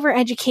diverge over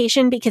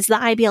education because the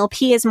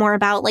IBLP is more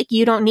about like,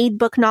 you don't need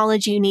book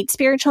knowledge, you need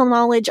spiritual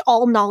knowledge.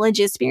 All knowledge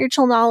is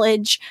spiritual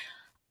knowledge.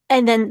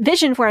 And then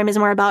Vision Forum is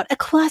more about a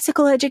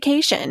classical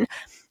education,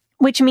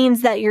 which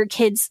means that your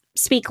kids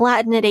speak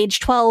Latin at age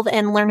 12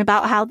 and learn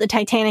about how the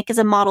Titanic is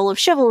a model of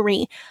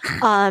chivalry,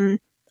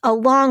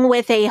 along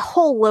with a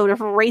whole load of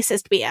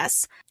racist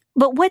BS.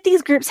 But what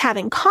these groups have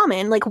in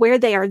common, like where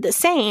they are the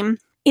same,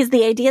 is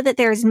the idea that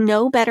there is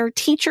no better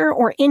teacher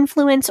or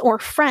influence or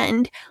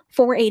friend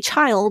for a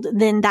child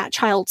than that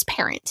child's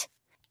parent.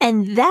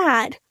 And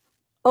that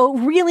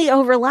really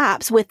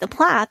overlaps with the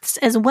Plaths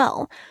as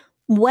well.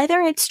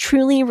 Whether it's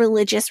truly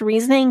religious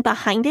reasoning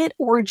behind it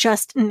or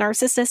just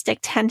narcissistic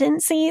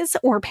tendencies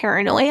or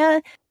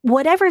paranoia,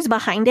 whatever's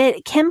behind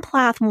it, Kim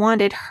Plath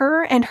wanted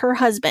her and her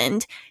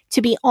husband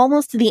to be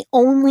almost the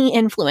only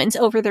influence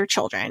over their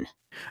children.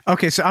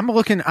 Okay, so I'm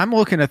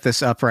looking at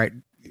this up right.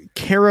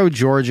 Cairo,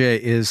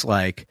 Georgia is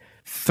like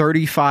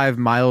 35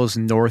 miles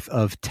north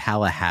of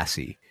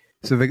Tallahassee.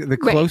 So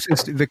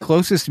the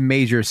closest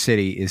major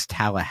city is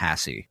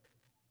Tallahassee.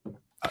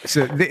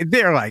 So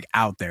they're like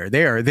out there.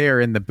 They're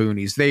in the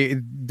boonies.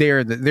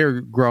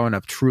 They're growing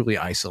up truly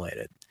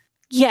isolated.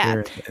 Yeah,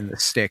 they're in the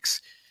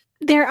sticks.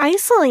 They're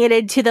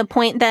isolated to the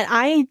point that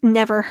I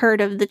never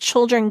heard of the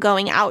children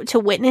going out to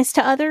witness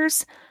to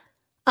others.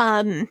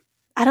 I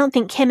don't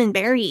think Kim and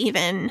Barry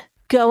even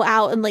go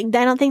out and like,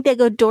 I don't think they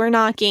go door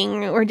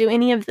knocking or do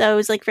any of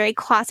those like very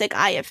classic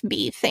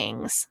IFB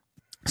things.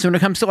 So when it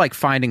comes to like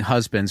finding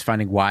husbands,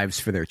 finding wives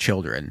for their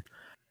children,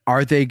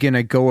 are they going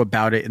to go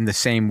about it in the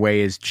same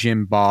way as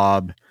Jim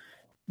Bob,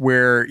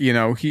 where, you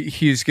know,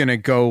 he's going to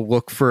go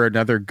look for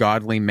another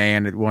godly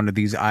man at one of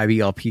these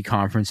IBLP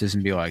conferences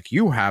and be like,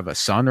 you have a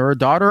son or a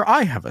daughter,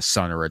 I have a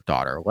son or a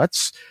daughter.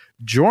 Let's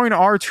join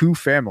our two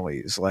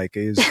families, like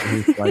is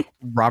like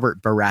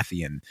Robert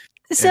Baratheon.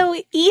 So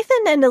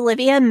Ethan and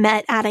Olivia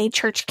met at a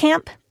church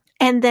camp,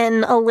 and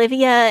then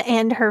Olivia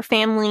and her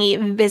family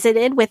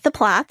visited with the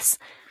Plaths.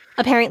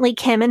 Apparently,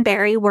 Kim and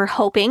Barry were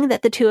hoping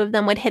that the two of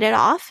them would hit it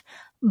off,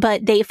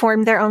 but they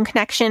formed their own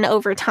connection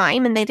over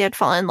time, and they did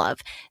fall in love.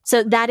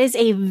 So that is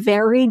a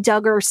very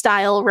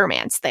Duggar-style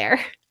romance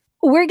there.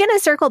 We're going to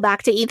circle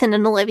back to Ethan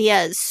and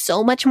Olivia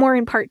so much more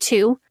in part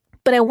 2,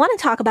 but I want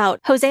to talk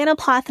about Hosanna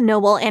Plath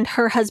Noble and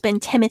her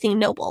husband, Timothy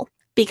Noble.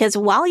 Because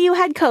while you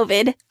had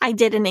COVID, I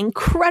did an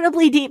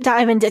incredibly deep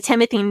dive into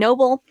Timothy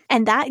Noble,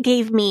 and that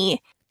gave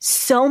me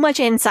so much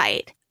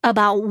insight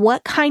about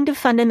what kind of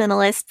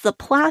fundamentalists the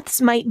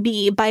Plaths might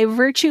be by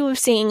virtue of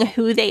seeing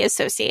who they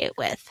associate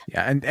with.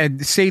 Yeah,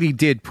 and Sadie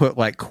did put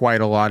like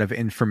quite a lot of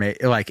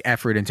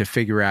effort into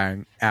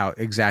figuring out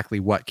exactly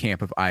what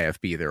camp of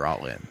IFB they're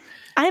all in.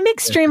 I'm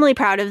extremely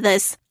proud of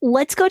this.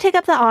 Let's go take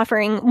up the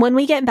offering. When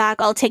we get back,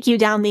 I'll take you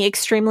down the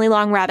extremely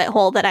long rabbit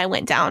hole that I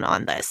went down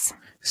on this.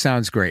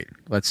 Sounds great.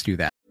 Let's do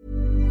that.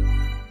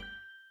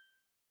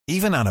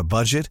 Even on a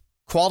budget,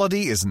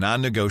 quality is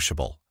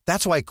non-negotiable.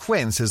 That's why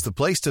Quince is the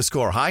place to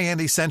score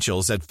high-end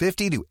essentials at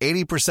 50 to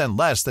 80%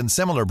 less than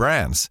similar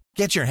brands.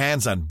 Get your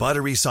hands on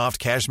buttery soft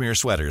cashmere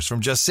sweaters from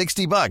just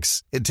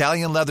 $60,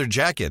 Italian leather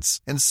jackets,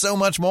 and so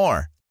much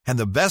more. And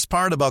the best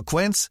part about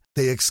Quince,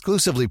 they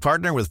exclusively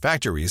partner with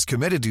factories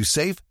committed to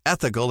safe,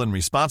 ethical, and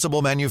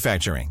responsible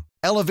manufacturing.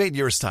 Elevate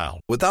your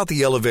style without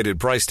the elevated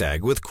price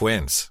tag with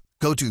Quince.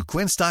 Go to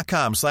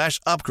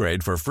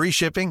quince.com/upgrade for free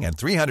shipping and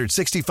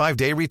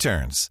 365-day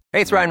returns.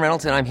 Hey, it's Ryan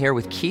Reynolds, and I'm here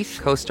with Keith,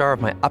 co-star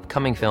of my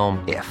upcoming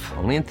film, If,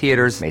 only in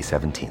theaters May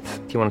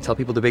 17th. Do you want to tell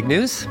people the big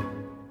news?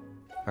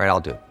 All right,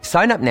 I'll do it.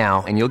 Sign up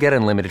now and you'll get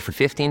unlimited for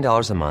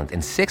 $15 a month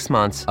and 6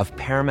 months of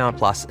Paramount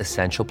Plus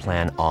Essential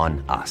Plan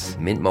on us.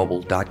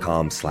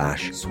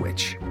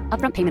 MintMobile.com/switch.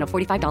 Upfront payment of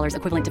 $45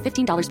 equivalent to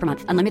 $15 per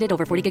month. Unlimited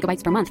over 40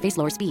 gigabytes per month. Face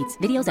lower speeds.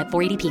 Videos at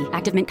 480p.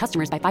 Active Mint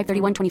customers by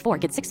 531.24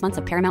 get 6 months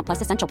of Paramount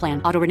Plus Essential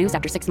Plan. Auto renews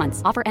after 6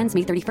 months. Offer ends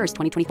May 31st,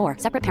 2024.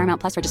 Separate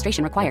Paramount Plus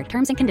registration required.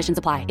 Terms and conditions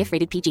apply if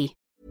rated PG.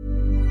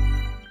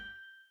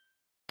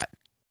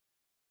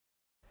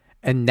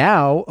 And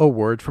now, a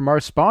word from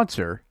our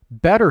sponsor,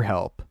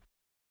 BetterHelp.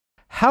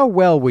 How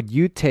well would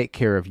you take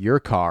care of your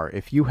car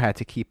if you had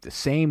to keep the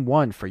same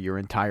one for your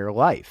entire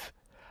life?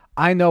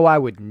 I know I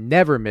would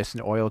never miss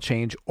an oil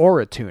change or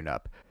a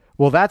tune-up.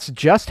 Well, that's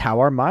just how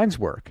our minds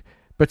work.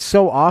 But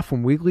so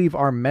often we leave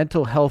our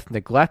mental health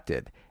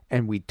neglected,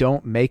 and we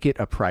don't make it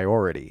a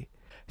priority.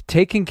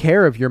 Taking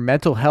care of your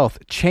mental health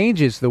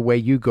changes the way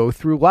you go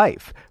through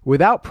life.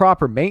 Without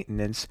proper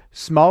maintenance,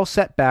 small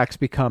setbacks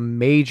become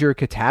major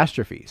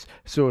catastrophes,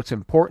 so it's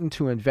important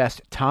to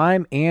invest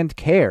time and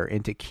care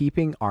into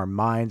keeping our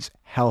minds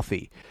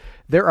healthy.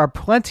 There are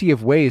plenty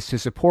of ways to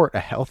support a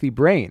healthy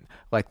brain,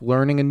 like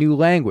learning a new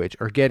language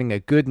or getting a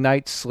good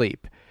night's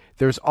sleep.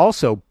 There's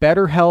also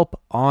BetterHelp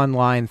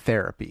online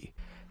therapy.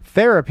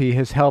 Therapy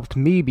has helped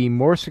me be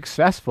more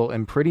successful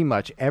in pretty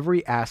much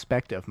every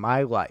aspect of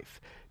my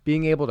life.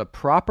 Being able to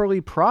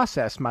properly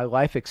process my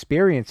life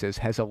experiences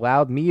has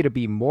allowed me to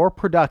be more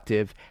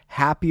productive,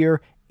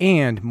 happier,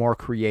 and more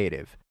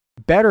creative.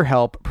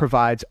 BetterHelp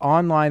provides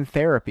online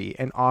therapy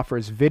and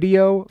offers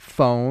video,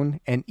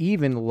 phone, and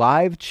even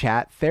live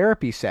chat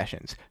therapy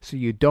sessions, so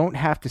you don't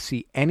have to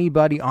see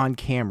anybody on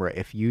camera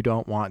if you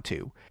don't want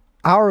to.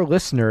 Our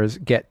listeners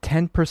get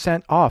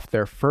 10% off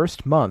their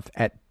first month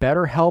at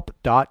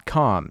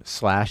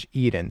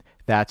betterhelp.com/Eden.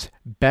 That's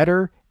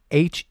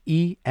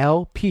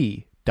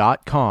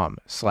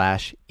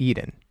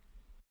betterhelp.com/Eden.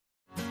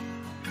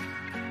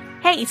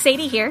 Hey,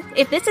 Sadie here.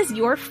 If this is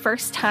your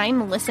first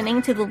time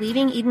listening to the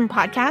Leaving Eden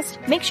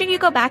podcast, make sure you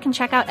go back and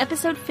check out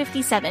episode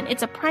 57.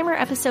 It's a primer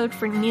episode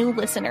for new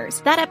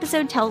listeners. That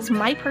episode tells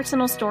my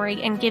personal story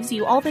and gives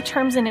you all the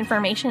terms and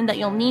information that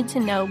you'll need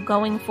to know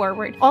going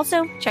forward.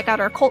 Also, check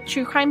out our cult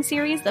true crime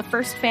series, The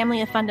First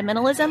Family of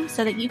Fundamentalism,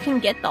 so that you can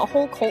get the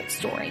whole cult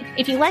story.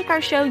 If you like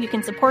our show, you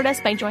can support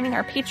us by joining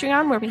our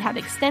Patreon, where we have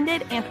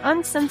extended and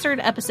uncensored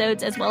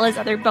episodes as well as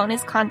other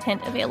bonus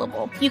content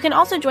available. You can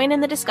also join in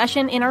the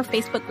discussion in our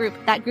Facebook group.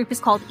 That group is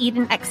called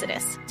Eden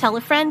Exodus. Tell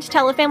a friend,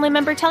 tell a family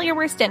member, tell your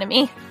worst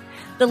enemy.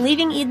 The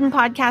Leaving Eden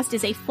podcast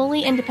is a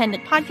fully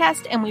independent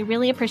podcast, and we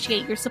really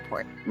appreciate your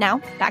support.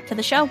 Now, back to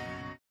the show.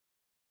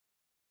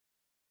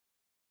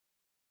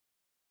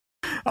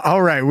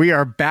 All right, we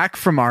are back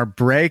from our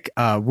break.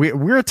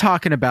 We're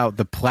talking about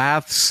the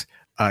Plaths,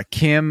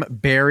 Kim,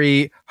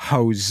 Barry,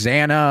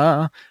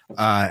 Hosanna,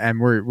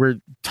 and we're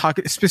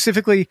talking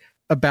specifically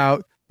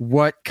about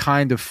what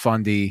kind of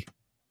fundy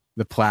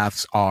the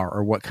Plaths are,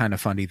 or what kind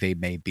of fundy they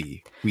may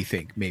be. We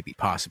think, maybe,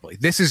 possibly.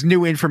 This is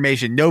new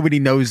information. Nobody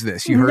knows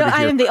this. You heard it here.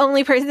 I am the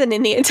only person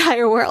in the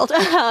entire world.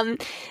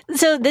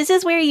 So this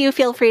is where you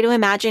feel free to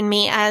imagine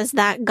me as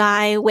that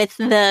guy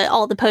with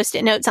all the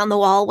Post-it notes on the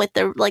wall with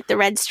the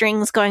red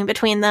strings going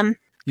between them.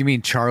 You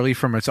mean Charlie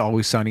from It's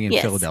Always Sunny in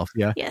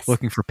Philadelphia? Yes.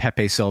 Looking for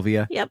Pepe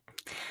Sylvia? Yep.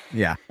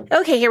 Yeah.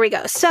 Okay, here we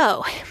go.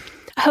 So,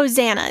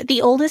 Hosanna,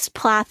 the oldest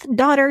Plath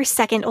daughter,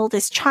 second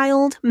oldest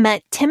child,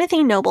 met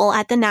Timothy Noble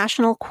at the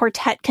National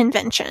Quartet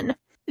Convention.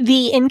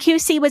 The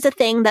NQC was a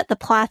thing that the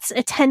Plaths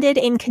attended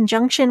in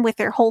conjunction with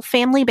their whole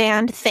family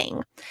band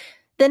thing.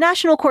 The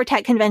National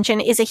Quartet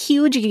Convention is a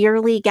huge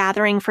yearly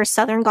gathering for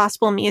Southern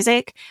gospel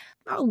music.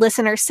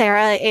 Listener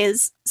Sarah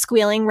is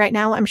squealing right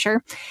now, I'm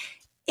sure.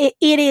 It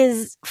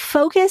is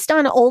focused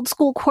on old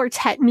school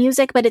quartet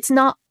music, but it's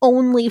not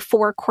only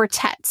for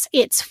quartets.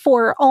 It's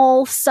for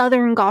all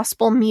Southern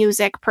gospel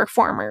music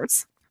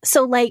performers.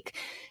 So, like,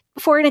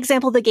 for an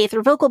example, the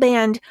Gaither Vocal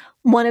Band,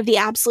 one of the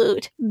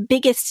absolute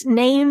biggest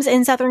names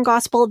in Southern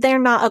gospel, they're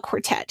not a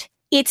quartet.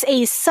 It's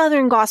a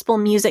Southern gospel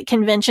music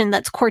convention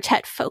that's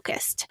quartet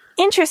focused.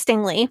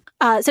 Interestingly,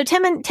 so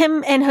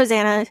Tim and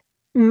Hosanna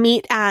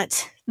meet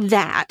at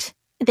that.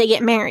 They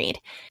get married.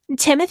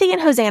 Timothy and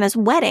Hosanna's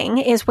wedding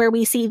is where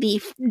we see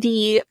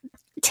the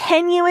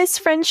tenuous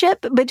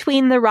friendship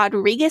between the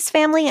Rodriguez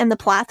family and the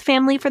Plath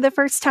family for the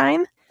first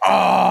time.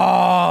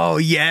 Oh,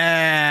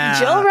 yeah.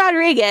 Jill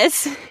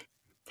Rodriguez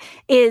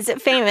is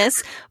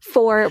famous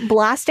for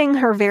blasting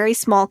her very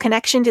small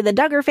connection to the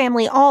Duggar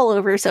family all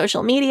over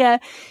social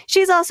media.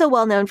 She's also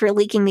well known for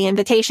leaking the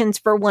invitations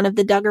for one of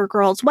the Duggar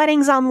girls'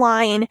 weddings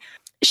online.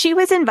 She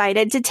was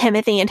invited to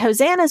Timothy and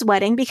Hosanna's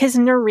wedding because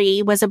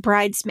Nuri was a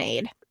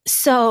bridesmaid.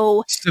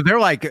 So they're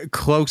like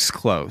close.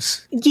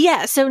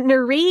 Yeah, so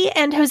Nuri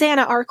and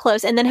Hosanna are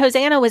close, and then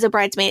Hosanna was a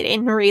bridesmaid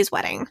in Nuri's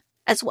wedding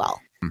as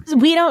well.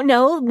 We don't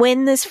know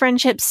when this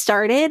friendship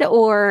started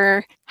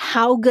or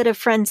how good of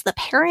friends the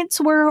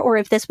parents were, or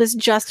if this was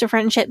just a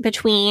friendship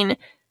between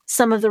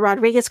some of the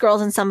Rodriguez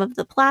girls and some of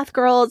the Plath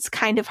girls.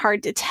 Kind of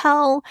hard to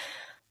tell.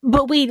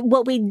 But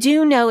what we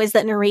do know is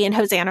that Nuri and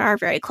Hosanna are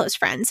very close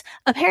friends.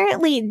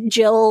 Apparently,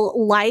 Jill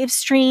live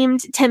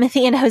streamed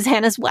Timothy and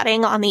Hosanna's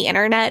wedding on the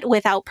internet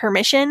without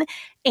permission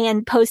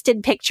and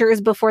posted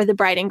pictures before the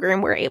bride and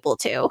groom were able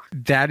to.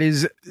 That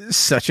is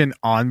such an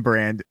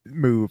on-brand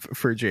move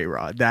for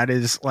J-Rod. That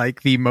is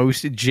like the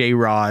most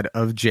J-Rod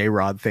of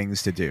J-Rod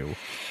things to do.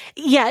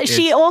 Yeah,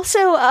 she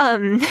also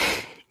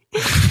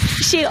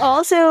she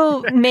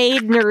also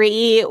made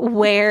Nuri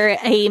wear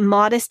a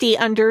modesty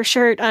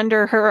undershirt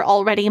under her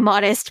already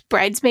modest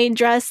bridesmaid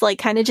dress, like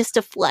kind of just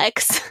to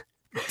flex.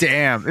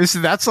 Damn. So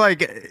that's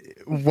like,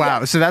 wow.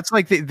 Yeah. So that's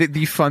like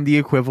the fundy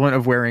equivalent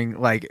of wearing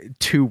like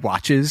two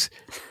watches.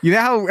 You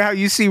know how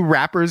you see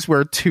rappers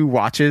wear two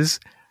watches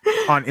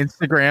on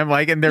Instagram,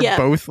 like, and they're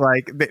both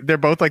like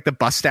the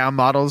bust down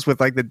models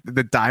with like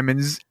the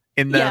diamonds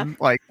in them,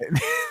 like.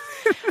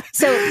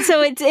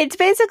 So it's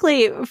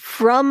basically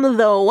from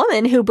the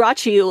woman who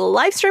brought you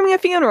live streaming a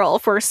funeral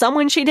for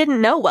someone she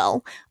didn't know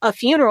well, a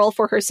funeral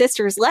for her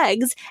sister's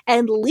legs,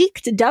 and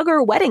leaked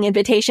Duggar wedding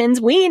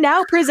invitations. We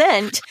now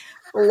present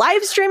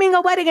live streaming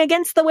a wedding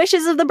against the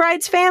wishes of the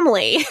bride's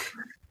family.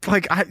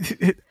 Like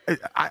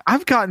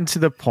I've gotten to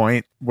the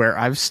point where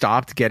I've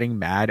stopped getting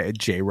mad at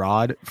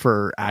J-Rod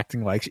for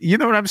acting like, you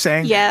know what I'm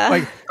saying?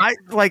 Yeah.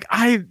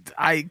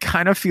 I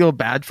kind of feel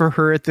bad for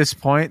her at this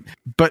point,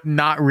 but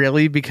not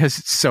really, because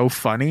it's so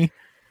funny.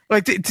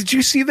 Like, did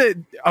you see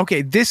the?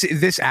 Okay,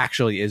 this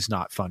actually is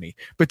not funny.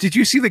 But did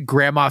you see the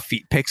grandma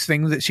feet pics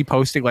thing that she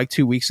posted like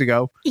 2 weeks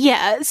ago?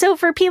 Yeah. So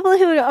for people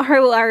who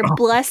are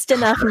blessed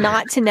enough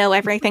not to know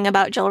everything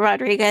about Jill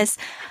Rodriguez,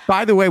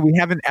 by the way, we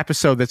have an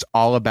episode that's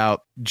all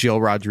about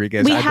Jill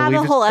Rodriguez. we have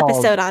a whole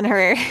episode on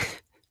her.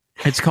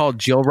 It's called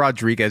Jill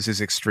Rodriguez is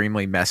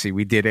Extremely Messy.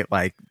 We did it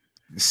like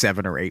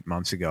 7 or 8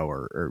 months ago,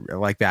 or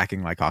like back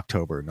in like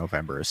October,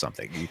 November or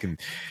something. You can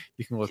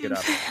look it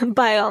up.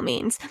 By all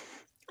means.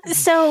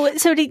 So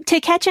to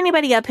catch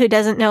anybody up who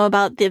doesn't know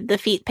about the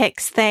feet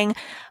pics thing,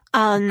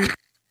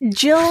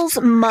 Jill's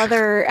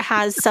mother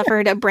has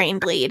suffered a brain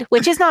bleed,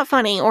 which is not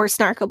funny or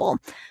snarkable.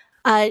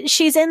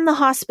 She's in the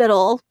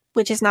hospital,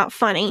 which is not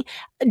funny.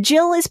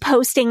 Jill is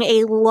posting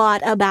a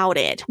lot about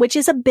it, which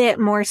is a bit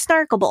more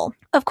snarkable.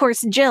 Of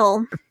course,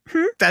 Jill...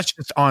 That's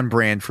just on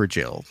brand for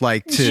Jill.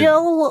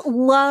 Jill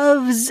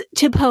loves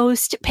to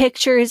post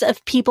pictures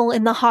of people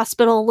in the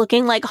hospital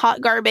looking like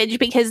hot garbage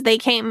because they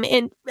came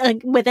in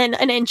within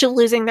an inch of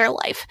losing their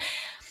life.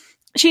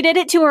 She did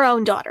it to her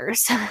own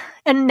daughters,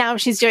 and now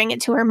she's doing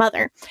it to her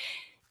mother.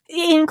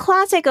 In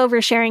classic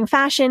oversharing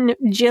fashion,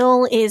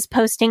 Jill is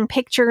posting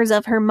pictures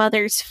of her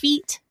mother's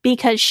feet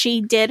because she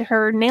did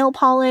her nail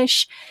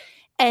polish.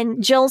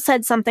 And Jill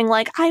said something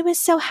like, I was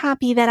so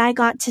happy that I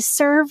got to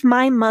serve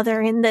my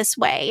mother in this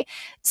way.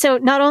 So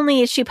not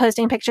only is she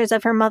posting pictures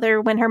of her mother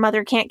when her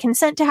mother can't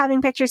consent to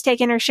having pictures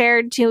taken or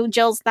shared to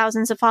Jill's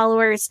thousands of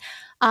followers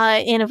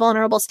in a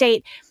vulnerable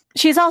state,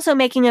 she's also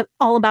making it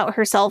all about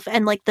herself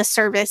and like the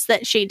service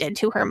that she did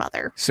to her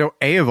mother. So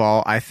A of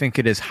all, I think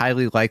it is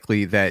highly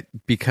likely that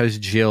because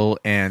Jill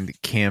and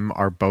Kim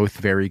are both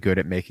very good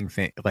at making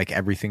like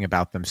everything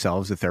about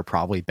themselves, that they're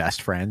probably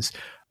best friends.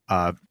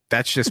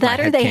 That's just that,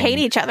 or they hate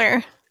each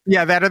other.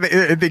 Yeah, that or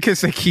they,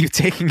 because they keep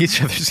taking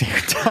each other's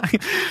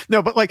airtime.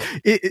 No, but like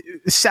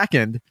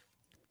second,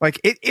 like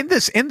in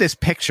this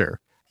picture,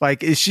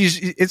 like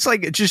it's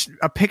like just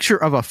a picture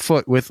of a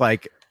foot with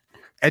like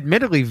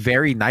admittedly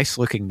very nice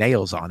looking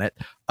nails on it.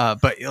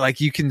 But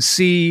like you can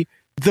see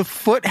the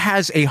foot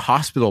has a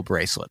hospital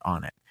bracelet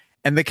on it,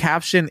 and the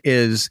caption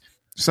is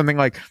something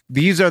like,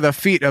 these are the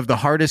feet of the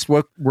hardest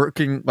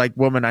working like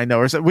woman I know,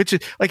 or so, which is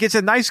like, it's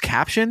a nice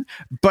caption,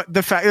 but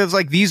the fact is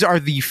like, these are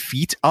the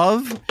feet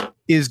of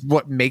is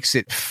what makes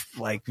it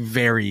like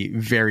very,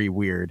 very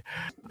weird.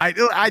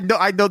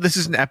 I know this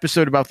is an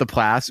episode about the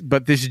Plaths,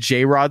 but this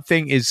J-Rod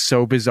thing is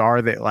so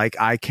bizarre that like,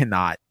 I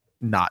cannot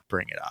not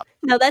bring it up.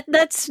 No,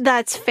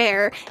 that's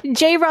fair.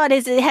 J-Rod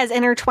has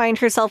intertwined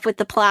herself with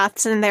the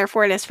Plaths, and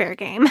therefore it is fair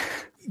game.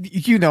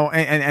 You know,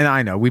 and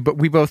I know we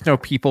both know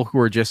people who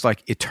are just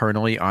like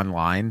eternally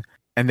online,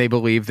 and they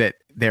believe that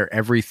their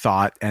every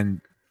thought and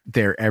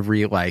their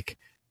every like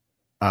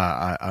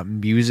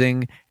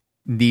musing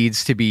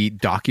needs to be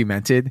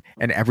documented,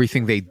 and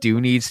everything they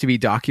do needs to be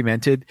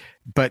documented.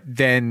 But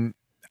then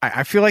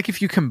I feel like if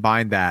you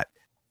combine that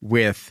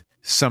with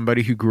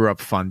somebody who grew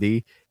up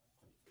fundy,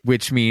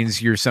 which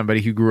means you're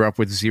somebody who grew up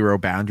with zero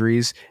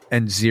boundaries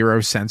and zero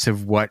sense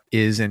of what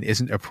is and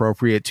isn't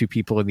appropriate to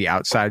people in the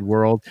outside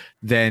world,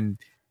 then,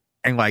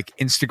 and like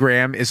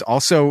Instagram is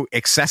also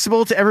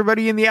accessible to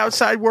everybody in the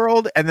outside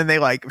world. And then they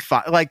like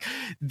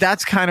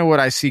that's kind of what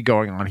I see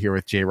going on here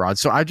with J-Rod.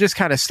 So I've just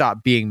kind of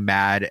stopped being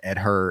mad at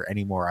her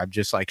anymore. I'm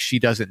just like, she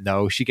doesn't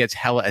know. She gets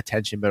hella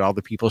attention, but all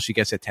the people she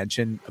gets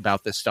attention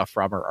about this stuff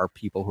from are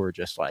people who are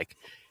just like,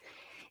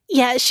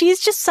 yeah, she's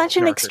just such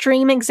an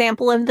extreme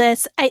example of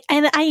this. I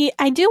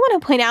do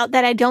want to point out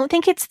that I don't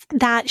think it's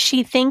that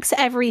she thinks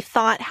every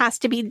thought has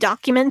to be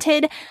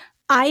documented.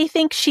 I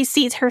think she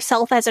sees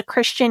herself as a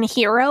Christian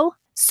hero.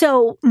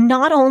 So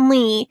not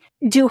only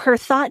do her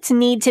thoughts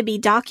need to be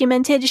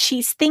documented,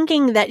 she's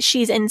thinking that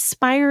she's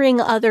inspiring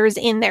others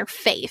in their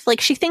faith. Like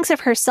she thinks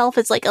of herself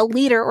as like a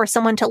leader or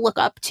someone to look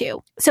up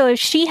to. So if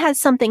she has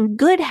something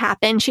good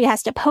happen, she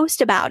has to post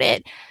about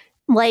it.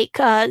 Like,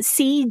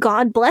 see,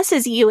 God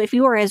blesses you if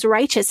you are as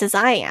righteous as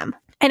I am.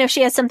 And if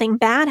she has something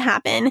bad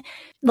happen,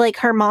 like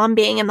her mom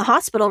being in the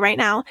hospital right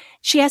now,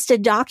 she has to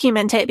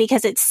document it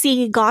because it's,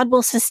 see, God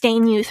will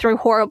sustain you through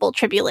horrible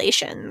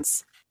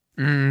tribulations.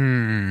 I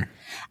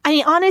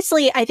mean,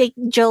 honestly, I think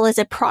Jill is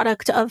a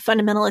product of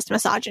fundamentalist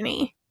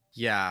misogyny.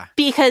 Yeah.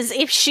 Because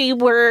if she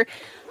were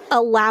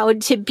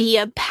allowed to be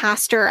a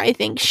pastor, I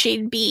think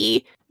she'd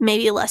be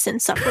maybe less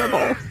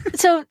insufferable.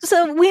 So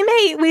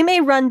we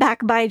may run back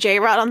by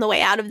J-Rod on the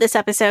way out of this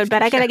episode,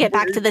 but I gotta get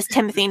back to this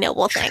Timothy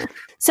Noble thing.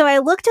 So I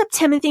looked up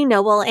Timothy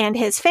Noble and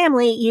his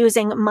family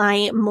using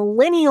my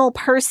millennial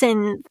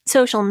person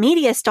social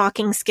media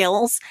stalking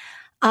skills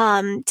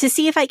to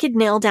see if I could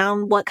nail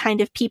down what kind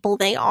of people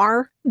they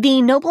are.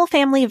 The Noble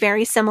family,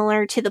 very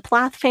similar to the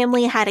Plath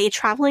family, had a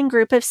traveling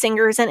group of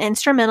singers and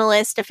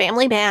instrumentalists, a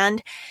family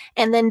band,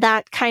 and then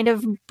that kind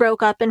of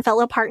broke up and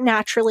fell apart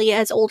naturally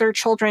as older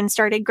children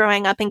started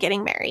growing up and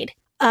getting married.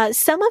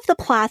 Some of the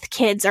Plath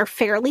kids are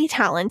fairly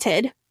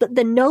talented, but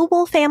the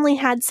Noble family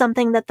had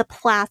something that the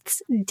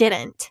Plaths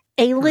didn't,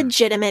 a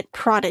legitimate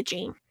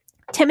prodigy.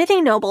 Timothy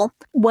Noble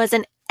was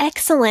an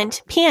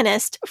excellent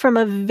pianist from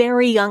a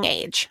very young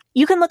age.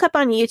 You can look up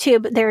on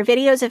YouTube. There are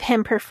videos of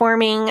him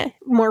performing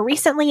more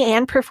recently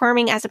and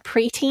performing as a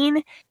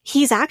preteen.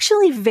 He's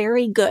actually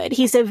very good.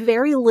 He's a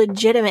very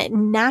legitimate,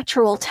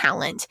 natural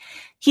talent.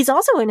 He's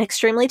also an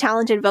extremely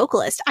talented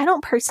vocalist. I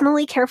don't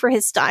personally care for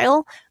his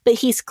style, but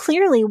he's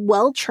clearly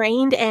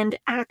well-trained and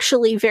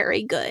actually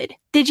very good.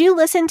 Did you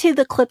listen to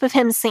the clip of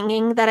him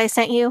singing that I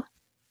sent you?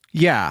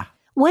 Yeah.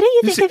 What do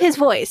you think of his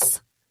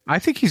voice? I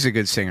think he's a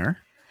good singer.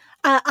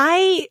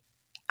 I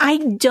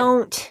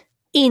don't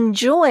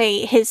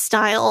enjoy his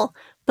style,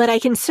 but I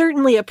can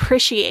certainly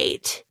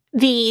appreciate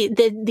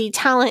the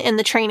talent and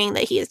the training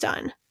that he has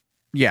done.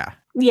 Yeah.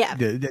 Yeah.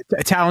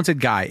 A talented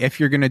guy. If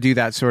you're going to do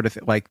that sort of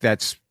like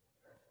that's,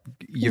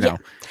 you know.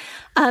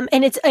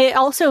 And it's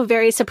also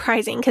very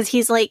surprising because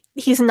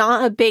he's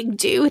not a big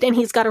dude and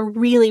he's got a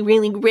really,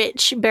 really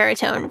rich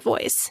baritone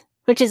voice,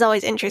 which is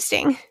always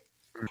interesting.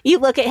 You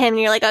look at him and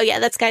you're like, oh yeah,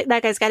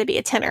 that guy's got to be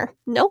a tenor.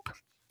 Nope.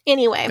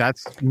 Anyway.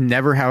 That's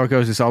never how it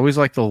goes. It's always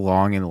like the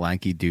long and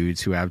lanky dudes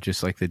who have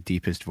just like the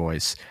deepest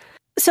voice.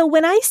 So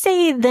when I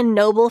say the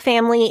Noble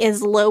family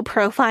is low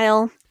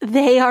profile,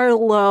 they are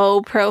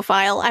low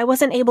profile. I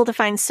wasn't able to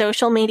find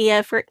social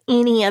media for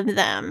any of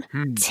them.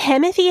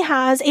 Timothy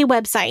has a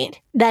website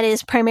that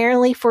is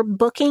primarily for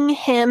booking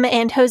him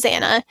and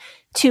Hosanna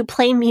to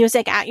play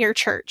music at your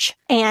church.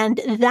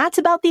 And that's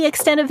about the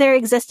extent of their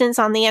existence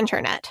on the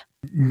internet.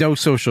 No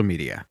social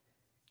media.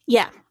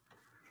 Yeah.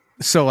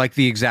 So like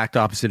the exact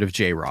opposite of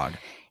J-Rod.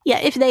 Yeah,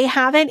 if they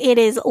have it, it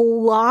is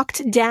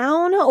locked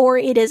down or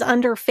it is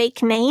under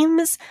fake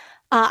names.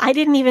 I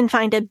didn't even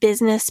find a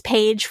business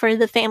page for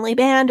the family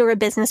band or a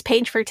business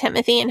page for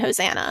Timothy and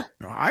Hosanna.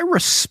 I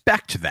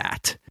respect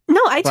that.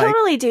 No, I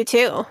totally do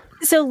too.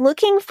 So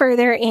looking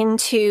further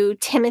into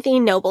Timothy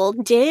Noble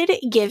did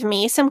give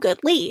me some good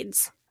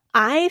leads.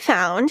 I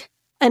found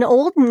an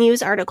old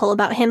news article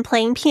about him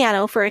playing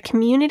piano for a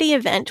community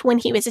event when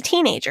he was a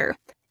teenager.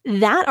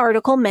 That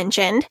article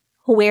mentioned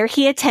where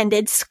he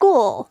attended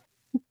school,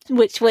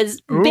 which was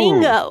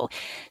bingo.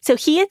 So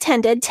he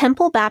attended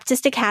Temple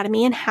Baptist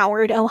Academy in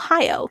Howard,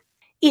 Ohio.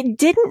 It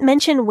didn't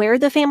mention where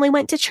the family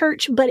went to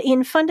church, but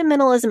in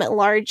fundamentalism at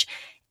large,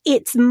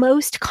 it's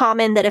most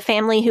common that a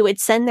family who would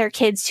send their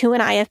kids to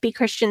an IFB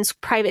Christian's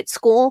private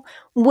school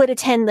would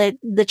attend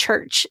the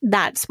church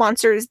that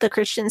sponsors the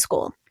Christian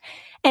school.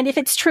 And if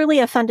it's truly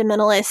a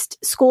fundamentalist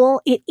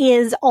school, it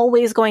is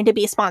always going to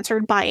be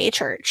sponsored by a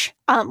church.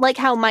 Like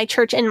how my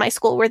church and my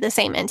school were the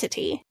same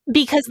entity.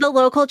 Because the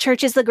local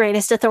church is the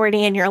greatest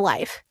authority in your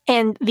life.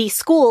 And the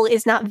school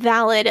is not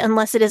valid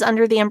unless it is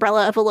under the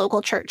umbrella of a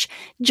local church.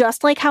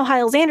 Just like how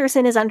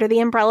Hyles-Anderson is under the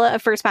umbrella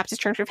of First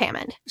Baptist Church of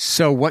Hammond.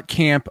 So what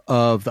camp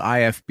of the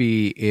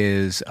IFB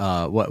is,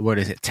 what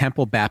is it?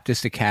 Temple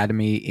Baptist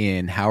Academy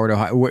in Howard,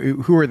 Ohio?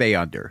 Who are they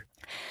under?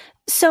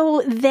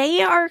 So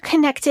they are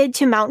connected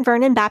to Mount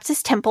Vernon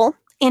Baptist Temple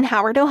in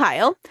Howard,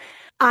 Ohio.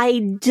 I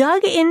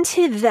dug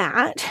into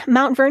that.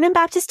 Mount Vernon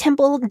Baptist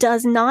Temple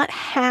does not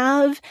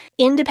have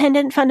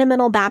Independent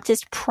Fundamental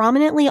Baptist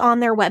prominently on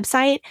their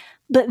website,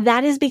 but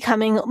that is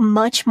becoming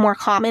much more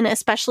common,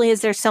 especially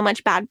as there's so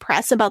much bad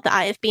press about the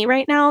IFB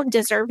right now,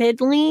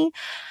 deservedly.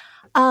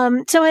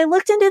 So I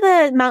looked into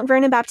the Mount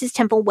Vernon Baptist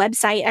Temple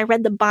website. I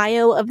read the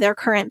bio of their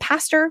current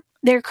pastor.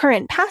 Their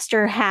current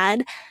pastor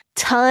had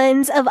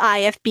tons of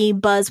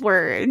IFB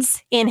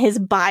buzzwords in his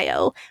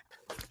bio.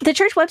 The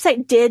church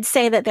website did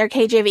say that they're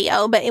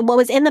KJVO, but what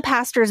was in the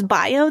pastor's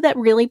bio that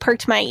really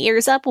perked my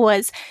ears up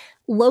was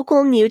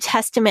local New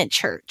Testament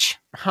church.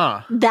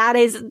 Huh. That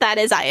is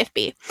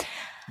IFB.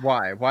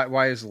 Why?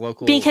 Why is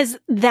local? Because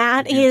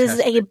that is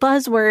a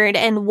buzzword,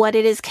 and what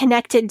it is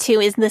connected to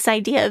is this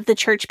idea of the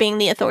church being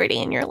the authority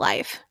in your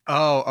life.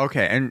 Oh,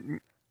 okay. And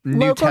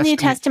New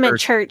Testament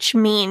church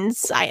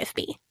means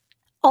IFB.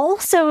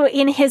 Also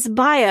in his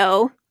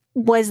bio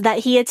was that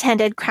he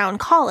attended Crown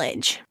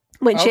College,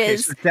 which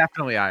is so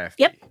definitely IFB.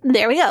 Yep,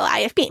 there we go,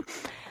 IFB.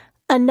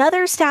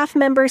 Another staff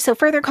member, so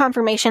further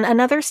confirmation,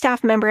 another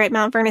staff member at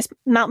Mount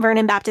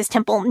Vernon Baptist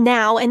Temple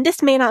now, and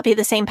this may not be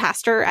the same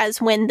pastor as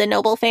when the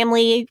Noble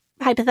family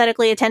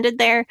hypothetically attended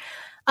there,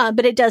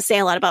 but it does say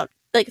a lot about,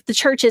 like, the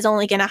church is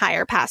only going to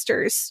hire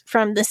pastors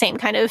from the same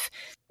kind of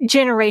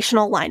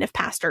generational line of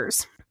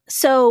pastors.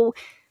 So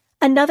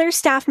another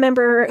staff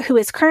member who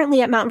is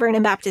currently at Mount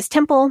Vernon Baptist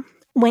Temple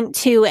went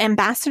to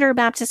Ambassador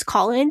Baptist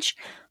College,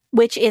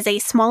 which is a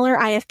smaller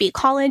IFB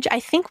college. I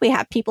think we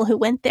have people who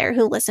went there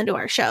who listen to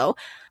our show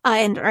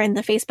and are in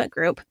the Facebook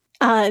group.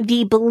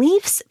 The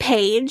beliefs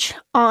page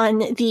on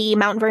the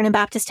Mount Vernon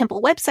Baptist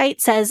Temple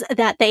website says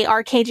that they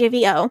are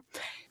KJVO.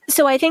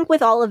 So I think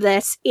with all of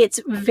this, it's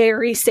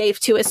very safe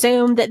to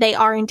assume that they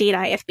are indeed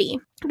IFB.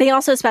 They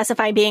also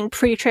specify being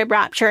pre-trib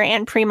rapture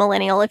and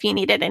premillennial if you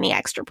needed any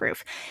extra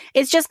proof.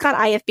 It's just got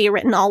IFB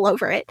written all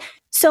over it.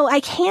 So I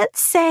can't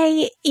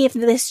say if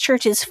this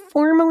church is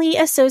formally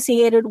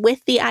associated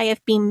with the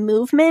IFB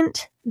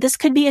movement. This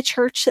could be a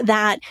church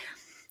that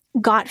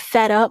got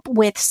fed up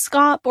with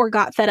SCOP or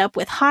got fed up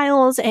with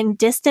Hyles and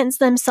distanced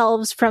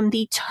themselves from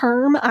the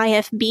term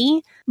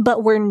IFB,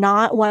 but were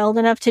not wild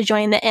enough to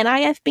join the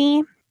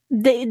NIFB.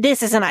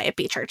 This is an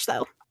IFB church,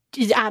 though.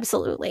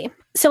 Absolutely.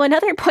 So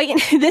another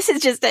point, this is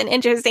just an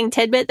interesting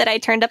tidbit that I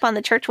turned up on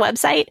the church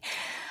website,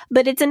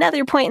 but it's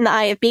another point in the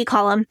IFB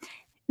column.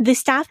 The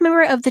staff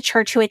member of the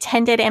church who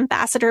attended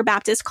Ambassador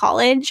Baptist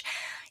College,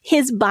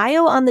 his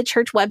bio on the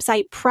church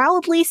website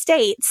proudly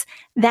states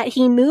that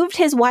he moved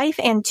his wife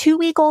and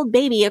 2-week-old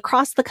baby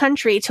across the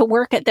country to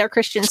work at their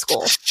Christian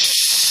school.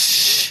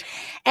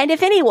 And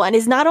if anyone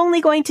is not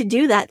only going to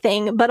do that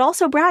thing, but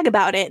also brag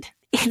about it,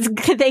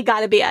 they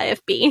gotta be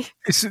IFB.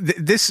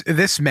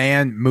 This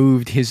man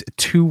moved his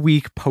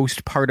 2-week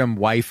postpartum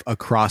wife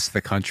across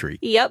the country.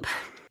 Yep.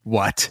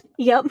 What?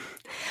 Yep.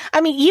 I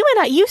mean,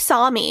 you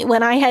saw me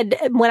when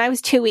I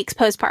was 2 weeks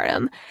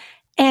postpartum,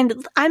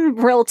 and I'm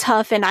real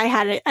tough and I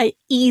had an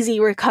easy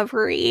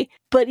recovery,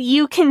 but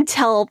you can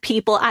tell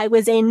people I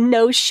was in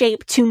no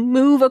shape to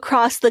move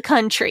across the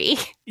country.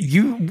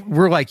 You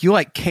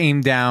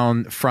came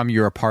down from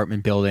your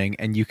apartment building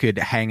and you could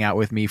hang out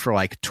with me for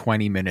like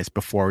 20 minutes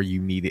before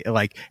you needed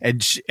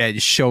and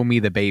show me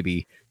the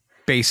baby.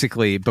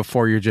 Basically,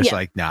 before you're just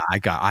like, nah, I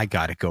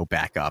got to go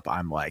back up.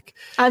 I'm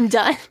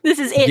done. This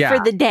is it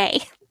for the day.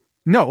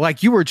 No,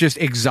 like you were just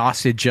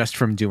exhausted just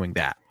from doing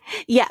that.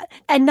 Yeah.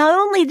 And not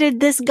only did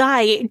this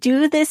guy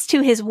do this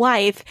to his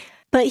wife,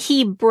 but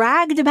he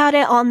bragged about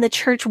it on the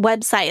church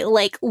website.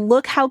 Like,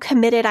 look how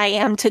committed I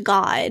am to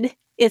God.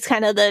 It's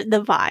kind of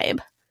the vibe.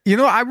 You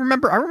know, I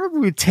remember we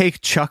would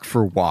take Chuck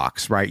for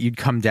walks, right? You'd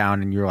come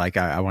down and you're like,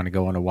 I want to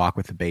go on a walk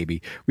with the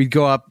baby. We'd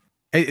go up.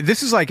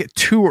 This is like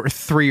 2 or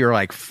 3 or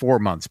like 4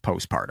 months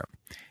postpartum.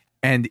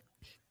 And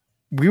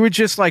we would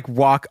just like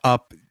walk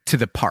up to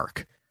the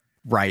park,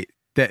 right?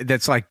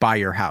 That's like by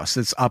your house.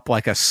 It's up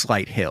like a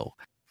slight hill,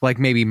 like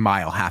maybe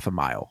half a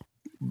mile,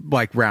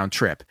 like round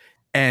trip.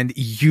 And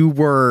you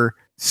were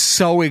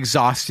so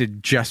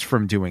exhausted just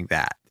from doing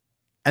that.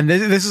 And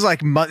this is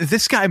like,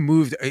 this guy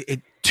moved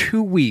in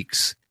 2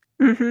 weeks.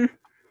 Mm-hmm.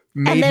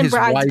 And then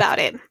bragged about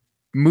it.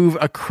 Move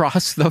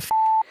across the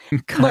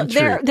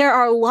country. Look, there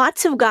are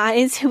lots of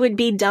guys who would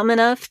be dumb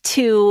enough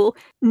to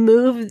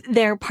move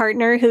their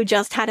partner who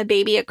just had a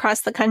baby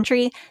across the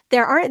country.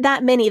 There aren't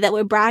that many that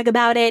would brag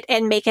about it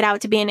and make it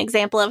out to be an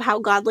example of how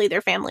godly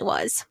their family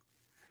was.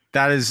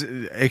 That is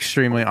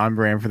extremely on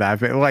brand for that.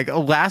 But like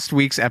last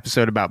week's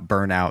episode about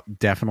burnout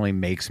definitely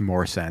makes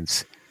more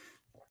sense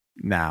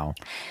now.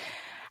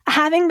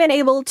 Having been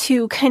able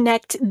to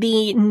connect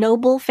the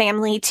Noble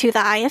family to the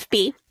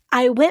IFB,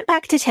 I went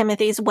back to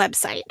Timothy's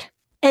website.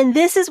 And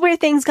this is where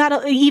things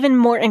got even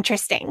more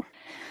interesting.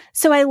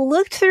 So I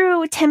looked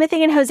through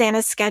Timothy and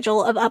Hosanna's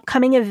schedule of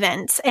upcoming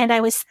events, and I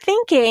was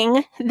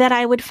thinking that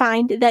I would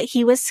find that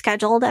he was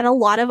scheduled at a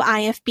lot of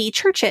IFB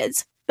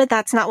churches, but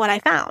that's not what I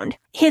found.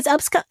 His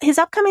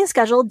upcoming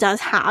schedule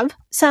does have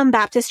some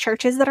Baptist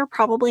churches that are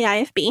probably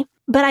IFB,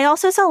 but I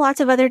also saw lots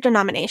of other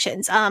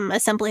denominations,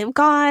 Assembly of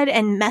God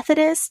and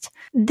Methodist.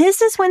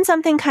 This is when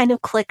something kind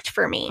of clicked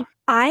for me.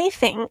 I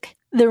think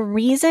the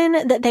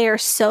reason that they are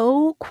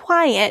so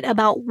quiet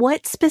about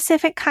what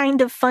specific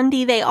kind of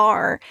fundy they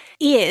are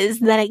is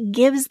that it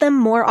gives them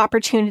more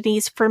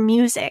opportunities for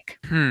music.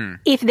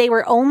 If they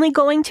were only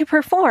going to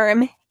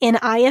perform in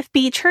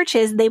IFB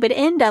churches, they would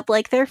end up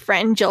like their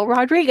friend Jill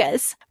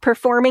Rodriguez,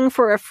 performing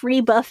for a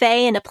free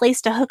buffet and a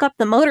place to hook up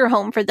the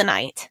motorhome for the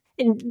night.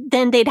 And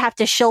then they'd have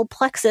to shill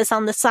Plexus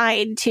on the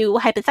side to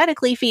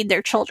hypothetically feed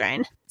their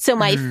children. So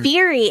my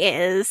theory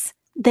is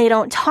they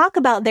don't talk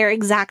about their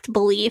exact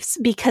beliefs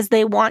because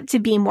they want to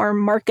be more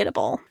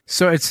marketable.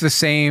 So it's the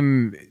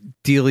same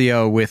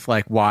dealio with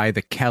like why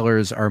the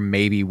Kellers are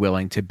maybe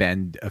willing to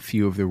bend a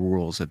few of the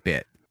rules a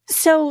bit.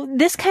 So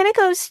this kind of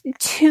goes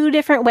 2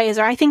 different ways,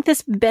 or I think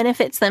this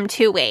benefits them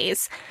 2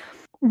 ways.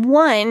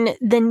 One,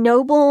 the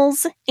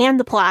Nobles and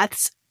the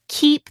Plaths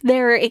keep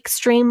their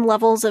extreme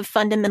levels of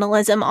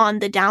fundamentalism on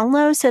the down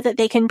low so that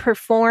they can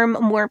perform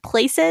more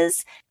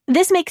places.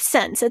 This makes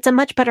sense. It's a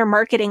much better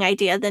marketing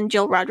idea than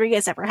Jill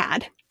Rodriguez ever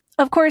had.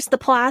 Of course, the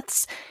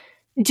Plaths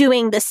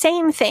doing the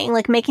same thing,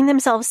 like making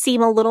themselves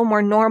seem a little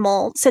more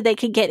normal so they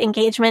could get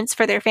engagements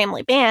for their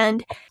family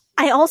band.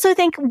 I also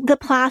think the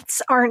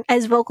Plaths aren't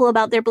as vocal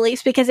about their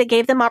beliefs because it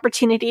gave them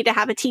opportunity to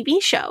have a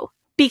TV show.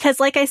 Because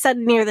like I said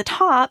near the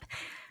top,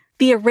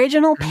 the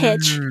original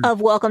pitch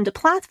of Welcome to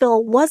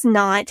Plathville was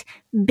not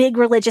big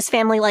religious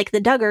family like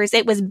the Duggars.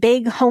 It was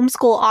big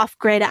homeschool,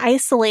 off-grid,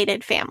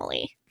 isolated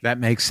family. That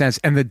makes sense.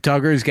 And the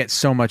Duggars get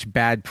so much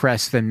bad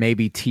press that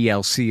maybe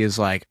TLC is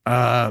like,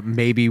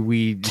 maybe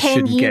we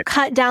Can you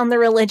cut down the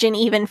religion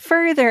even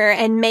further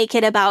and make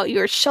it about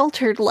your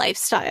sheltered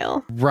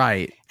lifestyle?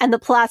 Right. And the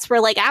Plaths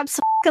were like,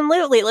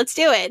 absolutely, let's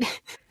do it.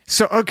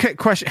 So, okay,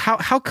 question.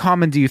 How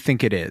common do you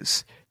think it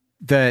is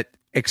that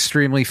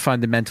extremely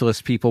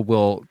fundamentalist people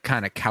will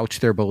kind of couch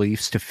their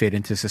beliefs to fit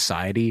into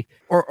society?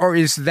 Or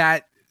is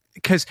that,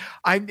 because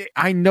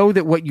I know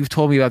that what you've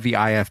told me about the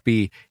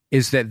IFB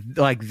is that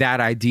like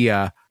that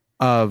idea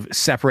of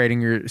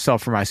separating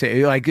yourself from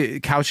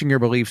like couching your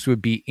beliefs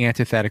would be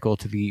antithetical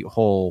to the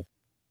whole.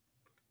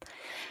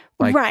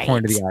 like right.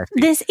 point of the eye.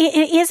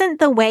 It isn't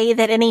the way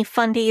that any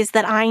fundies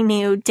that I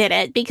knew did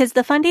it, because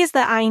the fundies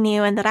that I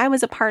knew and that I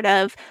was a part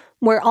of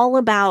were all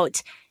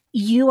about,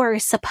 you are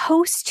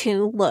supposed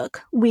to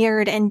look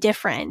weird and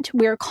different.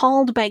 We're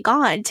called by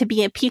God to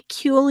be a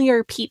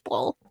peculiar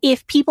people.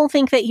 If people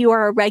think that you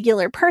are a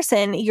regular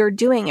person, you're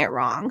doing it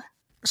wrong.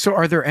 So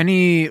are there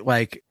any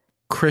like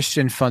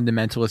Christian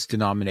fundamentalist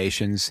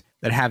denominations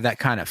that have that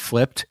kind of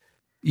flipped?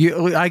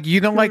 You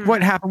don't like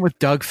what happened with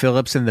Doug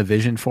Phillips and the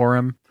Vision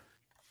Forum?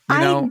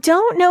 I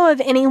don't know of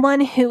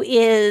anyone who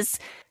is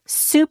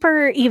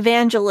super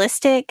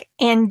evangelistic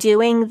and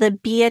doing the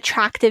be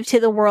attractive to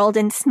the world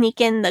and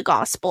sneak in the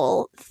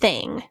gospel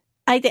thing.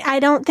 I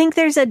don't think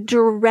there's a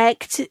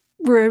direct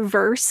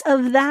reverse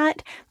of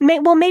that.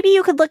 Maybe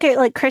you could look at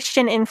like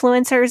Christian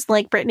influencers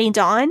like Brittany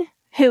Dawn,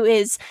 who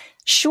is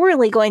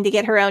surely going to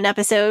get her own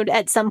episode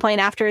at some point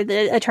after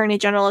the Attorney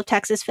General of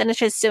Texas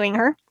finishes suing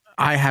her.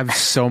 I have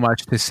so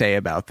much to say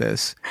about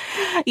this.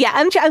 Yeah,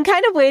 I'm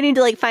kind of waiting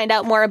to like find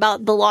out more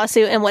about the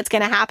lawsuit and what's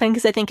going to happen,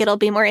 because I think it'll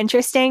be more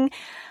interesting.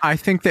 I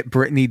think that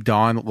Brittany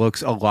Dawn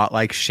looks a lot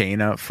like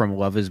Shayna from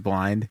Love is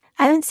Blind.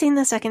 I haven't seen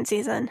the second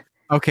season.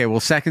 Okay, well,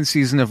 second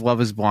season of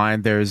Love is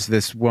Blind, there's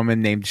this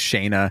woman named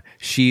Shayna.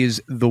 She's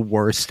the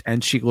worst,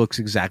 and she looks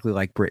exactly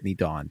like Brittany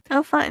Dawn.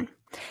 Oh, fun.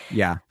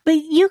 Yeah. But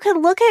you could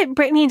look at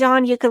Brittany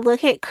Dawn, you could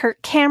look at Kirk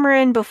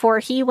Cameron before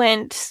he's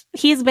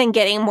been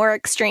getting more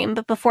extreme,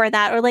 but before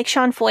that, or like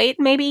Sean Foyt,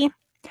 maybe.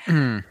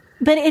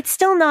 But it's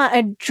still not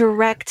a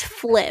direct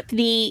flip.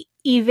 The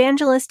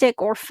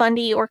evangelistic or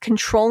fundy or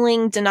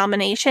controlling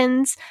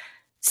denominations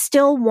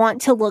still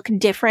want to look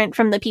different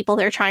from the people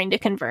they're trying to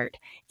convert.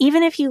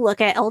 Even if you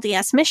look at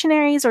LDS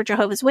missionaries or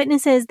Jehovah's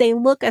Witnesses, they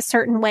look a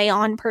certain way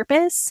on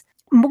purpose.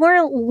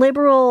 More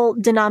liberal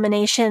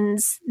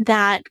denominations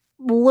that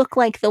look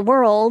like the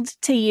world,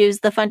 to use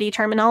the fundy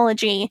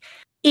terminology,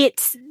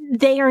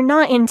 they are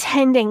not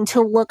intending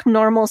to look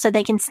normal so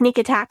they can sneak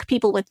attack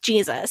people with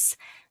Jesus.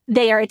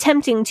 They are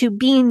attempting to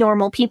be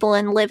normal people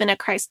and live in a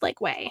Christ-like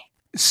way.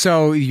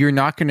 So you're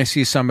not going to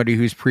see somebody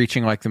who's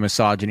preaching like the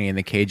misogyny and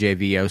the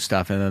KJVO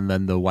stuff, and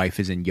then the wife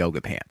is in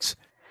yoga pants.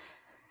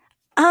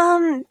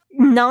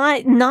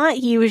 Not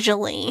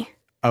usually.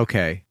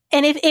 Okay.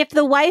 And if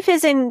the wife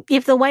is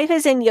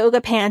in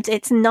yoga pants,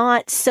 it's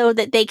not so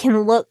that they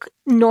can look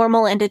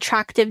normal and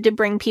attractive to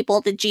bring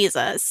people to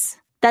Jesus.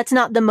 That's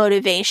not the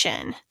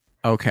motivation.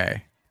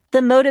 Okay.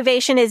 The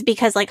motivation is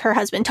because like her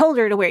husband told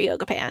her to wear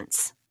yoga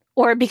pants,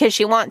 or because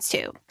she wants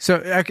to. So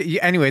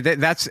anyway,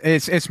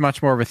 it's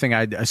much more of a thing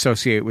I'd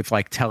associate with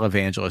like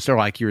televangelists, or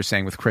like you were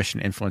saying with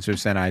Christian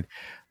influencers, than I'd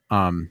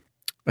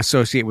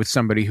associate with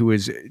somebody who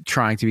is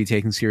trying to be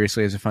taken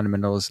seriously as a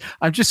fundamentalist.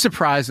 I'm just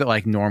surprised that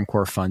like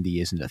normcore fundy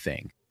isn't a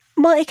thing.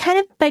 Well, it kind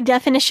of by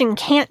definition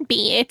can't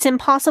be. It's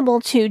impossible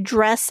to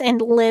dress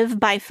and live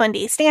by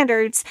fundy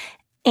standards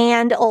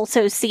and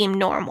also seem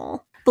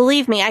normal.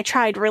 Believe me, I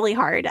tried really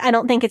hard. I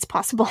don't think it's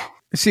possible.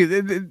 See,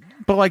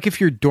 but like if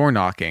you're door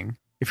knocking,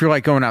 if you're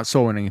like going out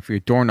soul winning, if you're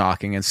door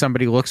knocking and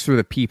somebody looks through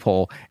the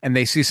peephole and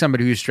they see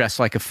somebody who's dressed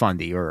like a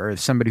fundy, or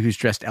somebody who's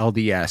dressed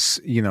LDS,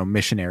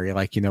 missionary,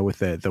 like, with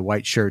the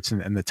white shirts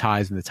and the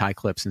ties and the tie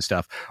clips and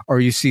stuff, or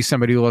you see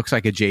somebody who looks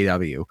like a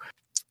JW,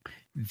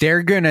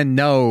 they're going to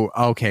know,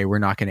 okay, we're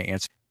not going to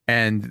answer.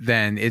 And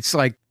then it's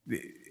like,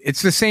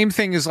 it's the same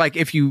thing as like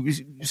if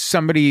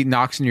somebody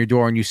knocks on your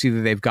door and you see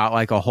that they've got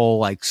like a whole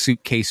like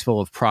suitcase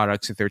full of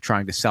products that they're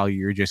trying to sell you,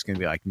 you're just going to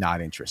be like not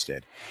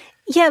interested.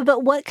 Yeah,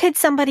 but what could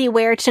somebody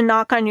wear to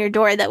knock on your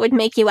door that would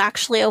make you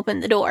actually open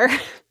the door?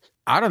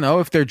 I don't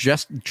know. If they're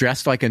just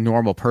dressed like a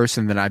normal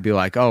person, then I'd be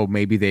like, oh,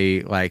 maybe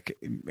they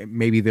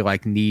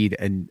need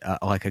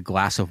like a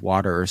glass of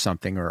water or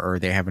something, or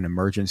they have an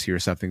emergency or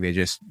something.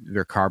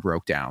 Their car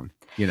broke down,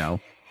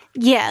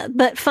 Yeah,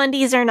 but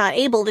fundies are not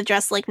able to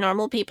dress like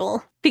normal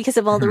people because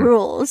of all the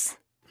rules.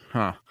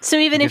 Huh. So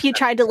even if you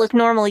tried to look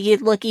normal,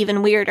 you'd look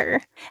even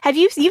weirder.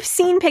 You've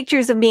seen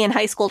pictures of me in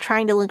high school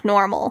trying to look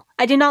normal.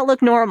 I did not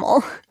look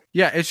normal.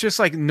 Yeah, it's just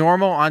like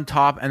normal on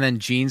top and then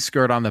jean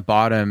skirt on the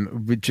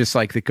bottom, just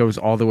like that goes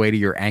all the way to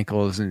your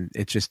ankles, and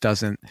it just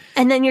doesn't.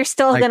 And then you're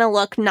still going to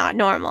look not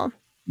normal.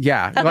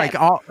 Yeah, okay. Like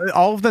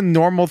all of the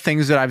normal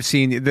things that I've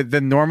seen,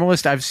 the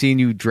normalest I've seen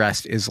you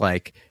dressed is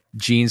like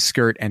jean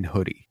skirt and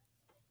hoodie.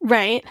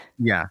 Right.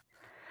 Yeah.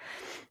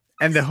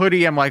 And the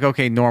hoodie, I'm like,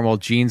 okay, normal.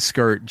 Jean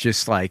skirt,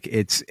 just like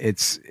it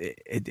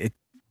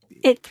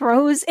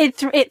throws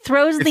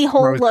the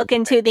whole look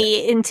into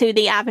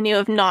the avenue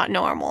of not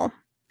normal.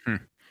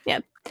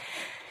 Yep.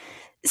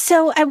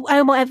 So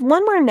I have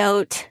one more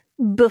note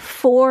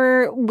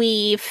before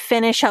we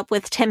finish up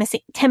with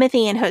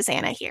Timothy and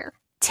Hosanna here.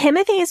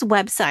 Timothy's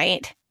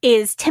website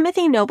is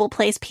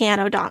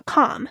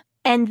timothynobleplacepiano.com,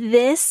 and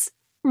this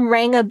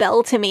rang a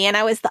bell to me, and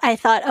I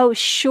thought, oh,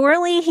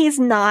 surely he's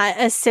not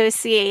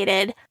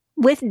associated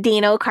with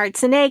Dino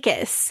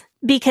Katsinakis,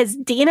 because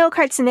Dino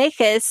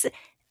Katsinakis,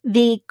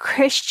 the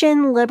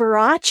Christian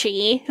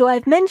Liberace, who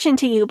I've mentioned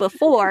to you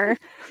before,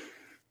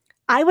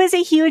 I was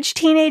a huge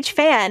teenage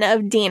fan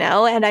of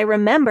Dino, and I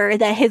remember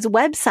that his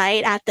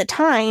website at the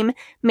time,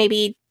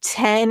 maybe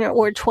 10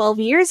 or 12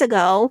 years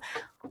ago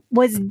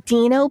was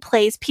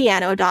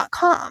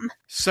DinoPlaysPiano.com.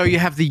 So you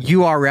have the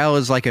URL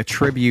as like a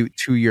tribute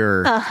to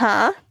your...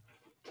 Uh-huh.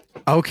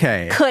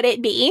 Okay. Could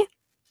it be?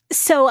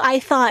 So I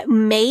thought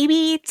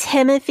maybe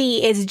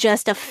Timothy is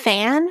just a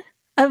fan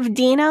of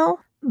Dino,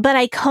 but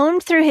I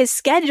combed through his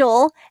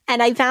schedule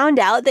and I found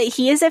out that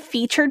he is a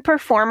featured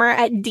performer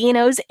at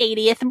Dino's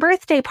 80th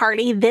birthday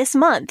party this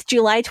month,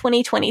 July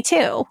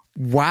 2022.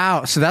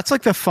 Wow. So that's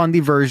like the Fundy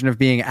version of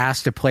being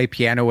asked to play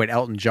piano at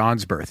Elton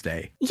John's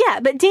birthday. Yeah,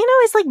 but Dino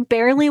is like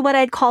barely what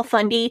I'd call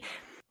Fundy.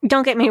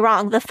 Don't get me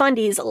wrong, the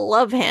Fundies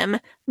love him,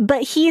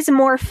 but he's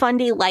more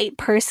Fundy light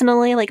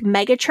personally, like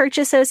megachurch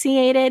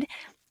associated.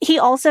 He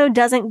also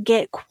doesn't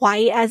get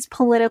quite as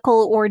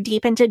political or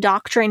deep into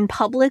doctrine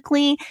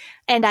publicly,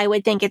 and I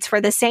would think it's for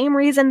the same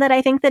reason that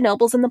I think the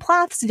Nobles and the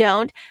Plaths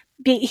don't.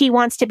 He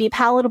wants to be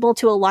palatable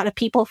to a lot of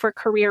people for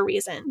career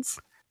reasons.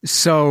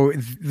 So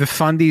the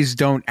Fundies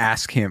don't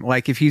ask him,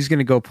 like if he's going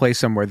to go play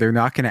somewhere, they're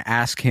not going to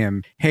ask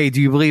him, hey,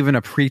 do you believe in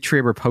a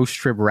pre-trib or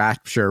post-trib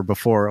rapture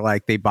before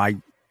like they buy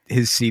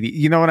his CD?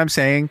 You know what I'm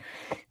saying?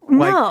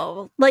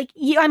 No,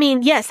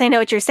 yes, I know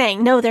what you're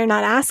saying. No, they're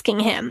not asking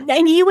him.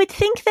 And you would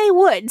think they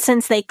would,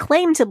 since they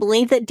claim to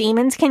believe that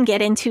demons can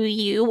get into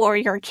you or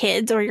your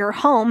kids or your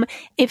home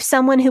if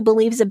someone who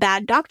believes a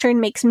bad doctrine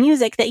makes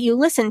music that you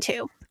listen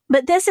to.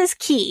 But this is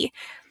key.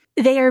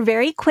 They are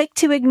very quick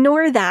to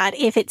ignore that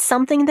if it's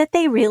something that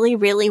they really,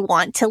 really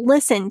want to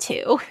listen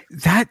to.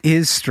 That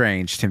is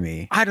strange to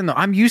me. I don't know.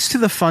 I'm used to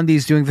the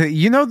Fundies doing the,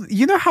 you know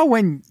how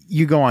when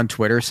you go on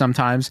Twitter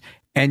sometimes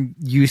and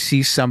you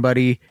see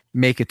somebody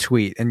make a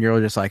tweet and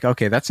you're just like,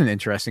 okay, that's an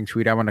interesting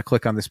tweet. I want to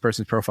click on this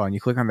person's profile, and you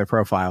click on their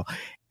profile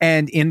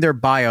and in their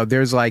bio,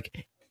 there's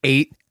like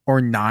 8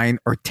 or 9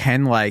 or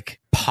 10 like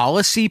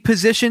policy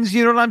positions.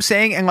 You know what I'm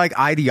saying? And like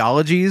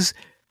ideologies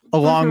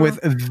along with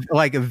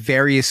like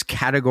various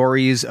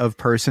categories of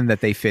person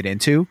that they fit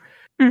into.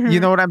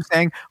 You know what I'm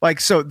saying? Like,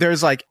 so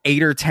there's like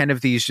 8 or 10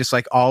 of these just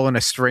like all in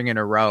a string in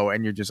a row.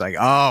 And you're just like,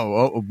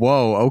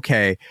 whoa,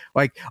 okay.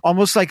 Like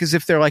almost like as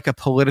if they're like a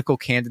political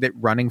candidate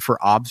running for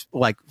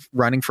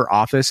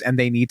office and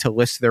they need to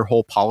list their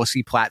whole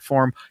policy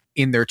platform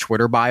in their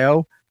Twitter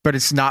bio, but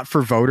it's not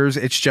for voters.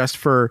 It's just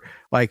for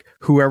like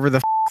whoever the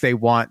they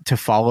want to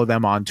follow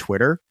them on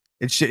Twitter.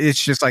 It's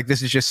just like,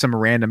 this is just some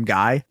random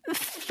guy.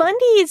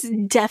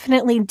 Fundies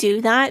definitely do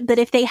that, but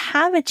if they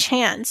have a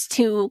chance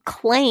to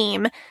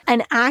claim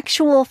an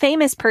actual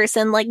famous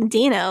person like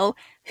Dino,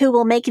 who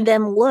will make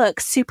them look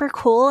super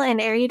cool and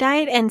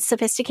erudite and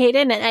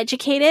sophisticated and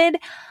educated,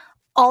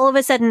 all of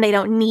a sudden they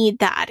don't need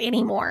that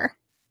anymore.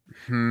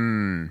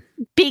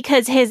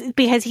 Because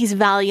he's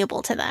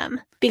valuable to them,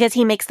 because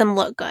he makes them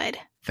look good.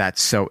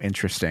 That's so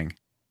interesting.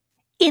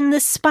 In the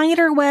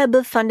spider web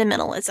of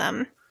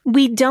fundamentalism,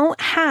 we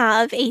don't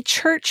have a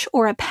church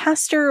or a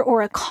pastor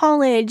or a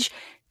college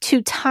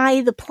to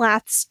tie the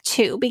Plaths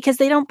to, because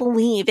they don't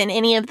believe in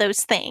any of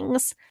those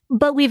things.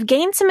 But we've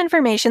gained some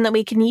information that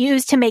we can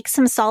use to make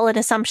some solid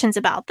assumptions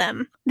about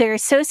them. They're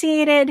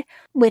associated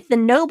with the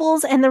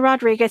Nobles and the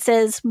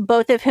Rodriguezes,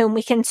 both of whom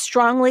we can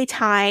strongly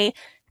tie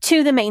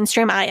to the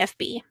mainstream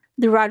IFB.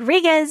 The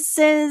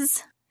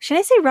Rodriguezes, should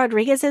I say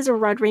Rodriguezes or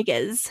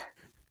Rodriguez?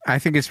 I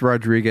think it's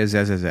Rodriguez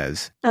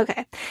as.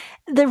 Okay.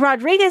 The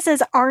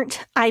Rodriguezes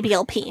aren't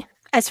IBLP,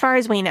 as far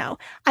as we know.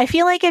 I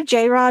feel like if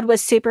J-Rod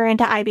was super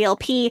into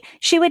IBLP,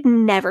 she would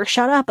never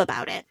shut up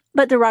about it.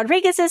 But the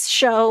Rodriguezes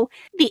show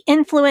the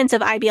influence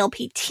of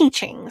IBLP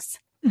teachings.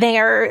 They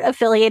are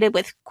affiliated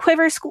with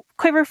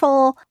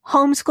Quiverful,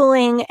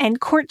 homeschooling, and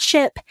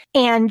courtship,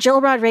 and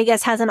Jill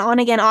Rodriguez has an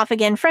on-again,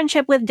 off-again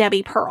friendship with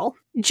Debbie Pearl.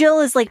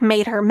 Jill has,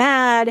 made her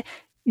mad.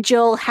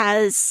 Jill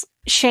has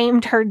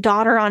shamed her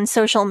daughter on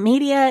social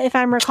media, if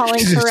I'm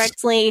recalling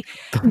correctly.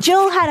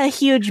 Jill had a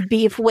huge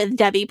beef with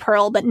Debbie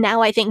Pearl, but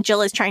now I think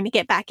Jill is trying to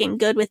get back in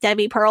good with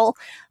Debbie Pearl.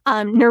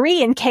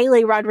 Nuri and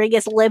Kaylee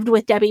Rodriguez lived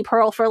with Debbie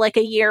Pearl for a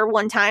year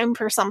one time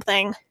for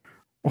something.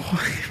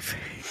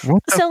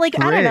 So I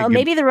don't know,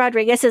 maybe the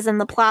Rodriguezes and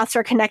the Plaths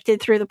are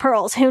connected through the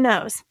Pearls. Who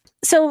knows?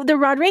 So the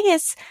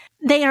Rodriguez,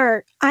 they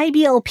are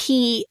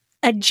IBLP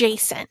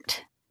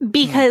adjacent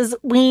because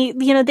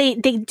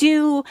they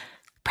do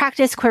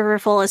practice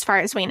Quiverful as far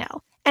as we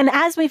know. And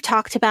as we've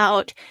talked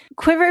about,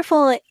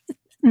 Quiverful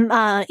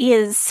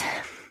is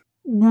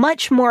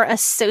much more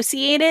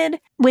associated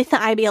with the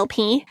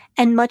IBLP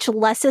and much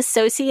less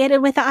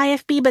associated with the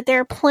IFB, but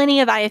there are plenty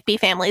of IFB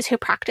families who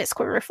practice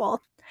Quiverful.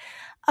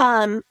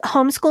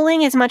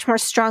 Homeschooling is much more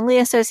strongly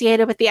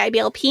associated with the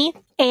IBLP,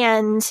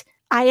 and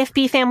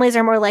IFB families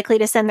are more likely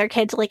to send their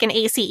kid to an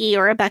ACE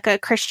or a Becca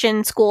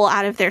Christian school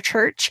out of their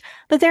church,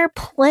 but there are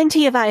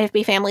plenty of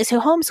IFB families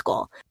who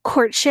homeschool.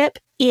 Courtship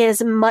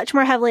is much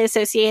more heavily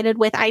associated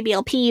with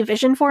IBLP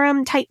Vision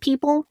Forum type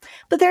people,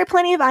 but there are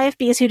plenty of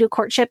IFBs who do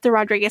courtship. The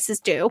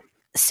Rodriguezes do.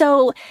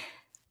 So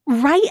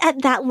right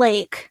at that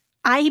lake,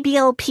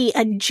 IBLP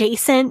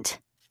adjacent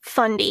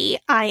Fundy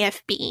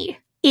IFB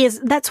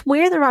that's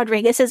where the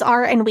Rodriguezes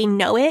are, and we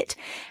know it.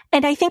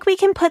 And I think we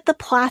can put the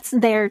Plaths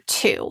there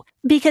too,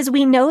 because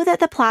we know that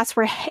the Plaths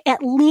were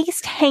at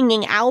least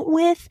hanging out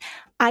with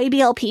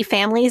IBLP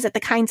families at the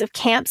kinds of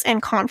camps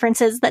and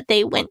conferences that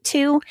they went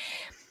to.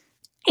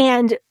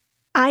 And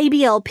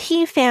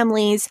IBLP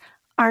families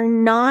are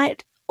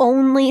not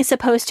only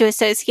supposed to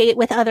associate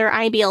with other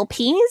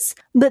IBLPs,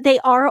 but they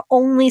are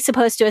only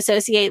supposed to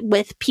associate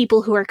with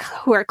people who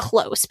are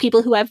close,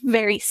 people who have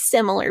very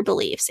similar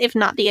beliefs, if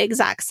not the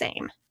exact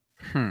same.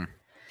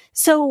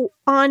 So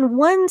on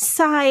one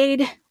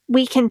side,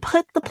 we can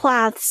put the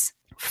Plaths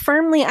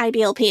firmly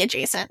IBLP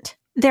adjacent.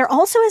 They're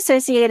also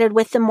associated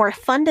with the more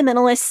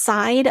fundamentalist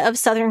side of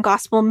Southern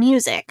gospel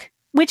music,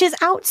 which is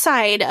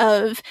outside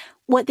of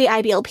what the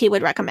IBLP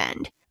would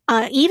recommend.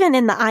 Even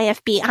in the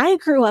IFB I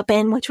grew up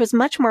in, which was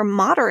much more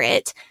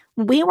moderate,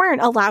 we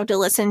weren't allowed to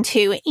listen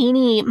to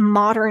any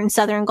modern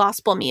Southern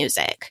gospel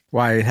music.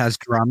 Why? It has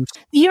drums?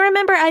 You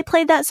remember I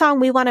played that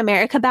song, We Want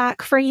America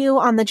Back, for you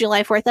on the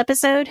July 4th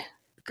episode?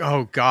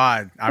 Oh,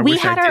 God. We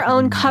had our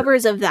own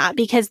covers of that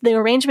because the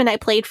arrangement I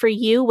played for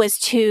you was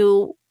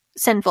too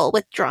sinful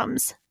with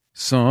drums.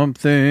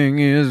 Something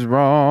is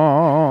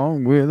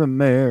wrong with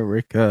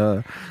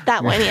America.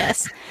 That one,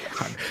 yes.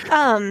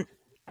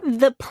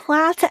 The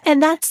Plath,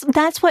 and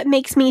that's what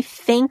makes me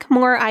think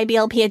more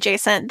IBLP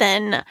adjacent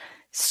than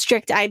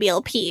strict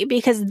IBLP,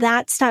 because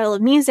that style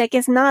of music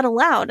is not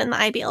allowed in the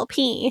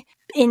IBLP,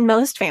 in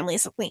most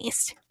families at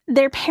least.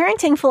 Their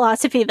parenting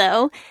philosophy,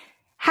 though,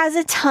 has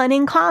a ton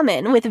in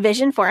common with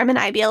Vision Forum and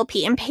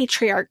IBLP and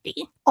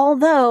patriarchy.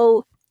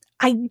 Although,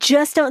 I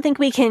just don't think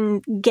we can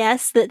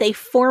guess that they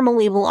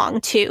formally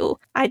belong to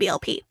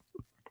IBLP.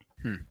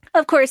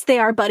 Of course, they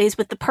are buddies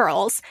with the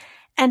Pearls,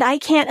 and I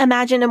can't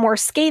imagine a more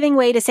scathing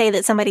way to say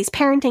that somebody's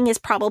parenting is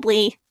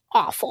probably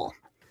awful.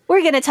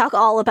 We're going to talk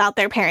all about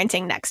their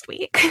parenting next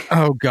week.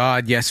 Oh,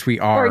 God, yes, we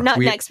are. Or not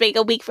next week,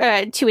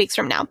 2 weeks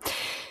from now.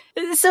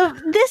 So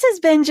this has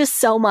been just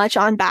so much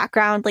on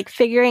background, like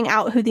figuring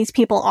out who these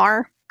people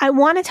are. I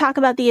want to talk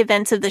about the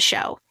events of the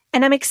show,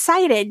 and I'm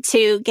excited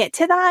to get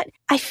to that.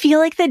 I feel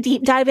like the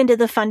deep dive into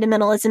the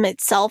fundamentalism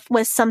itself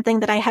was something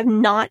that I have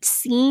not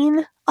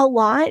seen a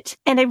lot,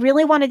 and I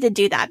really wanted to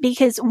do that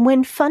because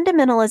when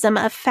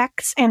fundamentalism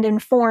affects and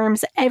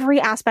informs every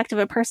aspect of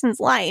a person's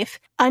life,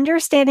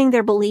 understanding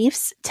their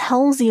beliefs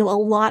tells you a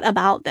lot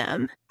about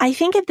them. I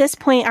think at this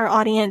point, our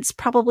audience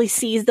probably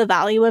sees the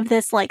value of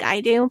this like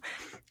I do.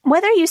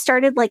 Whether you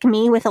started like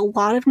me with a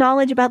lot of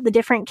knowledge about the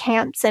different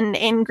camps and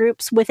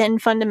in-groups within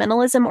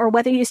fundamentalism, or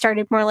whether you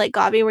started more like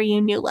Gabi where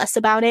you knew less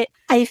about it,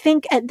 I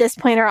think at this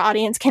point our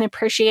audience can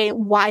appreciate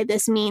why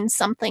this means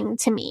something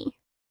to me.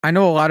 I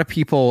know a lot of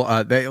people,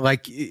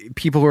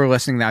 people who are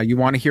listening now, you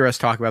want to hear us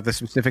talk about the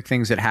specific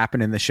things that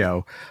happen in the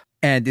show.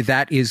 And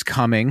that is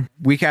coming.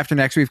 Week after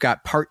next, we've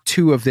got part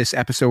 2 of this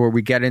episode where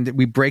we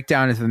break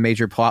down into the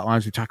major plot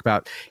lines. We talk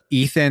about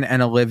Ethan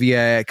and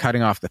Olivia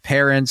cutting off the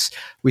parents.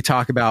 We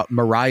talk about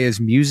Mariah's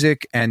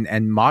music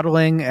and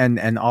modeling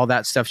and all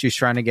that stuff she's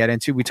trying to get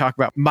into. We talk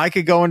about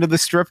Micah going to the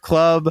strip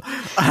club.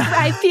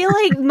 I feel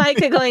like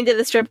Micah going to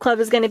the strip club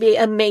is going to be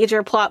a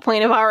major plot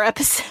point of our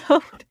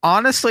episode.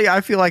 Honestly,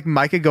 I feel like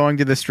Micah going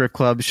to the strip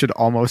club should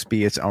almost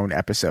be its own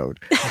episode.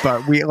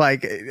 But we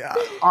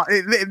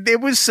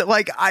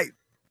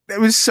it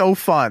was so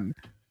fun.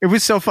 It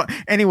was so fun.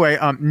 Anyway,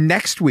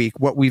 next week,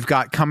 what we've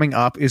got coming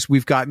up is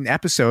we've got an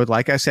episode,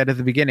 like I said at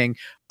the beginning,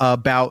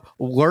 about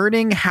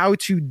learning how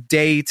to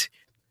date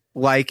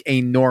like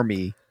a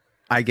normie,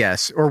 I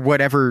guess, or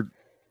whatever.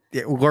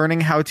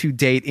 Learning how to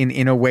date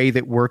in a way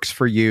that works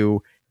for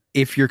you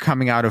if you're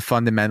coming out of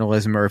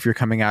fundamentalism, or if you're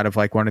coming out of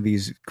like one of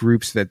these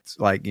groups that's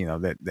like, you know,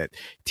 that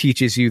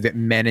teaches you that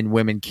men and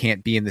women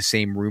can't be in the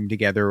same room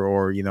together,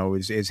 or, you know,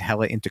 is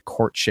hella into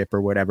courtship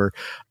or whatever.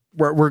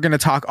 We're going to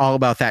talk all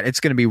about that. It's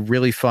going to be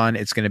really fun.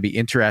 It's going to be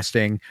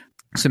interesting.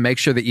 So make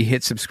sure that you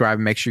hit subscribe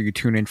and make sure you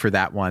tune in for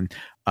that one.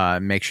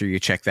 Make sure you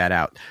check that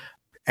out.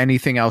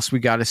 Anything else we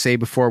got to say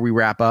before we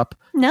wrap up?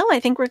 No, I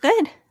think we're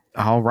good.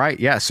 All right.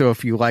 Yeah. So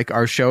if you like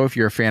our show, if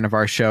you're a fan of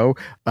our show,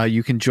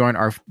 you can join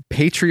our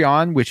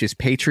Patreon, which is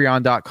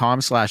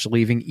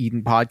patreon.com/Leaving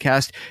Eden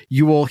podcast.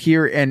 You will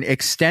hear an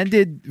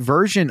extended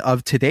version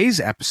of today's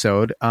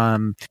episode.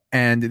 And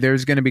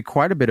there's going to be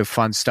quite a bit of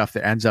fun stuff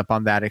that ends up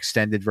on that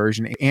extended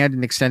version, and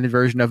an extended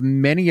version of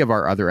many of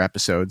our other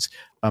episodes,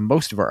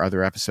 most of our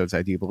other episodes,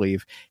 I do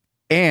believe.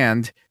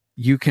 And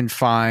you can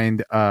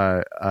find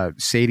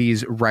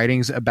Sadie's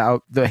writings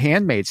about The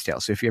Handmaid's Tale.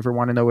 So if you ever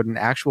want to know what an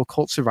actual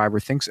cult survivor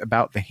thinks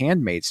about The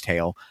Handmaid's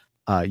Tale,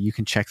 you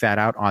can check that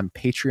out on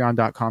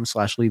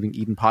patreon.com/Leaving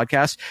Eden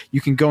podcast.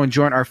 You can go and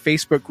join our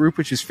Facebook group,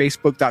 which is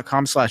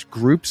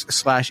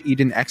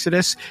facebook.com/groups/Eden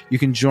Exodus. You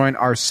can join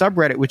our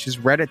subreddit, which is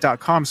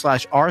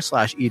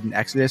reddit.com/r/Eden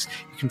Exodus.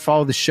 You can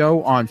follow the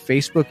show on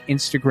Facebook,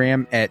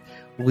 Instagram at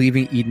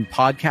Leaving Eden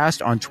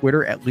Podcast, on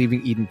Twitter at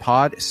Leaving Eden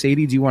Pod.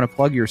 Sadie, do you want to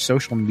plug your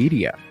social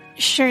media?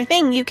 Sure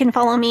thing. You can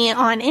follow me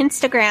on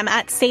Instagram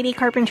at Sadie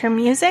Carpenter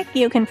Music.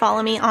 You can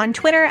follow me on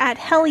Twitter at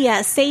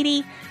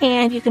HellYeahSadie.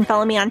 And you can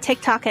follow me on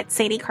TikTok at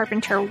Sadie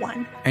Carpenter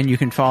 1. And you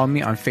can follow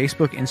me on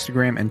Facebook,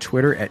 Instagram, and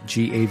Twitter at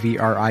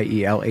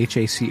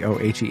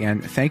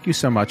GAVRIELHACOHEN. Thank you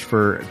so much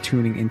for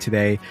tuning in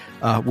today.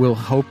 We'll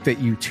hope that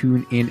you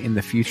tune in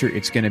the future.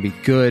 It's going to be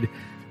good.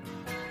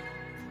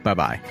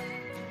 Bye-bye.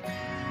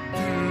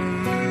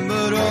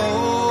 But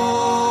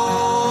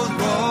old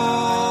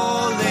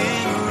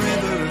rolling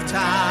river of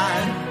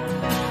time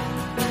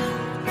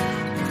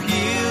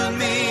healed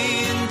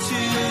me in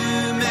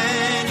too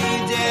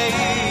many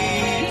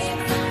days.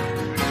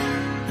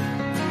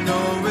 No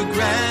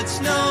regrets,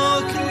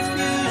 no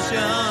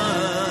confusion,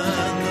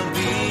 there'll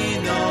be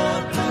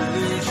no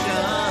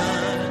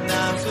pollution.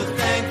 I'm so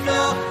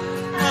thankful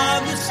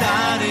I've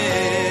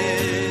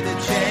decided to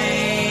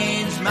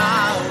change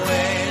my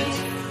ways.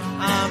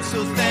 I'm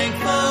so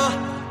thankful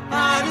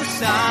I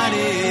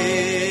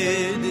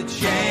decided to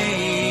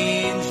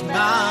change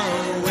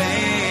my ways.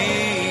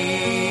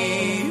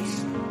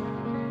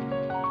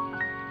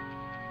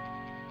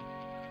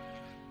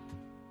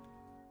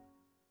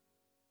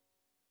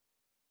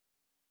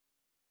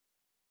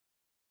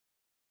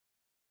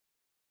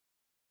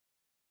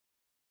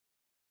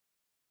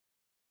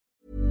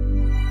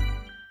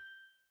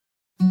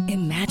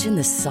 Imagine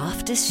the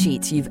softest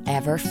sheets you've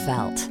ever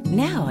felt.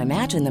 Now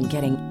imagine them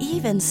getting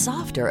even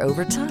softer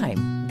over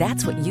time.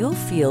 That's what you'll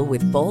feel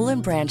with Boll &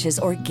 Branch's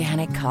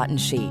organic cotton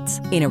sheets.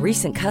 In a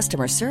recent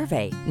customer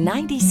survey,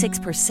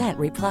 96%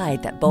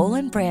 replied that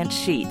Boll & Branch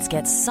sheets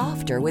get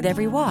softer with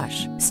every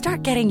wash.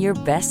 Start getting your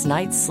best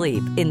night's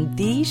sleep in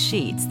these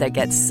sheets that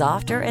get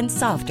softer and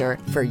softer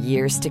for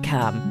years to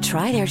come.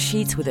 Try their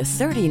sheets with a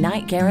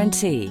 30-night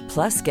guarantee.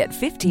 Plus, get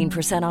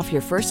 15% off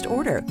your first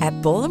order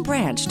at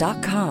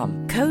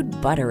bollandbranch.com. Code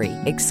BUTTERY.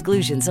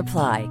 Exclusions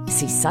apply.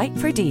 See site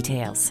for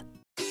details.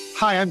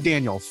 Hi, I'm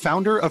Daniel,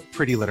 founder of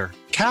Pretty Litter.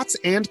 Cats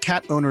and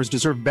cat owners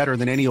deserve better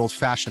than any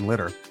old-fashioned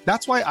litter.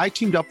 That's why I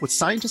teamed up with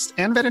scientists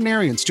and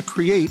veterinarians to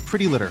create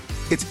Pretty Litter.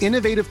 Its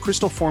innovative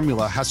crystal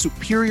formula has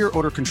superior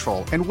odor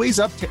control and weighs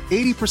up to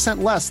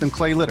 80% less than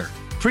clay litter.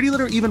 Pretty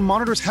Litter even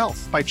monitors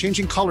health by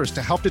changing colors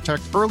to help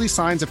detect early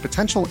signs of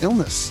potential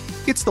illness.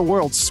 It's the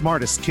world's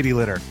smartest kitty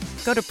litter.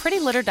 Go to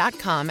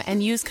prettylitter.com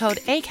and use code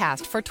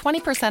ACAST for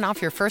 20%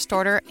 off your first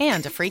order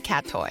and a free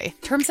cat toy.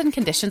 Terms and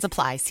conditions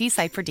apply. See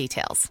site for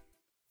details.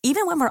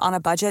 Even when we're on a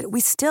budget, we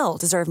still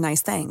deserve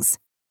nice things.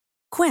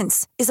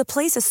 Quince is a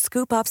place to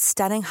scoop up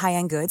stunning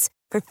high-end goods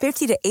for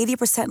 50 to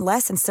 80%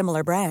 less than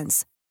similar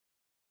brands.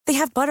 They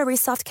have buttery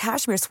soft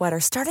cashmere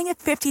sweaters starting at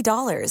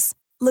 $50,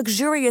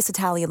 luxurious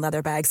Italian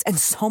leather bags, and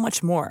so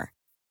much more.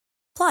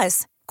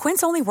 Plus,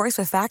 Quince only works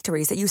with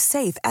factories that use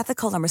safe,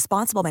 ethical, and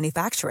responsible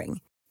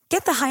manufacturing.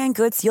 Get the high-end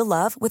goods you'll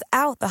love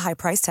without the high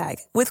price tag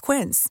with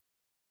Quince.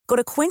 Go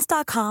to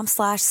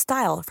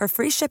quince.com/style for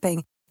free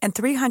shipping and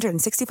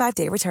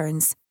 365-day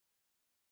returns.